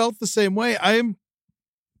 and I felt the same way. I am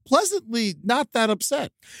pleasantly not that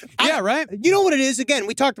upset. Yeah, right? You know what it is? Again,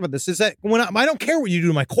 we talked about this. Is that when I don't care what you do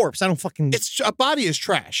to my corpse. I don't fucking... It's a body is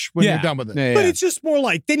trash when you're done with it. Yeah, But it's just more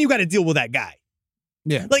like, then you got to deal with that guy.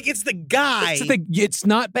 Yeah. Like, it's the guy. That's the thing. It's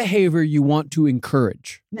not behavior you want to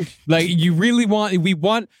encourage. Like, you really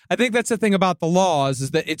I think that's the thing about the laws is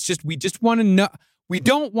that we just want to know. We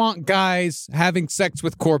don't want guys having sex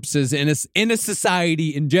with corpses in a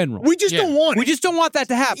society in general. We just don't want it. We just don't want that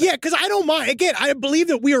to happen. Yeah, because I don't mind. Again, I believe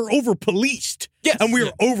that we are over-policed. Yes. And we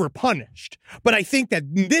are over-punished. But I think that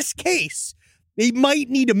in this case, they might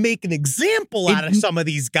need to make an example out of some of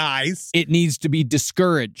these guys. It needs to be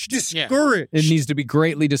discouraged. Discouraged. It needs to be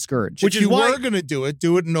greatly discouraged. Which if you were going to do it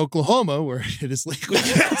in Oklahoma where it is legal.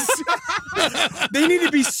 Yes. They need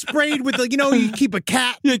to be sprayed with you keep a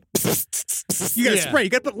cat. You got to spray. You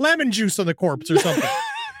got to put lemon juice on the corpse or something.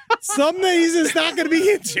 Some days it's not going to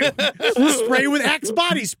be into. Spray with Axe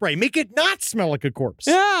body spray. Make it not smell like a corpse.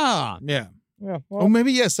 Yeah. Yeah. Yeah, well,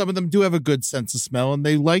 maybe, some of them do have a good sense of smell, and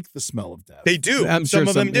they like the smell of death. They do. I'm sure some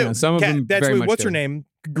of them do. Yeah, some of them That's very what, much what's do. her name?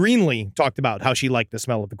 Greenlee talked about how she liked the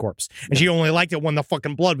smell of the corpse. And she only liked it when the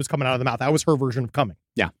fucking blood was coming out of the mouth. That was her version of coming.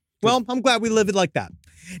 Yeah. Well, I'm glad we live it like that.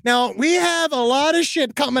 Now, we have a lot of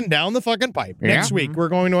shit coming down the fucking pipe. Yeah. Next week, we're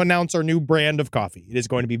going to announce our new brand of coffee. It is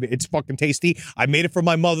going to be, it's fucking tasty. I made it for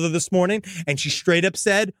my mother this morning, and she straight up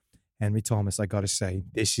said, Henry Thomas, I gotta say,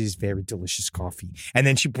 this is very delicious coffee. And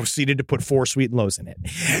then she proceeded to put 4 sweet and lows in it.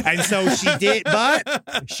 And so she did, but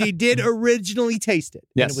she did originally taste it.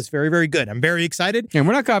 Yes. And it was very, very good. I'm very excited. And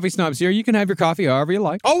we're not coffee snobs here. You can have your coffee however you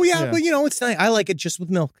like. Oh, yeah. But it's nice. I like it just with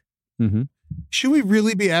milk. Mm-hmm. Should we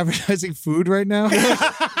really be advertising food right now?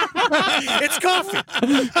 It's coffee.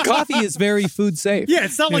 Coffee is very food safe. Yeah,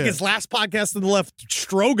 it's not like his last podcast to the left,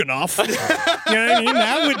 stroganoff. You know what I mean?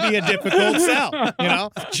 That would be a difficult sell.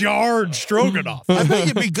 Jarred stroganoff. I think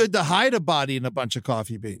it'd be good to hide a body in a bunch of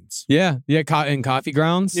coffee beans. Yeah. And coffee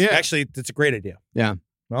grounds. Yeah. Actually, it's a great idea. Yeah.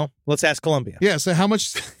 Well, let's ask Columbia. Yeah, so how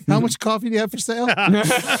much coffee do you have for sale?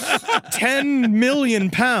 10 million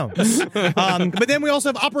pounds. But then we also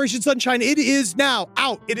have Operation Sunshine. It is now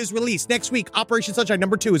out. It is released next week. Operation Sunshine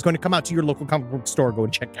 #2 is going to come out to your local comic book store. Go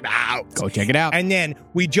and check it out. Go check it out. And then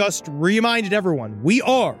we just reminded everyone, we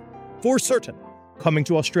are, for certain, coming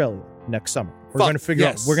to Australia next summer. We're going to figure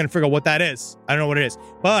out what that is. I don't know what it is.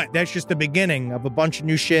 But that's just the beginning of a bunch of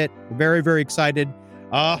new shit. We're very, very excited.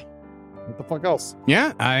 What the fuck else?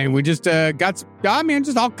 Yeah, we just got just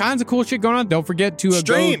all kinds of cool shit going on. Don't forget to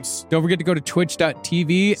streams. Don't forget to go to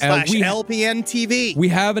twitch.tv /LPN TV. We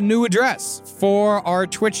have a new address for our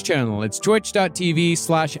Twitch channel. It's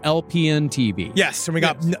twitch.tv/LPN TV. Yes, and we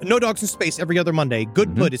got No Dogs in Space every other Monday.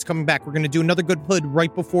 Good Hood is coming back. We're going to do another Good Hood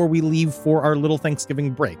right before we leave for our little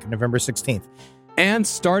Thanksgiving break, November 16th. And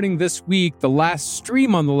starting this week, the last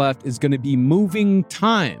stream on the left is going to be Moving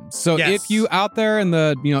Times. So if you out there in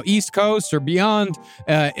the East Coast or beyond,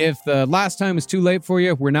 if the last time is too late for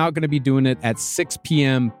you, we're now going to be doing it at 6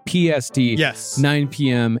 p.m. PST, 9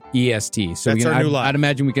 p.m. EST. So that's our new live. I'd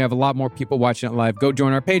imagine we can have a lot more people watching it live. Go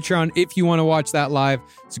join our Patreon if you want to watch that live.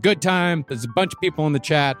 It's a good time. There's a bunch of people in the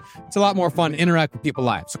chat. It's a lot more fun to interact with people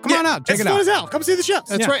live. So come on out, check it out. It's fun as hell. Come see the show.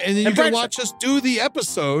 That's right. And then you can watch us do the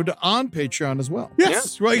episode on Patreon as well.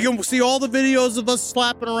 Yes, right. You can see all the videos of us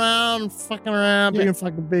slapping around, fucking around, being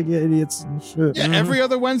fucking big idiots and shit. Yeah, every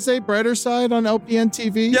other Wednesday, Brighter Side on LPN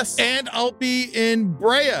TV. Yes. And I'll be in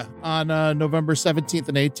Brea on November 17th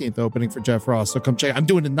and 18th, opening for Jeff Ross. So come check. I'm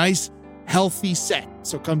doing a nice, healthy set.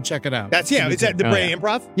 So come check it out. Is that the Brea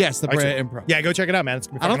Improv? Yes, the Brea Improv. Yeah, go check it out, man. It's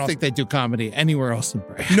gonna be I don't think they do comedy anywhere else in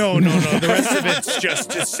Brea. No. The rest of it's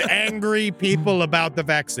just angry people about the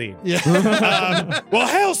vaccine. Yeah. Well,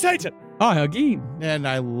 hail Satan. Oh, Hagin. And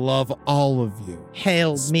I love all of you.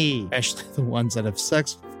 Hail me. Especially the ones that have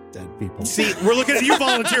sex with dead people. See, we're looking at you,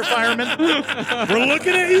 volunteer firemen. We're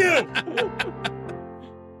looking at you.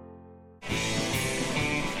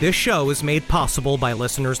 This show is made possible by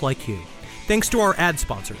listeners like you. Thanks to our ad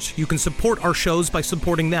sponsors, you can support our shows by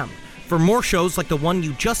supporting them. For more shows like the one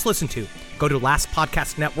you just listened to, go to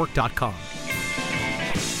lastpodcastnetwork.com.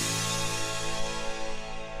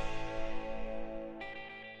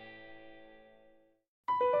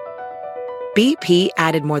 BP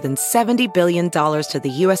added more than $70 billion to the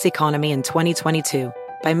U.S. economy in 2022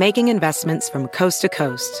 by making investments from coast to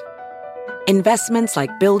coast. Investments like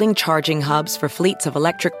building charging hubs for fleets of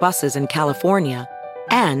electric buses in California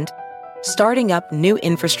and starting up new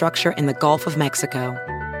infrastructure in the Gulf of Mexico.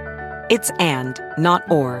 It's and, not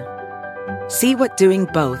or. See what doing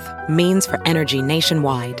both means for energy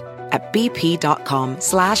nationwide at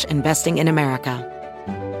bp.com/investing in America.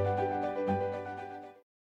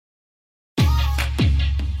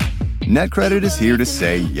 NetCredit is here to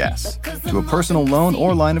say yes to a personal loan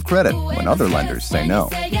or line of credit when other lenders say no.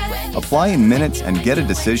 Apply in minutes and get a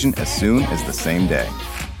decision as soon as the same day.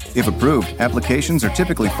 If approved, applications are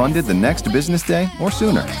typically funded the next business day or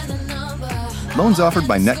sooner. Loans offered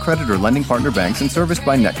by NetCredit or lending partner banks and serviced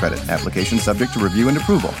by NetCredit. Application subject to review and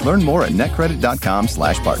approval. Learn more at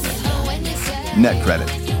netcredit.com/partner.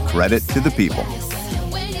 NetCredit. Credit to the people.